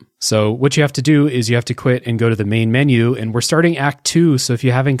 Yep. So what you have to do is you have to quit and go to the main menu. And we're starting Act 2. So if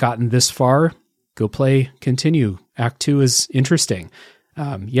you haven't gotten this far, go play, continue. Act 2 is interesting.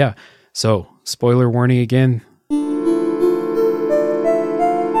 So spoiler warning again.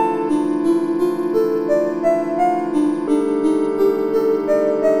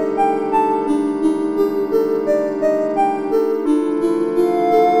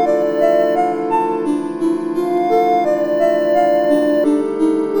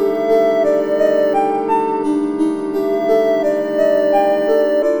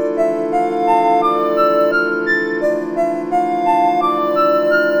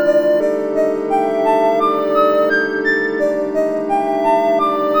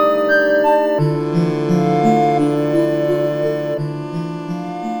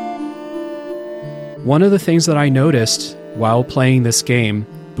 One of the things that I noticed while playing this game,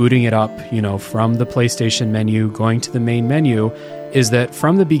 booting it up, from the PlayStation menu, going to the main menu, is that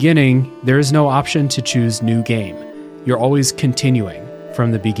from the beginning, there is no option to choose new game. You're always continuing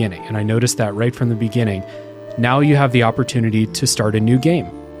from the beginning. And I noticed that right from the beginning. Now you have the opportunity to start a new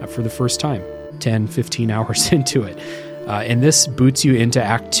game for the first time, 10, 15 hours into it. And this boots you into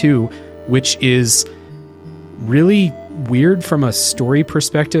Act 2, which is really weird from a story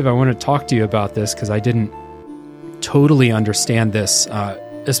perspective. I want to talk to you about this because I didn't totally understand this,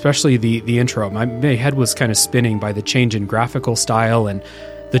 especially the intro. My head was kind of spinning by the change in graphical style and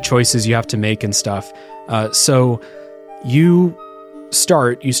the choices you have to make and stuff. So you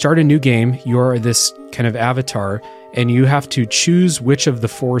start a new game. You're this kind of avatar, and you have to choose which of the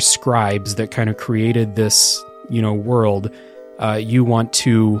 4 scribes that kind of created this, world you want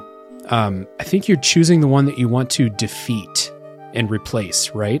to. I think you're choosing the one that you want to defeat and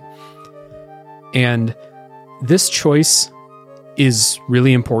replace, right? And this choice is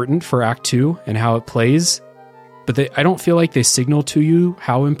really important for Act 2 and how it plays, but I don't feel like they signal to you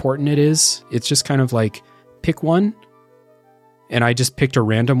how important it is. It's just kind of like, pick one, and I just picked a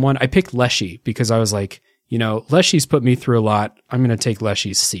random one. I picked Leshy because I was like, Leshy's put me through a lot. I'm going to take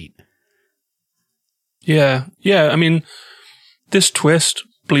Leshy's seat. Yeah. I mean, this twist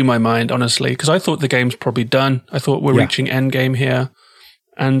blew my mind, honestly, because I thought the game's probably done. I thought we're reaching endgame here.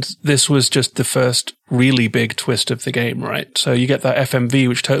 And this was just the first really big twist of the game, right? So you get that FMV,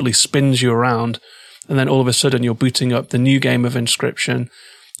 which totally spins you around. And then all of a sudden you're booting up the new game of Inscryption.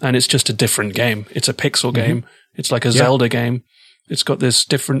 And it's just a different game. It's a pixel game. It's like a Zelda game. It's got this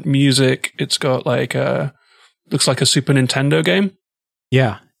different music. It's got looks like a Super Nintendo game.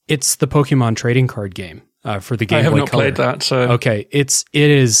 Yeah. It's the Pokemon trading card game. for the Game Boy I have not Color. played that, so Okay,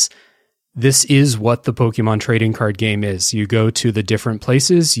 this is what the Pokemon trading card game is. You go to the different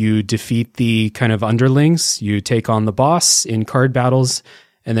places, you defeat the kind of underlings, you take on the boss in card battles,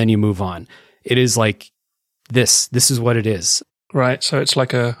 and then you move on. It is like this. This is what it is. right. So it's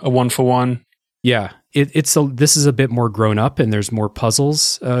like a 1-for-1. Yeah, this is a bit more grown up, and there's more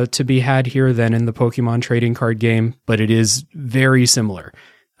puzzles to be had here than in the Pokemon trading card game, but it is very similar.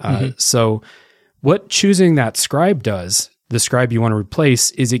 So what choosing that scribe does, the scribe you want to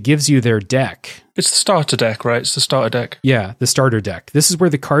replace, is it gives you their deck. It's the starter deck, right? It's the starter deck. Yeah, the starter deck. This is where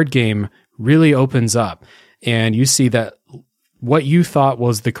the card game really opens up, and you see that what you thought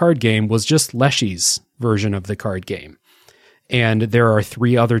was the card game was just Leshy's version of the card game. And there are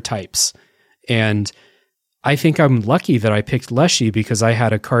 3 other types. And I think I'm lucky that I picked Leshy because I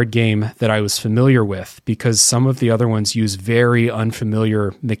had a card game that I was familiar with, because some of the other ones use very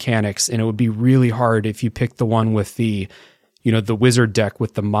unfamiliar mechanics, and it would be really hard if you picked the one with the wizard deck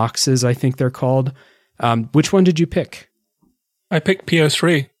with the Moxes, I think they're called. Which one did you pick? I picked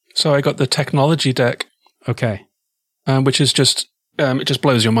PO3, so I got the technology deck. Okay. Which is just it just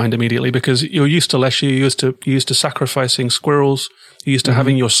blows your mind immediately, because you're used to Leshy, you're used to sacrificing squirrels, you're used to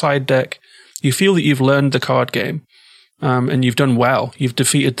having your side deck. You feel that you've learned the card game, and you've done well. You've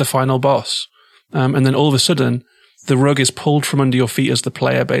defeated the final boss, and then all of a sudden, the rug is pulled from under your feet as the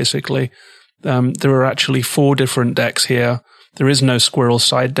player. Basically, there are actually 4 different decks here. There is no squirrel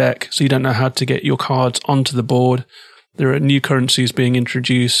side deck, so you don't know how to get your cards onto the board. There are new currencies being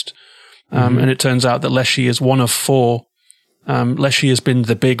introduced. And it turns out that Leshy is one of 4. Leshy has been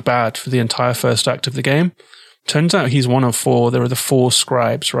the big bad for the entire first act of the game. Turns out he's one of 4. There are the 4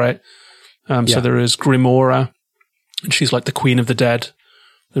 scribes, right? So there is Grimora, and she's like the queen of the dead.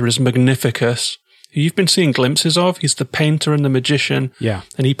 There is Magnificus, who you've been seeing glimpses of. He's the painter and the magician. Yeah.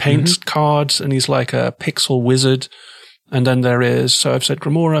 And he paints cards, and he's like a pixel wizard. And then there is, so I've said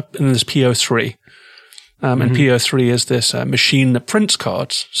Grimora, and then there's PO3. And PO3 is this machine that prints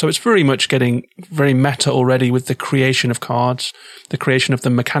cards. So it's very much getting very meta already with the creation of cards, the creation of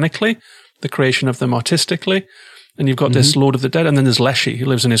them mechanically, the creation of them artistically. And you've got this Lord of the Dead, and then there's Leshy, who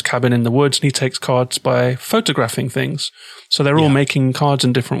lives in his cabin in the woods, and he takes cards by photographing things. So they're all making cards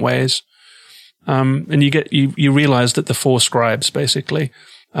in different ways. And you realize that the 4 scribes basically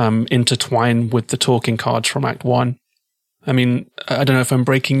intertwine with the talking cards from Act 1. I mean, I don't know if I'm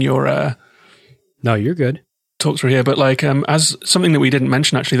breaking your No, you're good. talk through here, but like as something that we didn't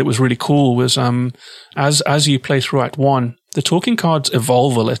mention actually that was really cool was as you play through Act 1, the talking cards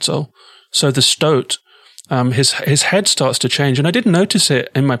evolve a little. So the Stoat, his head starts to change, and I didn't notice it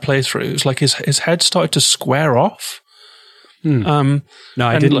in my playthrough. It was like his head started to square off. No,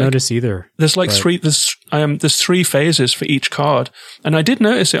 I didn't notice either. There's like 3 phases for each card, and I did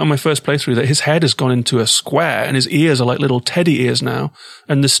notice it on my first playthrough that his head has gone into a square, and his ears are like little teddy ears now.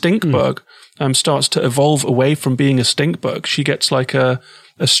 And the stink bug starts to evolve away from being a stink bug. She gets like a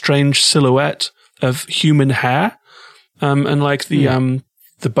strange silhouette of human hair, and like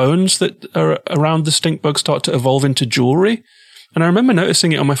the bones that are around the stink bug start to evolve into jewelry. And I remember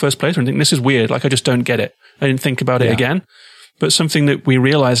noticing it on my first playthrough and thinking, this is weird. Like, I just don't get it. I didn't think about it again. But something that we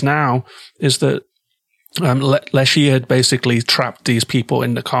realize now is that Leshy had basically trapped these people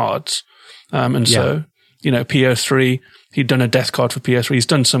in the cards. So, PO3, he'd done a death card for PO3. He's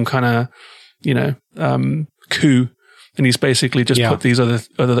done some kind of, coup. And he's basically just put these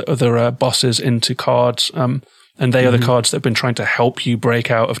other bosses into cards. And they are the cards that have been trying to help you break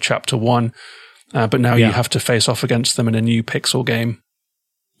out of Chapter 1. But now you have to face off against them in a new pixel game.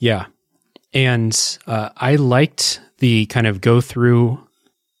 Yeah. And I liked the kind of go through,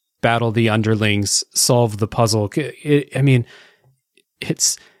 battle the underlings, solve the puzzle.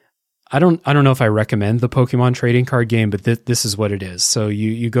 I don't know if I recommend the Pokemon trading card game, but this is what it is. So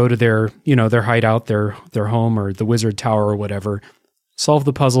you go to their hideout, their home, or the wizard tower or whatever, solve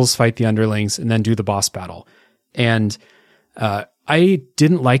the puzzles, fight the underlings, and then do the boss battle. And I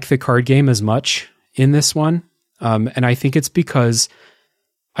didn't like the card game as much in this one. And I think it's because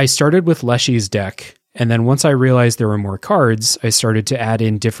I started with Leshy's deck, and then once I realized there were more cards, I started to add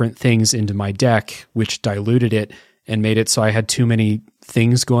in different things into my deck, which diluted it and made it so I had too many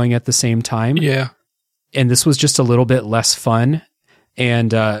things going at the same time. Yeah. And this was just a little bit less fun.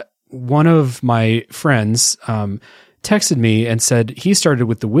 And one of my friends texted me and said he started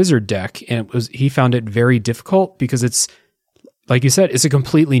with the wizard deck, and he found it very difficult because it's, like you said, it's a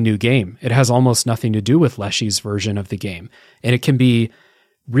completely new game. It has almost nothing to do with Leshy's version of the game. And it can be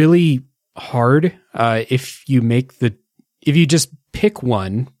really hard if you make if you just pick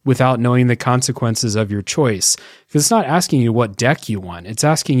one without knowing the consequences of your choice, because it's not asking you what deck you want, it's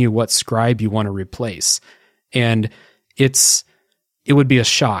asking you what scribe you want to replace. And it would be a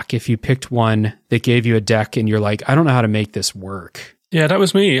shock if you picked one that gave you a deck and you're like, I don't know how to make this work. Yeah, that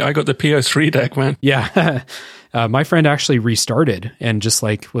was me. I got the PO3 deck, man. Yeah. My friend actually restarted and just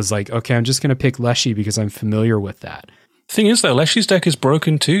was like, okay, I'm just going to pick Leshy because I'm familiar with that. Thing is, though, Leshy's deck is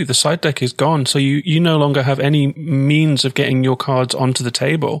broken too. The side deck is gone, so you no longer have any means of getting your cards onto the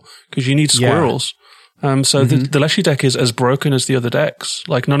table because you need squirrels. Yeah. The Leshy deck is as broken as the other decks.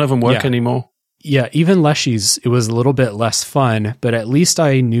 Like, none of them work anymore. Yeah, even Leshy's, it was a little bit less fun, but at least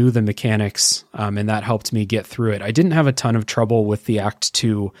I knew the mechanics, and that helped me get through it. I didn't have a ton of trouble with the Act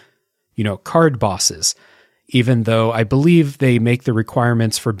 2, card bosses, even though I believe they make the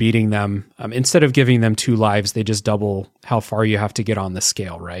requirements for beating them. Instead of giving them 2 lives, they just double how far you have to get on the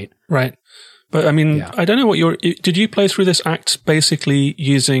scale, right? Right. But I mean, I don't know what did you play through this Act basically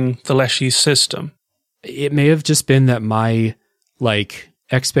using the Leshy system? It may have just been that my,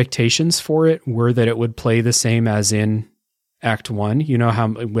 expectations for it were that it would play the same as in Act 1. You know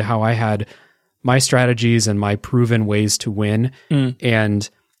how I had my strategies and my proven ways to win, and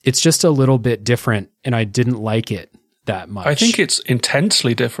it's just a little bit different, and I didn't like it that much. I think it's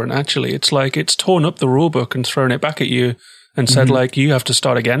intensely different, actually. It's like it's torn up the rulebook and thrown it back at you and said, you have to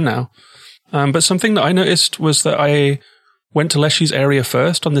start again now. But something that I noticed was that I went to Leshy's area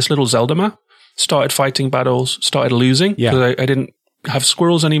first on this little Zelda map, started fighting battles, started losing, because I didn't have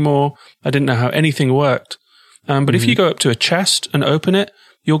squirrels anymore. I didn't know how anything worked. But if you go up to a chest and open it,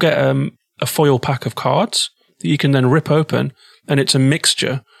 you'll get a foil pack of cards that you can then rip open, and it's a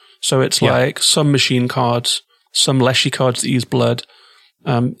mixture. So it's like some machine cards, some Leshy cards that use blood,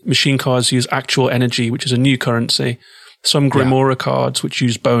 machine cards use actual energy, which is a new currency, some Grimora cards which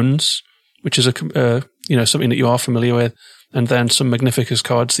use bones, which is something that you are familiar with, and then some Magnificus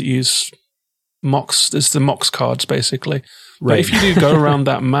cards that use Mox. There's the Mox cards basically. Right. But if you do go around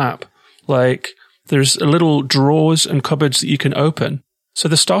that map, there's a little drawers and cupboards that you can open. So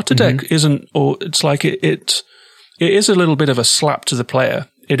the starter deck isn't, or it's like it is a little bit of a slap to the player.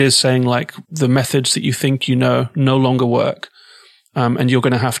 It is saying the methods that you think no longer work. And you're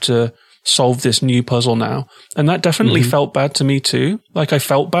going to have to solve this new puzzle now. And that definitely felt bad to me too. I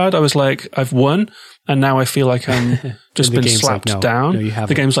felt bad. I was like, I've won. And now I feel like I'm just been slapped down. No, you haven't.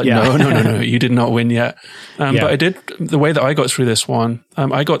 The game's like, no, you did not win yet. But the way that I got through this one,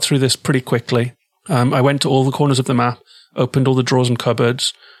 I got through this pretty quickly. I went to all the corners of the map, opened all the drawers and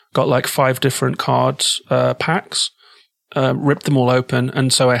cupboards, got 5 different cards, packs, ripped them all open.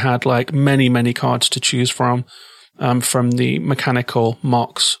 And so I had many, many cards to choose from the mechanical,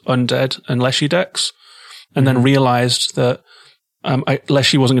 Mox, Undead, and Leshy decks. And then realized that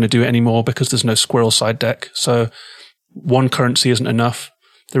Leshy wasn't going to do it anymore because there's no squirrel side deck. So one currency isn't enough.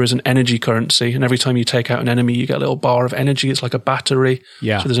 There is an energy currency, and every time you take out an enemy, you get a little bar of energy. It's like a battery.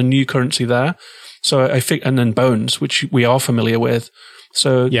 Yeah. So there's a new currency there. So and then bones, which we are familiar with.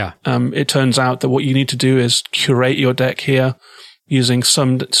 So it turns out that what you need to do is curate your deck here using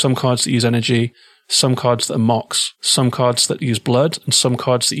some cards that use energy, some cards that are Mox, some cards that use blood, and some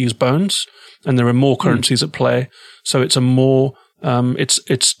cards that use bones. And there are more currencies at play. So it's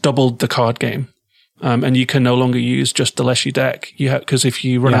it's doubled the card game. And you can no longer use just the Leshy deck. Because if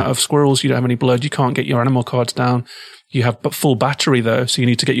you run out of squirrels, you don't have any blood, you can't get your animal cards down. You have full battery though, so you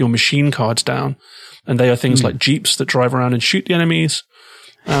need to get your machine cards down. And they are things like jeeps that drive around and shoot the enemies.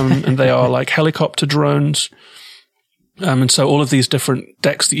 And they are like helicopter drones. And so all of these different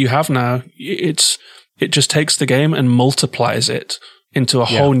decks that you have now, it just takes the game and multiplies it into a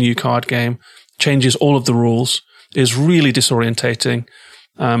whole new card game, changes all of the rules, is really disorientating.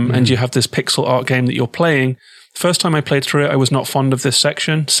 And you have this pixel art game that you're playing. First time I played through it, I was not fond of this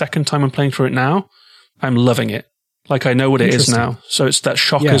section. Second time I'm playing through it now, I'm loving it. I know what it is now. So it's that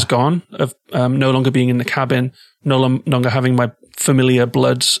shock is gone of no longer being in the cabin, no longer having my familiar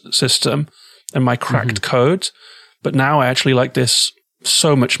bloods system and my cracked code. But now I actually like this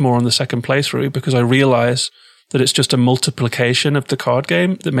so much more on the second playthrough because I realize that it's just a multiplication of the card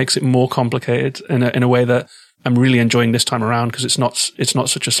game that makes it more complicated in a way that I'm really enjoying this time around because it's not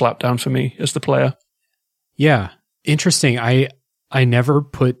such a slapdown for me as the player. Yeah. Interesting. I never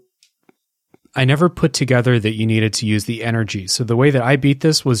put together that you needed to use the energy. So the way that I beat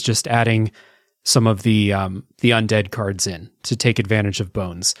this was just adding some of the undead cards in to take advantage of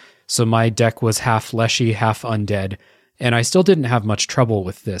bones. So my deck was half Leshy, half undead, and I still didn't have much trouble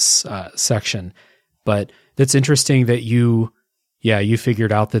with this section. But that's interesting that you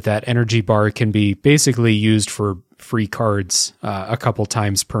figured out that energy bar can be basically used for free cards a couple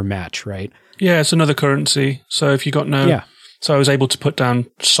times per match, right? Yeah, it's another currency. So if you got So I was able to put down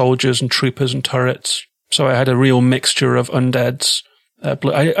soldiers and troopers and turrets. So I had a real mixture of undeads.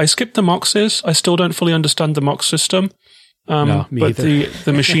 I skipped the Moxes. I still don't fully understand the Mox system. No, me but either.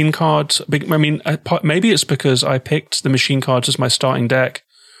 the machine cards, I mean, maybe it's because I picked the machine cards as my starting deck.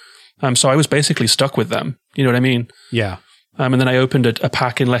 So I was basically stuck with them. You know what I mean? Yeah. And then I opened a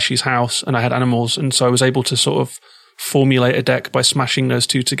pack in Leshy's house and I had animals. And so I was able to sort of formulate a deck by smashing those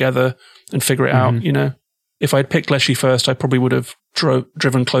two together and figure it out, you know? If I'd picked Leshy first, I probably would have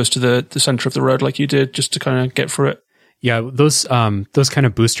driven close to the center of the road like you did, just to kind of get through it. Yeah, those kind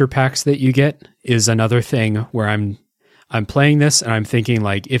of booster packs that you get is another thing where I'm playing this and I'm thinking,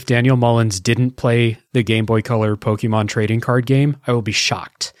 like, if Daniel Mullins didn't play the Game Boy Color Pokemon trading card game, I will be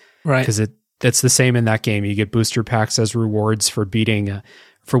shocked. Right. Because it's the same in that game. You get booster packs as rewards for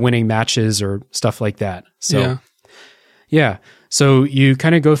for winning matches or stuff like that. So yeah. So you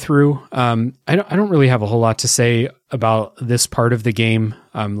kind of go through. I don't really have a whole lot to say about this part of the game.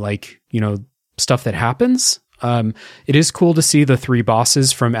 Like, you know, stuff that happens. It is cool to see the 3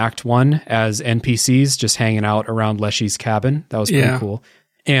 bosses from Act 1 as NPCs just hanging out around Leshy's cabin. That was pretty cool.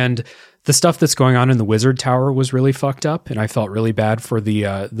 And the stuff that's going on in the Wizard Tower was really fucked up, and I felt really bad for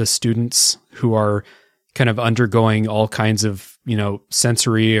the students who are kind of undergoing all kinds of, you know,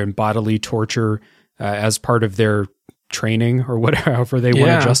 sensory and bodily torture as part of their training or whatever, however they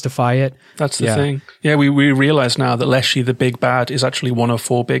want to justify it. That's the thing. Yeah, we realize now that Leshy, the big bad, is actually one of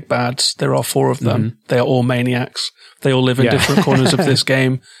 4 big bads. There are 4 of them. They are all maniacs. They all live in different corners of this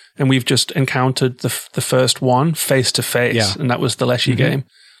game. And we've just encountered the first one face to face. And that was the Leshy game.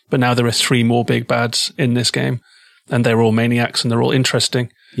 But now there are 3 more big bads in this game. And they're all maniacs and they're all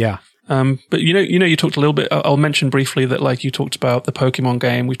interesting. Yeah. But you talked a little bit, I'll mention briefly that, like, you talked about the Pokemon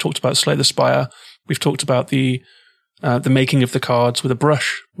game. We've talked about Slay the Spire. We've talked about the making of the cards with a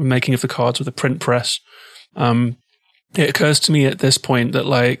brush, the making of the cards with a print press. It occurs to me at this point that,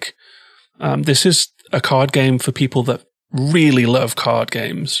 like, this is a card game for people that really love card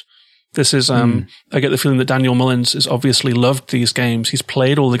games. This is, I get the feeling that Daniel Mullins has obviously loved these games. He's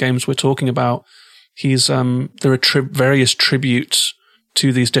played all the games we're talking about. There are various tributes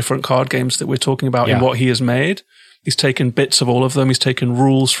to these different card games that we're talking about in what he has made. He's taken bits of all of them. He's taken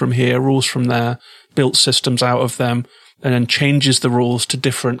rules from here, rules from there, built systems out of them, and then changes the rules to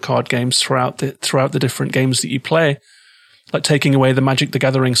different card games throughout the different games that you play. Like taking away the Magic the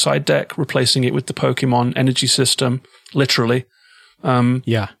Gathering side deck, replacing it with the Pokemon energy system, literally.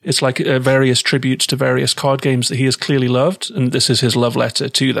 It's like various tributes to various card games that he has clearly loved, and this is his love letter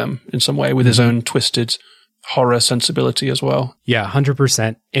to them in some way with his own twisted horror sensibility as well. Yeah,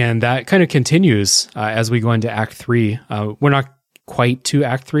 100%. And that kind of continues as we go into Act 3. We're not quite to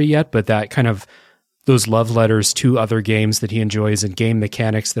Act 3 yet, but that kind of those love letters to other games that he enjoys and game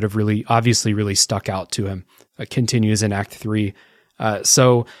mechanics that have really stuck out to him continues in Act 3.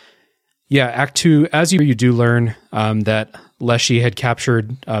 So Act 2, as you do learn that Leshy had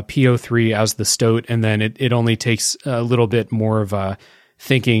captured PO3 as the Stoat, and then it only takes a little bit more of a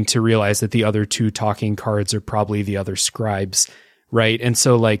thinking to realize that the other 2 talking cards are probably the other scribes, right? And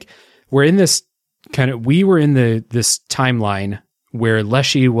so, like, we were in this timeline where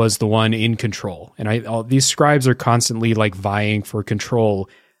Leshy was the one in control, and all these scribes are constantly, like, vying for control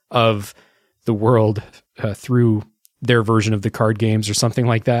of the world through their version of the card games or something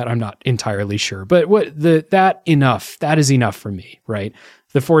like that. I'm not entirely sure, but that is enough for me, right?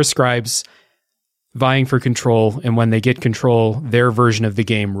 The 4 scribes vying for control, and when they get control, their version of the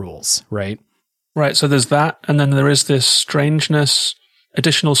game rules, right? Right, so there's that, and then there is this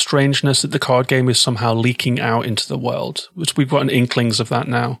additional strangeness that the card game is somehow leaking out into the world, which we've gotten inklings of that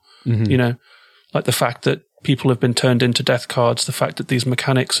now. You know, like the fact that people have been turned into death cards, the fact that these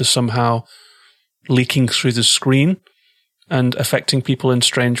mechanics are somehow leaking through the screen and affecting people in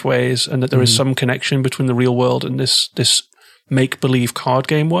strange ways, and that there is some connection between the real world and this make-believe card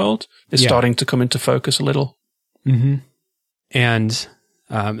game world is starting to come into focus a little. And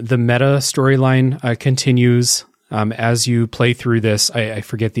the meta storyline continues as you play through this. I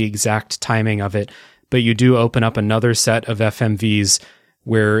forget the exact timing of it, but you do open up another set of FMVs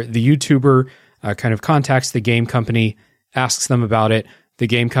where the YouTuber kind of contacts the game company, asks them about it. The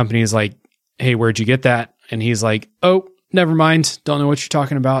game company is like, hey, where'd you get that? And he's like, oh, never mind. Don't know what you're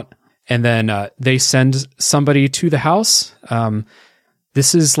talking about. And then they send somebody to the house.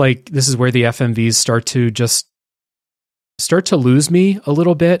 This is where the FMVs start to lose me a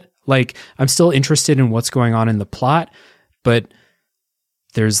little bit. Like, I'm still interested in what's going on in the plot, but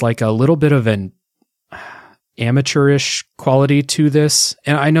there's like a little bit of an amateurish quality to this.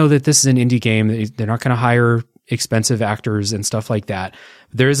 And I know that this is an indie game. They're not going to hire expensive actors and stuff like that.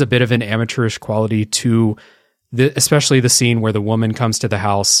 There is a bit of an amateurish quality to especially the scene where the woman comes to the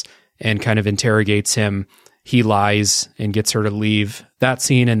house and kind of interrogates him. He lies and gets her to leave. That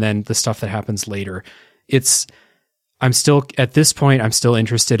scene, and then the stuff that happens later. I'm still, at this point, I'm still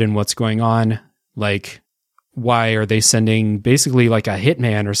interested in what's going on. Like, why are they sending basically like a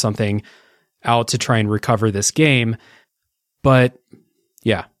hitman or something out to try and recover this game? But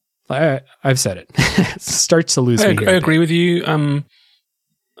yeah, I've said it. It starts to lose me here. I agree with you.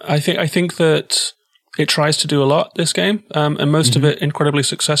 I think that it tries to do a lot, this game, and most of it incredibly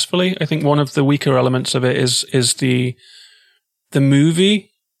successfully. I think one of the weaker elements of it is the movie.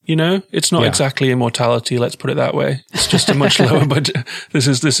 You know, it's not exactly Immortality. Let's put it that way. It's just a much lower budget. This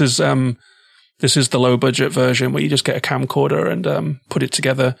is the low budget version where you just get a camcorder and put it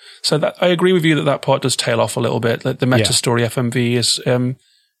together. So that I agree with you that part does tail off a little bit. Like the meta story FMV is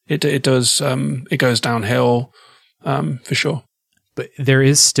it goes downhill for sure. But there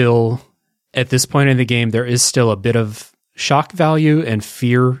is still, at this point in the game, there is still a bit of shock value and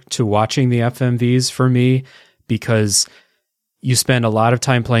fear to watching the FMVs for me, because you spend a lot of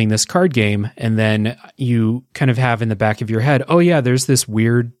time playing this card game, and then you kind of have in the back of your head, oh yeah, there's this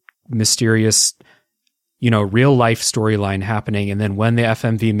weird, mysterious, real life storyline happening. And then when the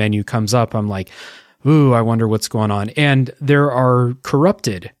FMV menu comes up, I'm like, ooh, I wonder what's going on. And there are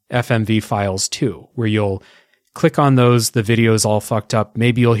corrupted FMV files too, where you'll click on those, the video's all fucked up.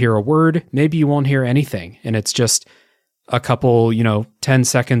 Maybe you'll hear a word, maybe you won't hear anything. And it's just a couple, 10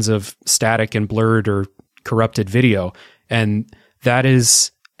 seconds of static and blurred or corrupted video. And that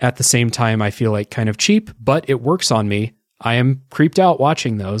is, at the same time, I feel like kind of cheap, but it works on me. I am creeped out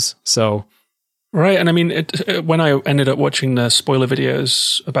watching those. So, right, and I mean, when I ended up watching the spoiler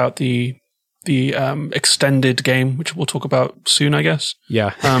videos about the extended game, which we'll talk about soon, I guess.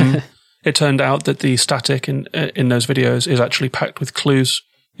 Yeah. It turned out that the static in those videos is actually packed with clues.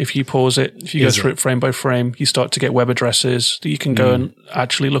 If you pause it, if you go through it frame by frame, you start to get web addresses that you can go and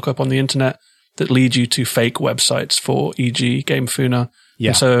actually look up on the internet that lead you to fake websites for, e.g., GameFuna. Yeah.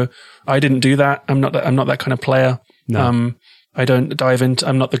 And so I didn't do that. I'm not that kind of player. No. I don't dive into.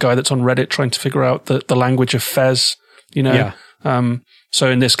 I'm not the guy that's on Reddit trying to figure out the language of Fez. Yeah. So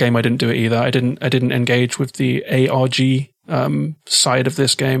in this game, I didn't do it either. I didn't engage with the ARG side of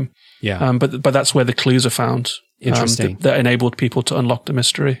this game. Yeah. But that's where the clues are found. Interesting. That enabled people to unlock the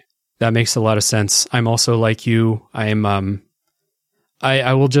mystery. That makes a lot of sense. I'm also like you. I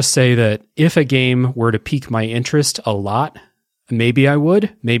will just say that if a game were to pique my interest a lot, maybe I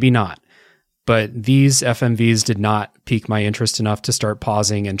would, maybe not. But these FMVs did not pique my interest enough to start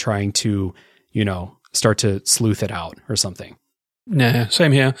pausing and trying to, start to sleuth it out or something. Yeah,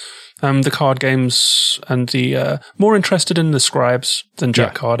 same here. The card games and the more interested in the scribes than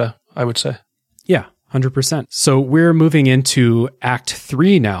Jack Carter, I would say. Yeah, 100%. So we're moving into Act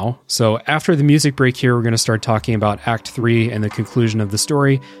 3 now. So after the music break here, we're going to start talking about Act 3 and the conclusion of the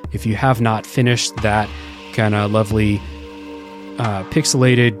story. If you have not finished that kind of lovely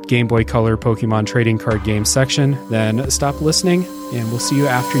pixelated Game Boy Color Pokemon trading card game section, then stop listening and we'll see you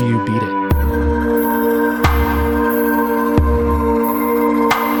after you beat it.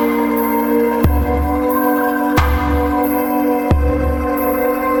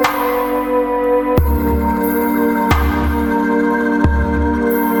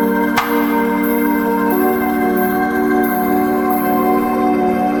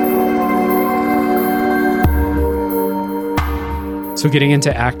 So getting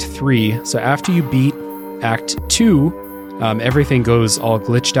into Act 3, so after you beat Act 2, everything goes all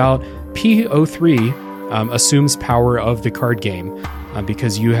glitched out. P03 assumes power of the card game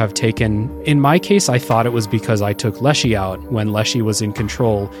because you have taken, in my case, I thought it was because I took Leshy out when Leshy was in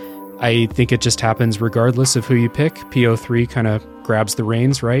control. I think it just happens regardless of who you pick. P03 kind of grabs the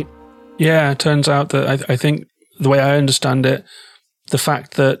reins, right? Yeah, it turns out that I think the way I understand it, the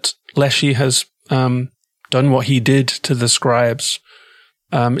fact that Leshy has done what he did to the scribes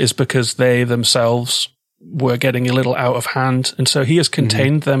is because they themselves were getting a little out of hand. And so he has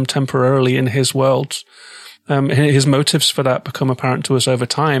contained them temporarily in his world. His motives for that become apparent to us over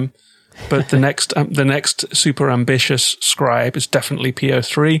time. But the next super ambitious scribe is definitely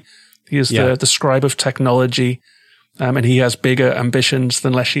P03. He is the scribe of technology. And he has bigger ambitions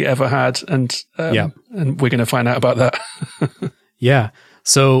than Leshy ever had. And we're going to find out about that. Yeah.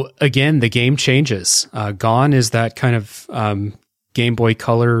 So again, the game changes. Gone is that kind of Game Boy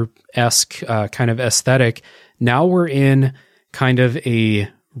Color-esque kind of aesthetic. Now we're in kind of a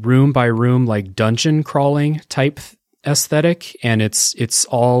room by room, like dungeon crawling type aesthetic, and it's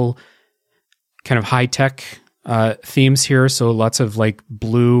all kind of high tech themes here. So lots of like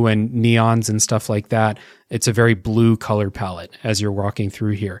blue and neons and stuff like that. It's a very blue color palette as you're walking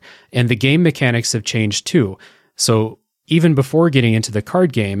through here, and the game mechanics have changed too. So even before getting into the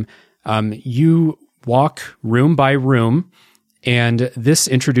card game, you walk room by room, and this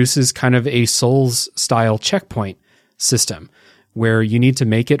introduces kind of a Souls-style checkpoint system where you need to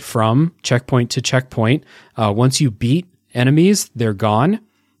make it from checkpoint to checkpoint. Once you beat enemies, they're gone.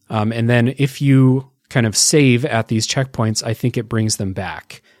 And then if you kind of save at these checkpoints, I think it brings them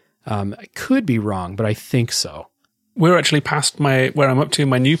back. I could be wrong, but I think so. We're actually past where I'm up to in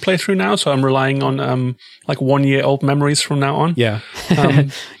my new playthrough now, so I'm relying on like 1 year old memories from now on. Yeah.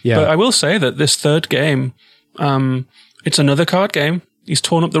 Yeah. But I will say that this third game, it's another card game. He's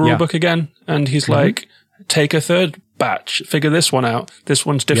torn up the rulebook again, and he's like, take a third batch, figure this one out. This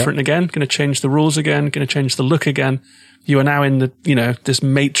one's different again, going to change the rules again, going to change the look again. You are now in the, this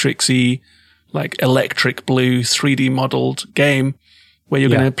matrixy, like electric blue 3D modeled game where you're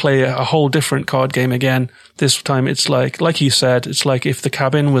going to play a whole different card game again. This time it's like you said, it's like if the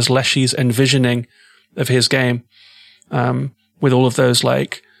cabin was Leshy's envisioning of his game, with all of those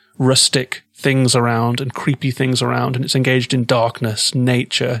like rustic things around and creepy things around, and it's engaged in darkness,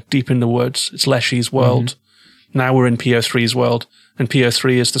 nature, deep in the woods. It's Leshy's world. Now we're in PO3's world, and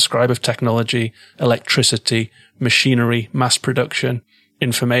PO3 is the scribe of technology, electricity, machinery, mass production,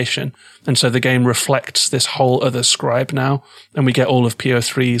 information. And so the game reflects this whole other scribe now, and we get all of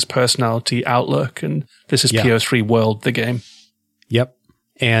PO3's personality, outlook, and this is PO3 world, the game. Yep.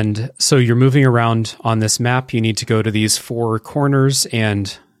 And so you're moving around on this map. You need to go to these 4 corners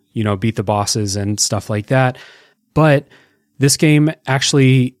and, beat the bosses and stuff like that. But this game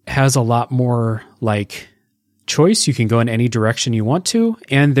actually has a lot more like choice. You can go in any direction you want to,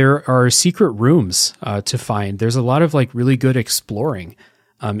 and there are secret rooms to find. There's a lot of like really good exploring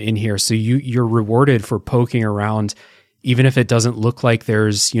in here. So you're rewarded for poking around, even if it doesn't look like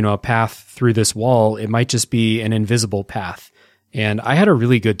there's, a path through this wall. It might just be an invisible path. And I had a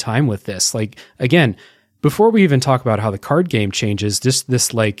really good time with this. Like, again, before we even talk about how the card game changes,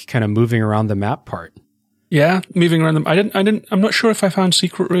 this like kind of moving around the map part. Yeah, moving around them. I'm not sure if I found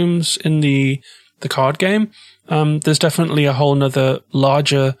secret rooms in the card game. There's definitely a whole nother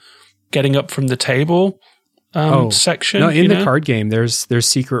larger getting up from the table section. No, in the card game, there's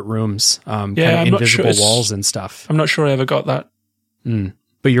secret rooms, kind of invisible walls and stuff. I'm not sure I ever got that.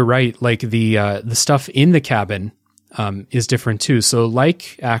 But you're right. Like the stuff in the cabin is different too. So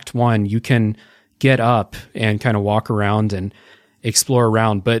like Act 1, you can get up and kind of walk around and explore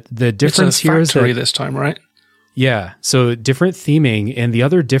around. But the difference here is that this time, right? Yeah. So different theming. And the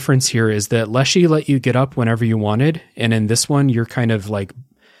other difference here is that Leshy let you get up whenever you wanted. And in this one, you're kind of like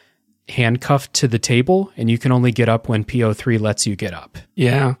handcuffed to the table, and you can only get up when PO3 lets you get up.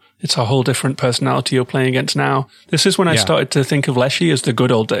 Yeah. It's a whole different personality you're playing against now. This is when I started to think of Leshy as the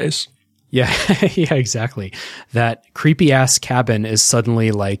good old days. Yeah. Yeah, exactly. That creepy ass cabin is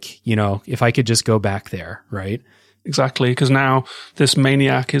suddenly like, if I could just go back there, right? Exactly, because now this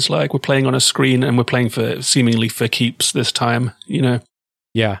maniac is like, we're playing on a screen and we're playing seemingly for keeps this time,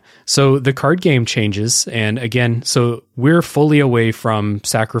 Yeah. So the card game changes. And again, so we're fully away from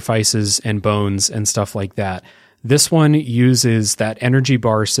sacrifices and bones and stuff like that. This one uses that energy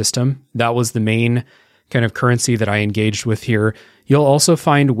bar system. That was the main kind of currency that I engaged with here. You'll also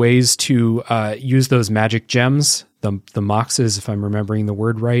find ways to use those magic gems, the moxes, if I'm remembering the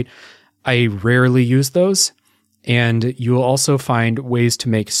word right. I rarely use those. And you'll also find ways to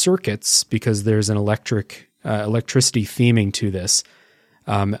make circuits because there's an electricity theming to this.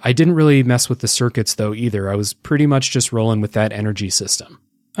 I didn't really mess with the circuits though either. I was pretty much just rolling with that energy system.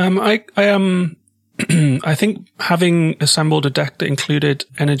 I think having assembled a deck that included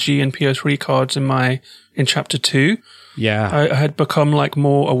energy and PO3 cards in chapter 2, I had become like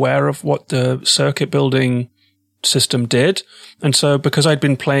more aware of what the circuit building system did. And so because I'd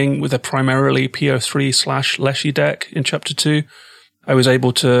been playing with a primarily PO3/Leshy deck in chapter 2, I was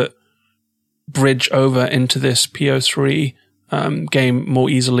able to bridge over into this PO3 game more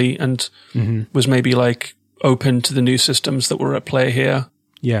easily and was maybe like open to the new systems that were at play here.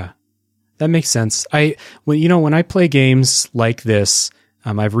 Yeah, that makes sense. When I play games like this,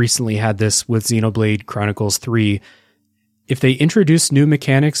 I've recently had this with Xenoblade Chronicles 3. If they introduce new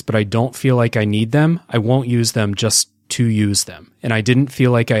mechanics, but I don't feel like I need them, I won't use them just to use them. And I didn't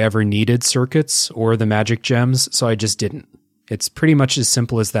feel like I ever needed circuits or the magic gems, so I just didn't. It's pretty much as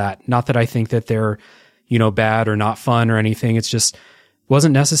simple as that. Not that I think that they're, bad or not fun or anything. It's just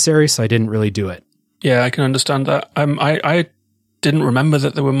wasn't necessary, so I didn't really do it. Yeah, I can understand that. I didn't remember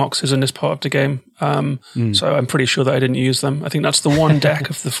that there were moxes in this part of the game, so I'm pretty sure that I didn't use them. I think that's the one deck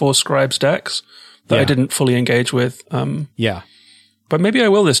of the 4 scribes decks that I didn't fully engage with. But maybe I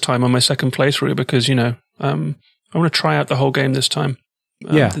will this time on my second playthrough because, I want to try out the whole game this time.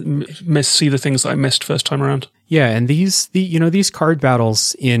 See the things that I missed first time around. Yeah, and these card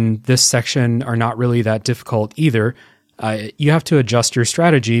battles in this section are not really that difficult either. You have to adjust your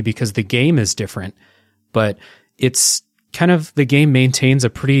strategy because the game is different, but it's kind of, the game maintains a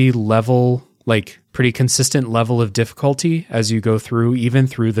pretty level, like pretty consistent level of difficulty as you go through, even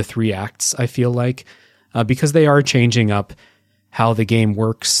through the 3 acts, I feel like, because they are changing up how the game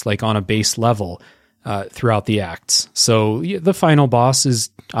works, like on a base level throughout the acts. So the final boss is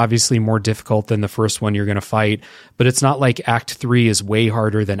obviously more difficult than the first one you're going to fight, but it's not like Act 3 is way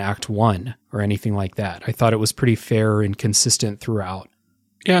harder than Act 1 or anything like that. I thought it was pretty fair and consistent throughout.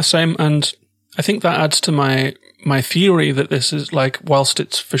 Yeah, same. And I think that adds to my theory that this is like, whilst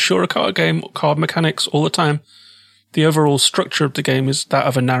it's for sure a card game, card mechanics all the time, the overall structure of the game is that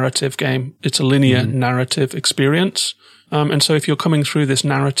of a narrative game. It's a linear narrative experience. And so if you're coming through this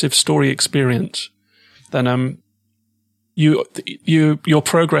narrative story experience, then your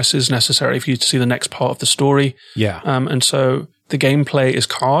progress is necessary for you to see the next part of the story. Yeah. And so the gameplay is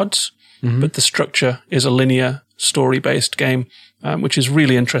cards, but the structure is a linear story-based game, which is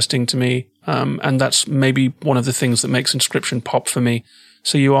really interesting to me. And that's maybe one of the things that makes Inscryption pop for me.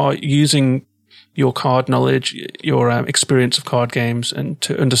 So you are using your card knowledge, your experience of card games, and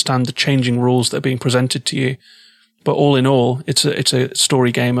to understand the changing rules that are being presented to you. But all in all, it's a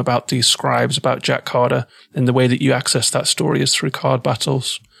story game about these scribes, about Jack Carter, and the way that you access that story is through card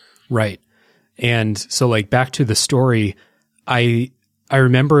battles. Right. And so, like, back to the story, I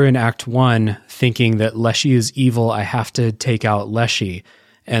remember in Act 1 thinking that Leshy is evil, I have to take out Leshy.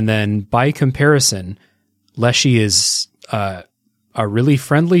 And then by comparison, Leshy is a really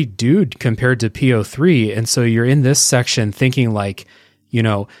friendly dude compared to PO3. And so you're in this section thinking like, you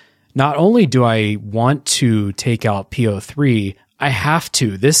know, not only do I want to take out PO3, I have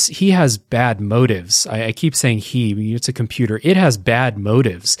to. He has bad motives. I keep saying he, it's a computer. It has bad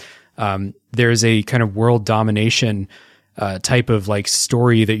motives. There's a kind of world domination type of like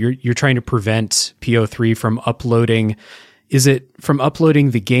story that you're trying to prevent PO3 from uploading. Is it from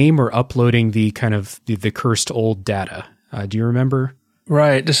uploading the game or uploading the kind of the cursed old data? Do you remember?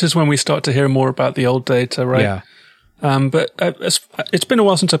 Right. This is when we start to hear more about the old data, right? Yeah. But it's been a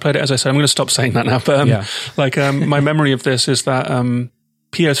while since I played it, as I said. I'm going to stop saying that now. But my memory of this is that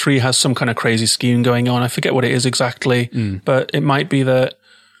PO3 has some kind of crazy scheme going on. I forget what it is exactly, but it might be that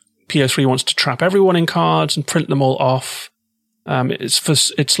PO3 wants to trap everyone in cards and print them all off.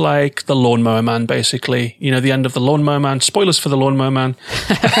 It's like the Lawnmower Man, basically. You know, the end of the Lawnmower Man. Spoilers for the Lawnmower Man.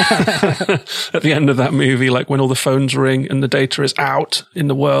 At the end of that movie, like when all the phones ring and the data is out in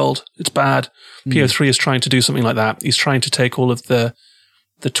the world, it's bad. PO3 is trying to do something like that. He's trying to take all of the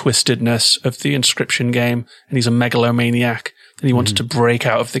twistedness of the Inscryption game, and he's a megalomaniac, and he wants to break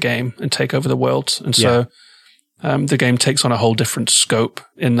out of the game and take over the world. And so the game takes on a whole different scope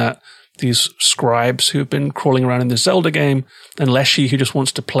in that these scribes who have been crawling around in the Zelda game, and Leshy who just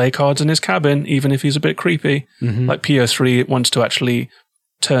wants to play cards in his cabin, even if he's a bit creepy. Like PO3 wants to actually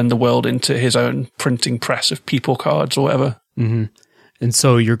turn the world into his own printing press of people cards or whatever. And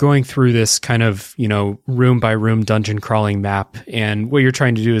so you're going through this kind of, you know, room by room dungeon crawling map. And what you're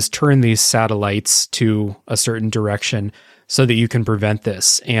trying to do is turn these satellites to a certain direction so that you can prevent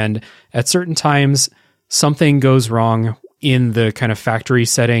this. And at certain times, something goes wrong in the kind of factory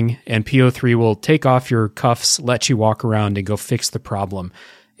setting, and PO3 will take off your cuffs, let you walk around and go fix the problem.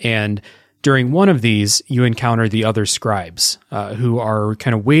 And during one of these, you encounter the other scribes who are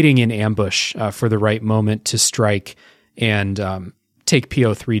kind of waiting in ambush for the right moment to strike and take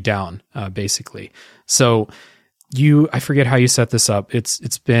PO3 down, basically. So I forget how you set this up.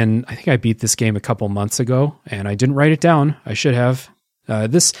 It's been, I think I beat this game a couple months ago, and I didn't write it down. I should have.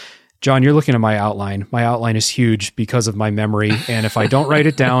 John, you're looking at my outline. My outline is huge because of my memory, and if I don't write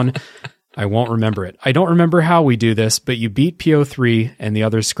it down, I won't remember it. I don't remember how we do this, but you beat PO3, and the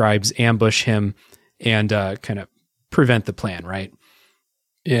other scribes ambush him and kind of prevent the plan, right?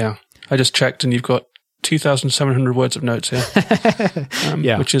 Yeah. I just checked, and you've got 2,700 words of notes here,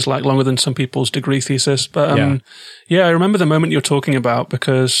 which is like longer than some people's degree thesis. But I remember the moment you're talking about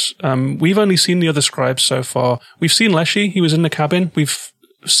because we've only seen the other scribes so far. We've seen Leshy. He was in the cabin. We've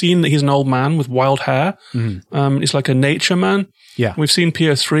seen that he's an old man with wild hair. He's like a nature man. Yeah. We've seen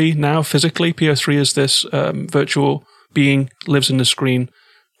PO3 now physically. PO3 is this virtual being, lives in the screen,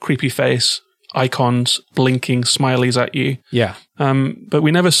 creepy face, icons, blinking, smileys at you. Yeah. But we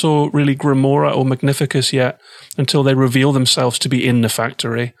never saw really Grimora or Magnificus yet until they reveal themselves to be in the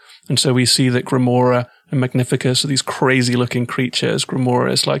factory. And so we see that Grimora and Magnificus are these crazy looking creatures.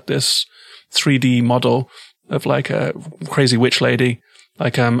 Grimora is like this 3D model of like a crazy witch lady.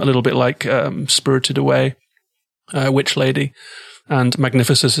 Like a little bit like Spirited Away, Witch Lady. And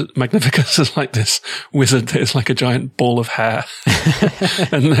Magnificus is like this wizard that is like a giant ball of hair.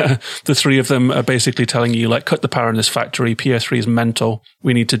 And the three of them are basically telling you, like, cut the power in this factory. PO3 is mental.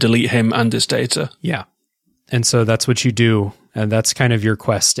 We need to delete him and his data. Yeah. And so that's what you do. And that's kind of your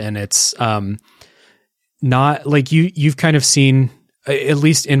quest. And it's not like you've kind of seen, at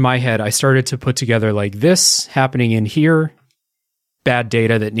least in my head, I started to put together like this happening in here, bad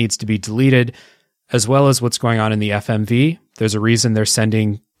data that needs to be deleted, as well as what's going on in the FMV. There's a reason they're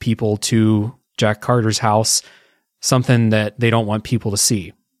sending people to Jack Carter's house, something that they don't want people to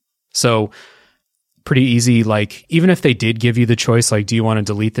see. So pretty easy. Like, even if they did give you the choice, like, do you want to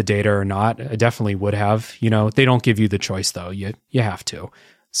delete the data or not? I definitely would have. They don't give you the choice though. You have to.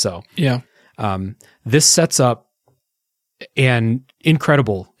 So yeah, this sets up an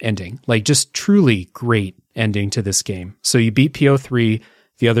incredible ending, like just truly great ending to this game. So you beat PO3.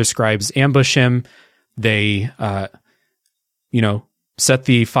 The other scribes ambush him. They, set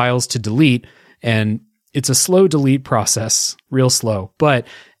the files to delete, and it's a slow delete process, real slow. But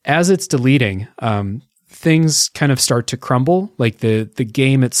as it's deleting, things kind of start to crumble. Like the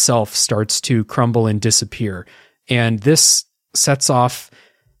game itself starts to crumble and disappear. And this sets off,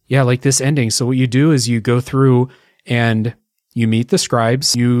 like this ending. So what you do is you go through and you meet the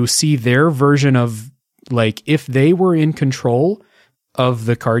scribes. You see their version of, like, if they were in control of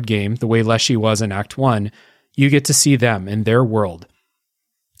the card game, the way Leshy was in Act 1, you get to see them in their world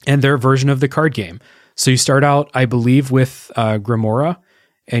and their version of the card game. So you start out, I believe, with Grimora,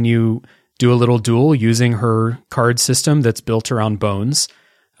 and you do a little duel using her card system that's built around bones.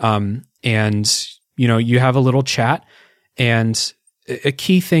 And, you have a little chat, and a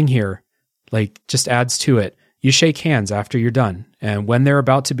key thing here, like, just adds to it. You shake hands after you're done. And when they're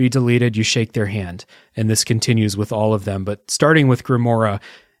about to be deleted, you shake their hand. And this continues with all of them, but starting with Grimora.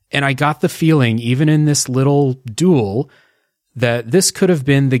 And I got the feeling, even in this little duel, that this could have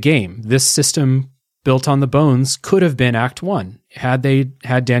been the game. This system built on the bones could have been Act 1.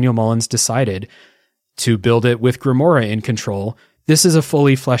 Had Daniel Mullins decided to build it with Grimora in control, this is a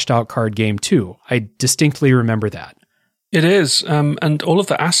fully fleshed out card game too. I distinctly remember that. It is, and all of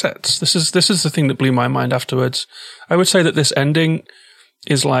the assets. This is the thing that blew my mind afterwards. I would say that this ending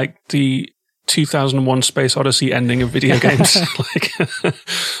is like the 2001 Space Odyssey ending of video games.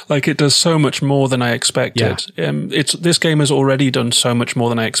 like it does so much more than I expected. Yeah. This game has already done so much more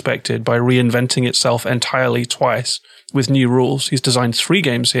than I expected by reinventing itself entirely twice with new rules. He's designed 3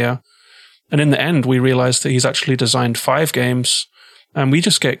 games here, and in the end, we realized that he's actually designed 5 games, and we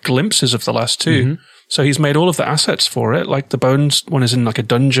just get glimpses of the last 2. Mm-hmm. So he's made all of the assets for it. Like the Bones one is in like a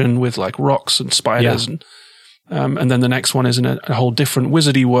dungeon with like rocks and spiders. Yeah. And then the next one is in a whole different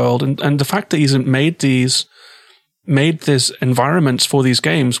wizardy world. And the fact that he's made these environments for these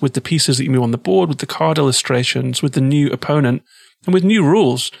games with the pieces that you move on the board, with the card illustrations, with the new opponent, and with new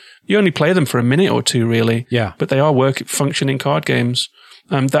rules. You only play them for a minute or 2, really. Yeah. But they are functioning card games.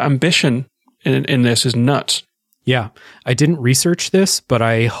 The ambition in this is nuts. Yeah, I didn't research this, but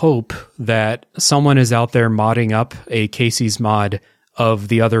I hope that someone is out there modding up a Casey's mod of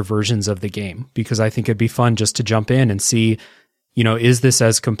the other versions of the game, because I think it'd be fun just to jump in and see, is this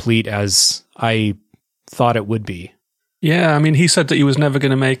as complete as I thought it would be? Yeah, I mean, he said that he was never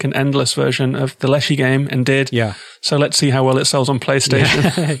going to make an endless version of the Leshy game, and did. Yeah. So let's see how well it sells on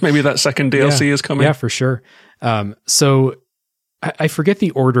PlayStation. Yeah. Maybe that second DLC is coming. Yeah, for sure. So I forget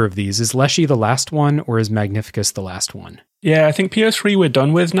the order of these. Is Leshy the last one, or is Magnificus the last one? Yeah, I think PO3 we're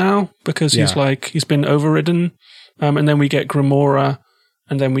done with now, because he's been overridden. And then we get Grimora,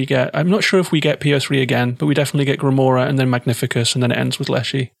 and then I'm not sure if we get PO3 again, but we definitely get Grimora and then Magnificus, and then it ends with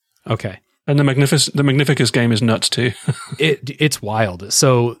Leshy. Okay. And the Magnificus game is nuts too. It's wild.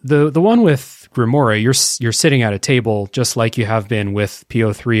 So the one with Grimora, you're sitting at a table just like you have been with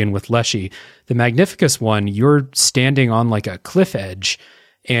PO3 and with Leshy. The Magnificus one, you're standing on like a cliff edge,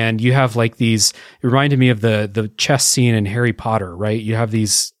 and you have like these. It reminded me of the chess scene in Harry Potter, right? You have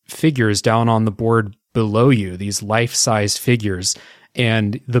these figures down on the board below you, these life-sized figures,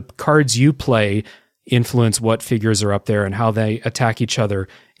 and the cards you play influence what figures are up there and how they attack each other.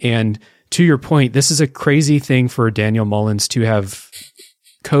 And to your point, this is a crazy thing for Daniel Mullins to have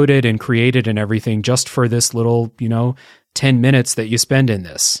coded and created and everything just for this little, 10 minutes that you spend in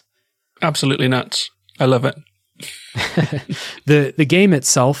this. Absolutely nuts. I love it. The game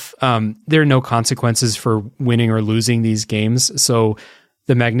itself, there are no consequences for winning or losing these games. So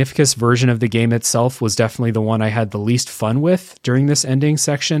the Magnificus version of the game itself was definitely the one I had the least fun with during this ending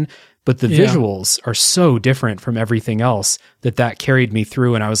section. But the visuals are so different from everything else that carried me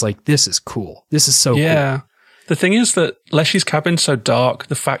through. And I was like, this is cool. This is so cool. The thing is that Leshy's cabin's so dark.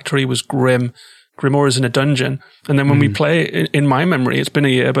 The factory was grim. Grimoire is in a dungeon. And then when we play, in my memory, it's been a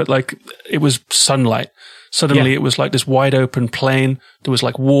year, but like it was sunlight. Suddenly it was like this wide open plain. There was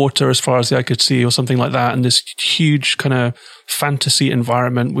like water as far as the eye could see or something like that. And this huge kind of fantasy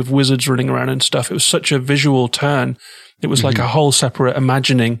environment with wizards running around and stuff. It was such a visual turn. It was like a whole separate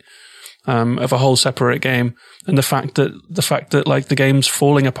imagining of a whole separate game. And the fact that like the game's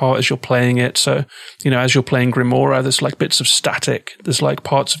falling apart as you're playing it. So, as you're playing Grimoire, there's like bits of static. There's like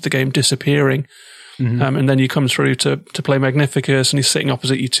parts of the game disappearing. And then you come through to play Magnificus and he's sitting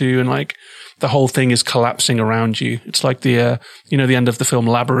opposite you too. And like the whole thing is collapsing around you. It's like the end of the film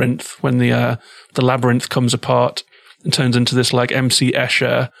Labyrinth when the labyrinth comes apart and turns into this like MC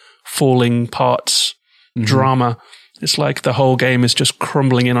Escher falling parts drama. It's like the whole game is just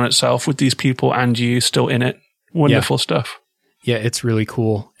crumbling in on itself with these people and you still in it. Wonderful stuff. Yeah, it's really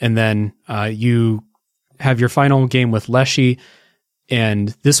cool. And then you have your final game with Leshy. And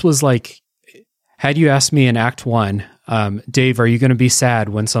this was like, had you asked me in Act 1, Dave, are you going to be sad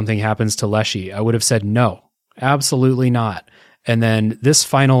when something happens to Leshy? I would have said no, absolutely not. And then this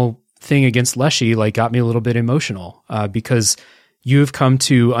final thing against Leshy like got me a little bit emotional because you've come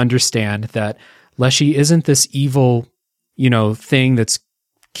to understand that Leshy isn't this evil, thing that's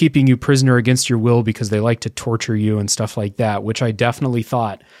keeping you prisoner against your will because they like to torture you and stuff like that, which I definitely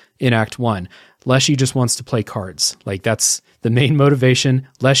thought in Act 1. Leshy just wants to play cards. Like that's the main motivation.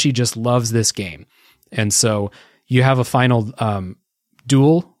 Leshy just loves this game. And so you have a final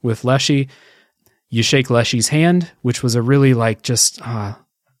duel with Leshy. You shake Leshy's hand, which was a really like just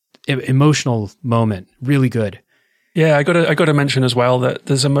emotional moment. Really good. Yeah, I got to mention as well that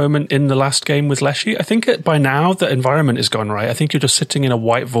there's a moment in the last game with Leshy. I think by now the environment is gone right. I think you're just sitting in a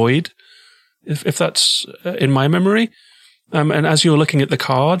white void, if that's in my memory. And as you're looking at the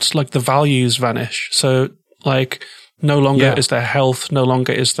cards, like the values vanish. So like no longer is there health, no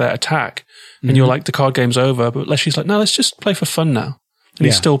longer is there attack. And you're like, the card game's over. But Leshy's like, no, let's just play for fun now. And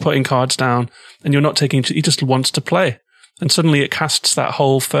he's still putting cards down and you're not taking, he just wants to play. And suddenly it casts that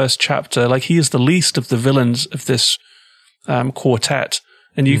whole first chapter. Like he is the least of the villains of this quartet.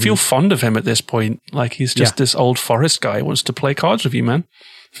 And you feel fond of him at this point. Like he's just this old forest guy who wants to play cards with you, man.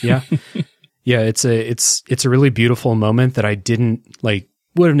 Yeah. Yeah. It's a really beautiful moment that I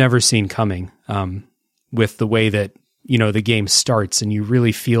would have never seen coming, with the way that, the game starts and you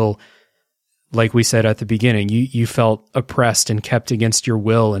really feel, like we said at the beginning, you felt oppressed and kept against your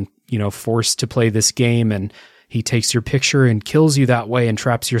will and, forced to play this game. And he takes your picture and kills you that way and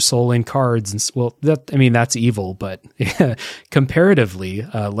traps your soul in cards. And that's evil, but comparatively,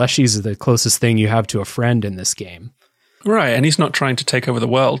 Leshy's the closest thing you have to a friend in this game. Right. And he's not trying to take over the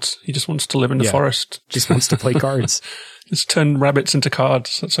world. He just wants to live in the forest. Just wants to play cards. Just turn rabbits into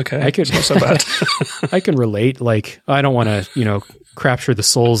cards. That's okay. It's not so bad. I can relate. Like, I don't want to, capture the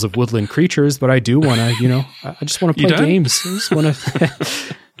souls of woodland creatures, but I do want to, I just want to play games. I just want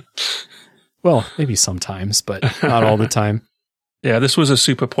to, well, maybe sometimes, but not all the time. Yeah, this was a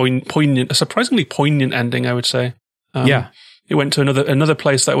super poignant, a surprisingly poignant ending, I would say. It went to another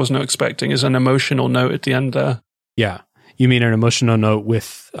place that I was not expecting. Is an emotional note at the end there. Yeah. You mean an emotional note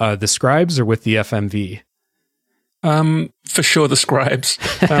with the scribes or with the FMV? For sure, the scribes.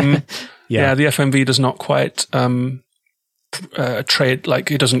 The FMV does not quite trade,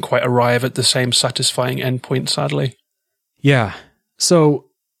 like it doesn't quite arrive at the same satisfying endpoint, sadly. Yeah. So,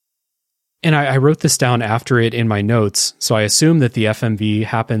 and I wrote this down after it in my notes, so I assume that the FMV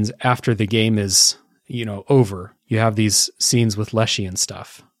happens after the game is, over. You have these scenes with Leshy and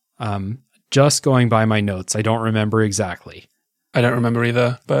stuff. Just going by my notes, I don't remember exactly. I don't remember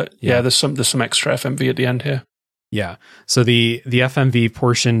either, but there's some extra FMV at the end here. Yeah. So the FMV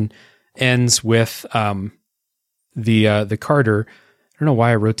portion ends with the Carter. I don't know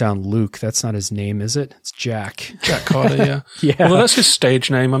why I wrote down Luke. That's not his name, is it? It's Jack. Jack Carter, yeah. Yeah. Well, that's his stage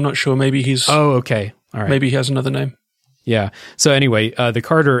name. I'm not sure. Maybe he's... Oh, okay. All right. Maybe he has another name. Yeah. So anyway, the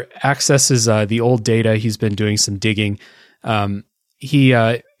Carter accesses the old data. He's been doing some digging.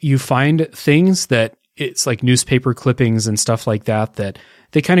 You find things that it's like newspaper clippings and stuff like that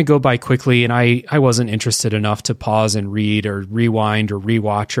they kind of go by quickly. And I wasn't interested enough to pause and read or rewind or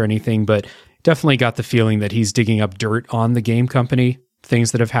rewatch or anything, but definitely got the feeling that he's digging up dirt on the game company,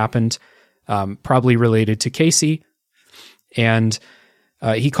 things that have happened, probably related to Casey. And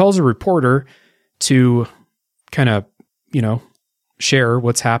he calls a reporter to kind of, share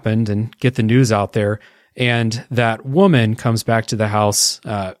what's happened and get the news out there. And that woman comes back to the house.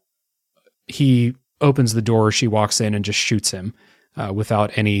 He opens the door. She walks in and just shoots him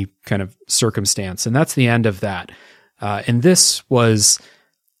without any kind of circumstance. And that's the end of that. And this was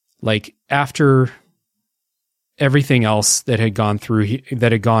like after everything else that had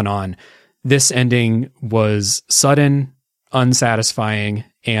gone on, this ending was sudden, unsatisfying,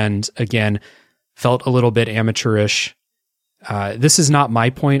 and again, felt a little bit amateurish. This is not my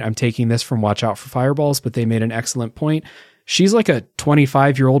point. I'm taking this from Watch Out for Fireballs, but they made an excellent point. She's like a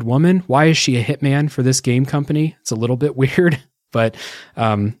 25-year-old woman. Why is she a hitman for this game company? It's a little bit weird, but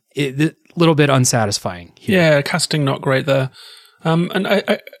a little bit unsatisfying here. Yeah, casting not great there. And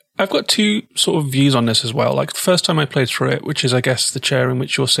I've got two sort of views on this as well. Like the first time I played through it, which is, I guess, the chair in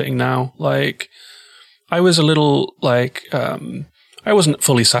which you're sitting now, like I was a little like, I wasn't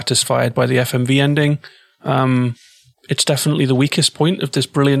fully satisfied by the FMV ending. It's definitely the weakest point of this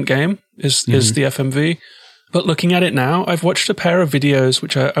brilliant game is the FMV. But looking at it now, I've watched a pair of videos,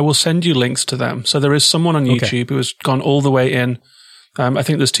 which I will send you links to them. So there is someone on YouTube who has gone all the way in. I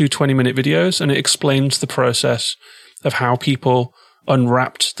think there's 2 20-minute videos, and it explains the process of how people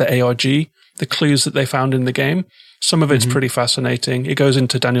unwrapped the ARG, the clues that they found in the game. Some of it's pretty fascinating. It goes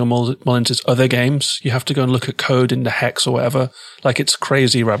into Daniel Mullins' other games. You have to go and look at code in the hex or whatever. Like, it's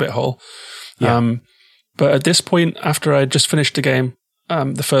crazy rabbit hole. Yeah. But at this point, after I just finished the game,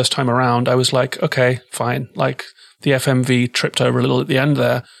 the first time around, I was like, okay, fine. Like, the FMV tripped over a little at the end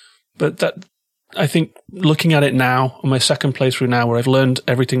there. But that, I think, looking at it now, on my second playthrough now, where I've learned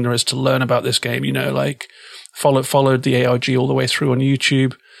everything there is to learn about this game, you know, like, followed the ARG all the way through on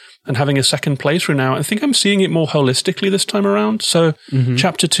YouTube, and having a second playthrough now, I think I'm seeing it more holistically this time around. So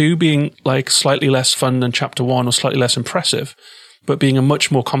Chapter 2 being like slightly less fun than Chapter 1 or slightly less impressive, but being a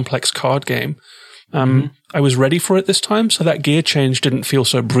much more complex card game. I was ready for it this time, so that gear change didn't feel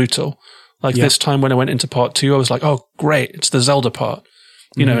so brutal. Like this time when I went into Part 2, I was like, oh, great, it's the Zelda part.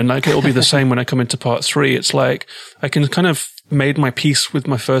 You know, and like it'll be the same when I come into Part 3. It's like I can kind of made my peace with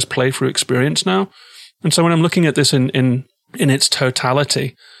my first playthrough experience now. And so when I'm looking at this in its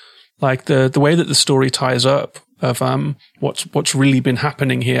totality, like the way that the story ties up of what's really been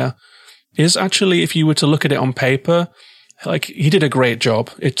happening here is actually, if you were to look at it on paper, like he did a great job.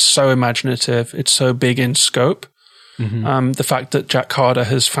 It's so imaginative. It's so big in scope. The fact that Jack Carter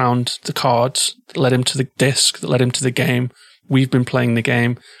has found the cards that led him to the disc, that led him to the game. We've been playing the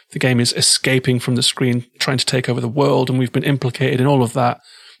game. The game is escaping from the screen, trying to take over the world, and we've been implicated in all of that.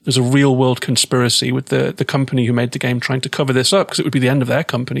 There's a real world conspiracy with the company who made the game trying to cover this up, because it would be the end of their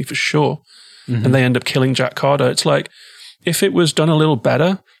company for sure. And they end up killing Jack Carter. It's like, if it was done a little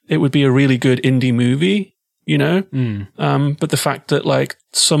better, it would be a really good indie movie, you know? But the fact that like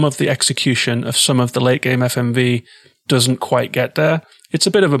some of the execution of some of the late game FMV doesn't quite get there, it's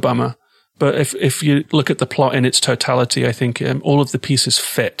a bit of a bummer. But if you look at the plot in its totality, I think all of the pieces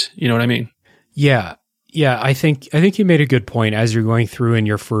fit. You know what I mean? Yeah. Yeah, I think you made a good point. As you're going through in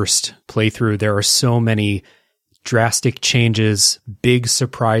your first playthrough, there are so many drastic changes, big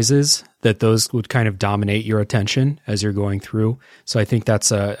surprises, that those would kind of dominate your attention as you're going through. So I think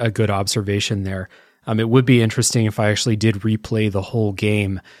that's a good observation there. It would be interesting if I actually did replay the whole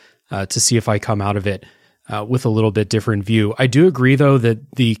game to see if I come out of it with a little bit different view. I do agree, though,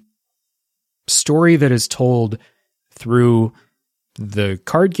 that the story that is told through the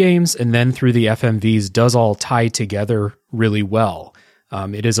card games and then through the FMVs does all tie together really well.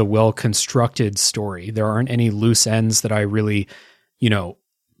 It is a well-constructed story. There aren't any loose ends that I really,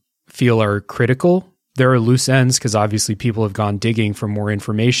 feel are critical. There are loose ends because obviously people have gone digging for more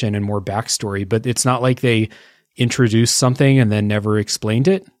information and more backstory, but it's not like they introduced something and then never explained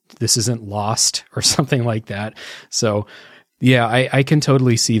it. This isn't Lost or something like that. So yeah, I can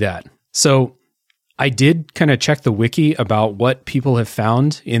totally see that. So I did kind of check the wiki about what people have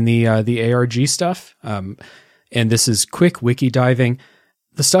found in the ARG stuff. And this is quick wiki diving.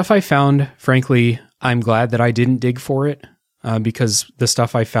 The stuff I found, frankly, I'm glad that I didn't dig for it because the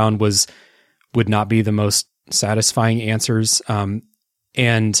stuff I found would not be the most satisfying answers. And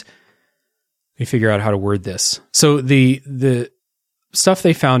let me figure out how to word this. So the stuff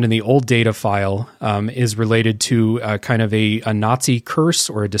they found in the old data file is related to kind of a Nazi curse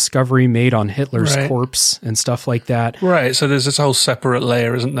or a discovery made on Hitler's corpse and stuff like that. Right. So there's this whole separate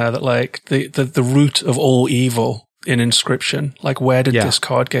layer, isn't there, that like the root of all evil in Inscryption, like where did this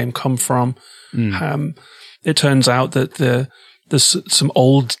card game come from? It turns out that there's some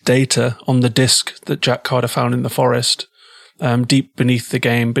old data on the disc that Jack Carter found in the forest, deep beneath the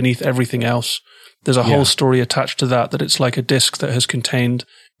game, beneath everything else. There's a whole story attached to that it's like a disc that has contained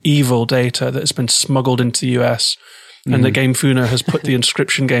evil data that has been smuggled into the US. And the Game Funa has put the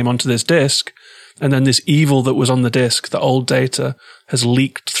Inscryption game onto this disc. And then this evil that was on the disc, the old data, has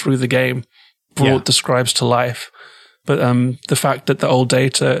leaked through the game, brought the scribes to life. But the fact that the old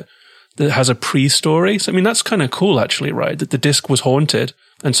data that has a pre-story, so I mean, that's kind of cool actually, right? That the disc was haunted.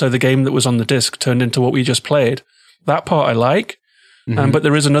 And so the game that was on the disc turned into what we just played. That part I like. But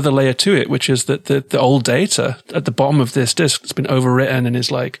there is another layer to it, which is that the old data at the bottom of this disk that's been overwritten and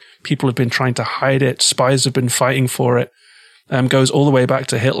is like, people have been trying to hide it, spies have been fighting for it, goes all the way back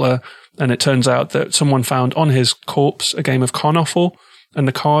to Hitler. And it turns out that someone found on his corpse a game of Konoffel, and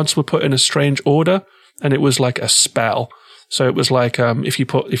the cards were put in a strange order, and it was like a spell. So it was like, if you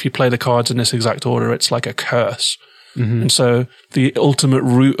play the cards in this exact order, it's like a curse. And so the ultimate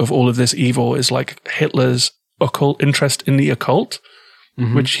root of all of this evil is like Hitler's occult interest in the occult,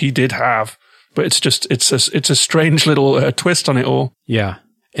 which he did have, but it's a strange little twist on it all. Yeah.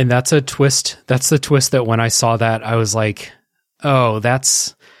 And that's a twist. That's the twist that when I saw that, I was like, oh,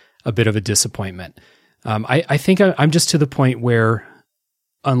 that's a bit of a disappointment. I think I'm just to the point where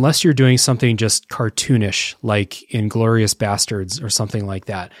unless you're doing something just cartoonish, like Inglourious Bastards or something like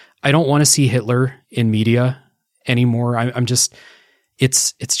that, I don't want to see Hitler in media anymore. I'm just,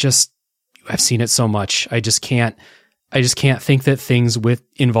 it's just, I've seen it so much. I just can't think that things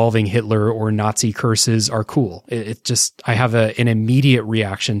involving Hitler or Nazi curses are cool. It just, I have an immediate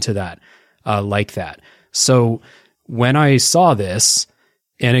reaction to that, like that. So when I saw this,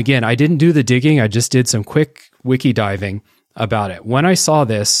 and again, I didn't do the digging, I just did some quick wiki diving about it. When I saw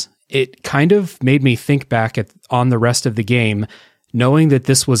this, it kind of made me think back on the rest of the game, knowing that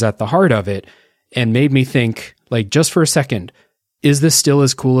this was at the heart of it, and made me think, like, just for a second, is this still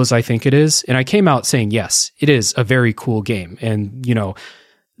as cool as I think it is? And I came out saying, yes, it is a very cool game. And, you know,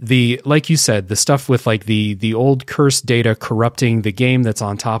 like you said, the stuff with like the old cursed data corrupting the game that's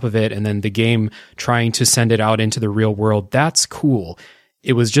on top of it, and then the game trying to send it out into the real world, that's cool.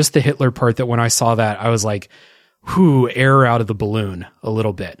 It was just the Hitler part that when I saw that, I was like, whew, air out of the balloon a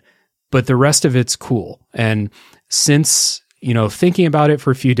little bit. But the rest of it's cool. And since, you know, thinking about it for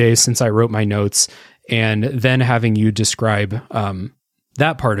a few days since I wrote my notes, and then having you describe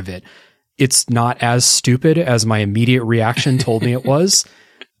that part of it, it's not as stupid as my immediate reaction told me it was.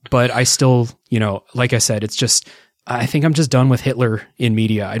 But I still, you know, like I said, it's just, I think I'm just done with Hitler in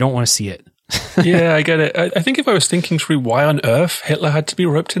media. I don't want to see it. Yeah, I get it. I think if I was thinking through why on earth Hitler had to be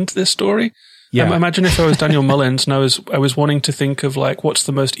roped into this story, imagine if I was Daniel Mullins and I was wanting to think of like, what's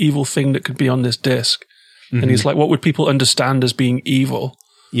the most evil thing that could be on this disc? And he's like, what would people understand as being evil?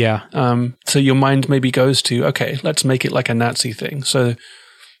 Yeah. So your mind maybe goes to, okay, let's make it like a Nazi thing. So,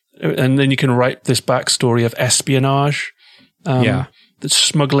 and then you can write this backstory of espionage. The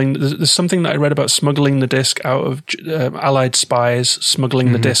smuggling. There's something that I read about smuggling the disc out of Allied spies,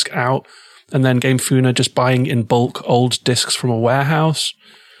 smuggling the disc out, and then Game Funa just buying in bulk old discs from a warehouse.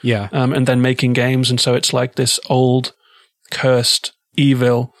 Yeah. And then making games. And so it's like this old, cursed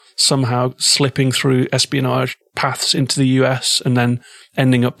evil somehow slipping through espionage paths into the US and then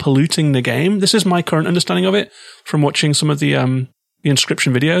ending up polluting the game. This is my current understanding of it from watching some of the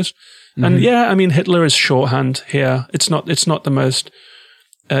Inscription videos. And yeah, I mean, Hitler is shorthand here. It's not the most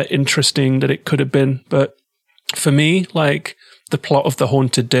interesting that it could have been. But for me, like, the plot of the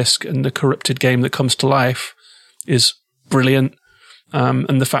haunted disc and the corrupted game that comes to life is brilliant.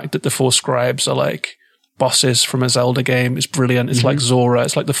 And the fact that the four scribes are like bosses from a Zelda game is brilliant. It's like Zora.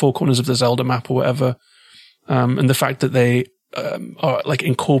 It's like the four corners of the Zelda map or whatever. And the fact that they are like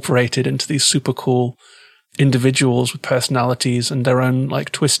incorporated into these super cool individuals with personalities and their own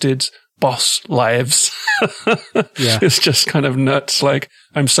like twisted boss lives. It's just kind of nuts. Like,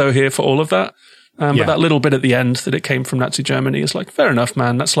 I'm so here for all of that. But that little bit at the end that it came from Nazi Germany is like, fair enough,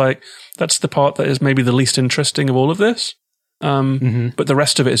 man. That's the part that is maybe the least interesting of all of this. But the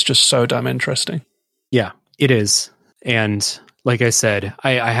rest of it is just so damn interesting. Yeah, it is. And like I said,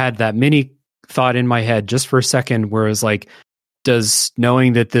 I had that mini thought in my head just for a second where it was like, does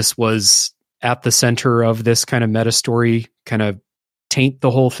knowing that this was at the center of this kind of meta story kind of taint the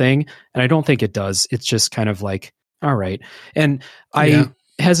whole thing? And I don't think it does. It's just kind of like, all right. And I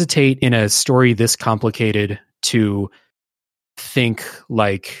hesitate in a story this complicated to think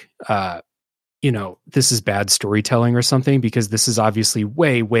like, this is bad storytelling or something, because this is obviously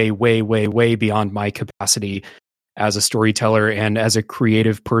way, way, way, way, way beyond my capacity as a storyteller and as a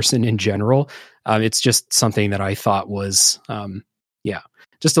creative person in general. It's just something that I thought was,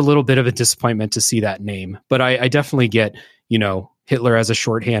 just a little bit of a disappointment to see that name. But I definitely get, Hitler as a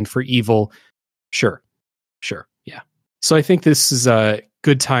shorthand for evil. Sure. Yeah. So I think this is a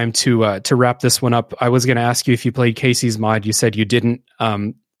good time to wrap this one up. I was going to ask you if you played Casey's mod. You said you didn't.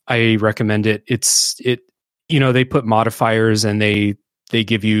 I recommend it. They put modifiers and they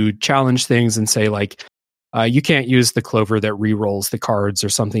give you challenge things and say like, you can't use the clover that re-rolls the cards or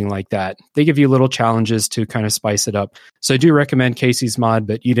something like that. They give you little challenges to kind of spice it up. So I do recommend Casey's mod,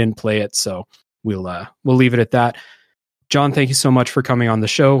 but you didn't play it, so we'll leave it at that. John, thank you so much for coming on the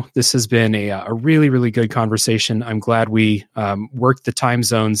show. This has been a really, really good conversation. I'm glad we worked the time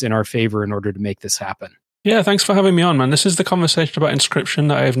zones in our favor in order to make this happen. Yeah, thanks for having me on, man. This is the conversation about Inscryption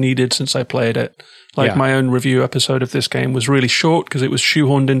that I have needed since I played it. My own review episode of this game was really short because it was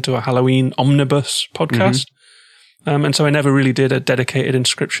shoehorned into a Halloween omnibus podcast. And so I never really did a dedicated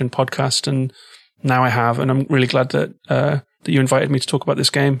Inscryption podcast, and now I have, and I'm really glad that that you invited me to talk about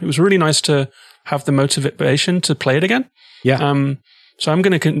this game. It was really nice to have the motivation to play it again. Yeah. So I'm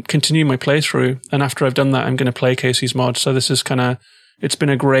going to continue my playthrough, and after I've done that, I'm going to play Casey's mod. So this is it's been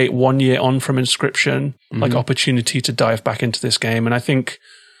a great 1 year on from Inscryption, opportunity to dive back into this game. And I think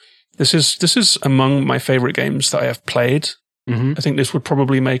this is among my favorite games that I have played. I think this would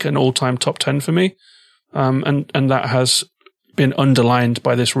probably make an all-time top 10 for me. And that has been underlined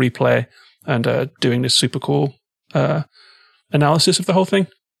by this replay and doing this super cool analysis of the whole thing.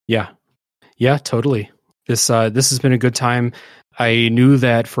 Yeah, totally. This has been a good time. I knew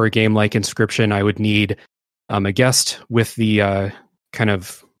that for a game like Inscryption, I would need a guest with the kind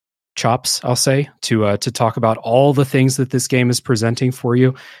of chops, I'll say, to talk about all the things that this game is presenting for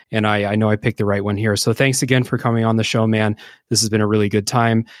you. And I know I picked the right one here. So thanks again for coming on the show, man. This has been a really good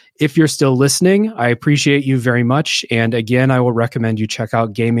time. If you're still listening, I appreciate you very much. And again, I will recommend you check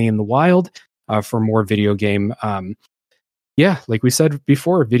out Gaming in the Wild for more video game. Like we said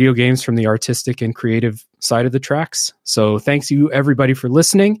before, video games from the artistic and creative side of the tracks. So thanks you everybody for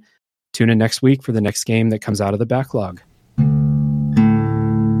listening. Tune in next week for the next game that comes out of the backlog.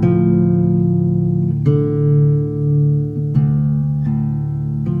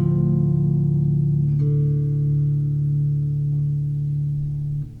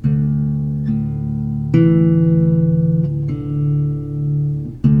 Thank you.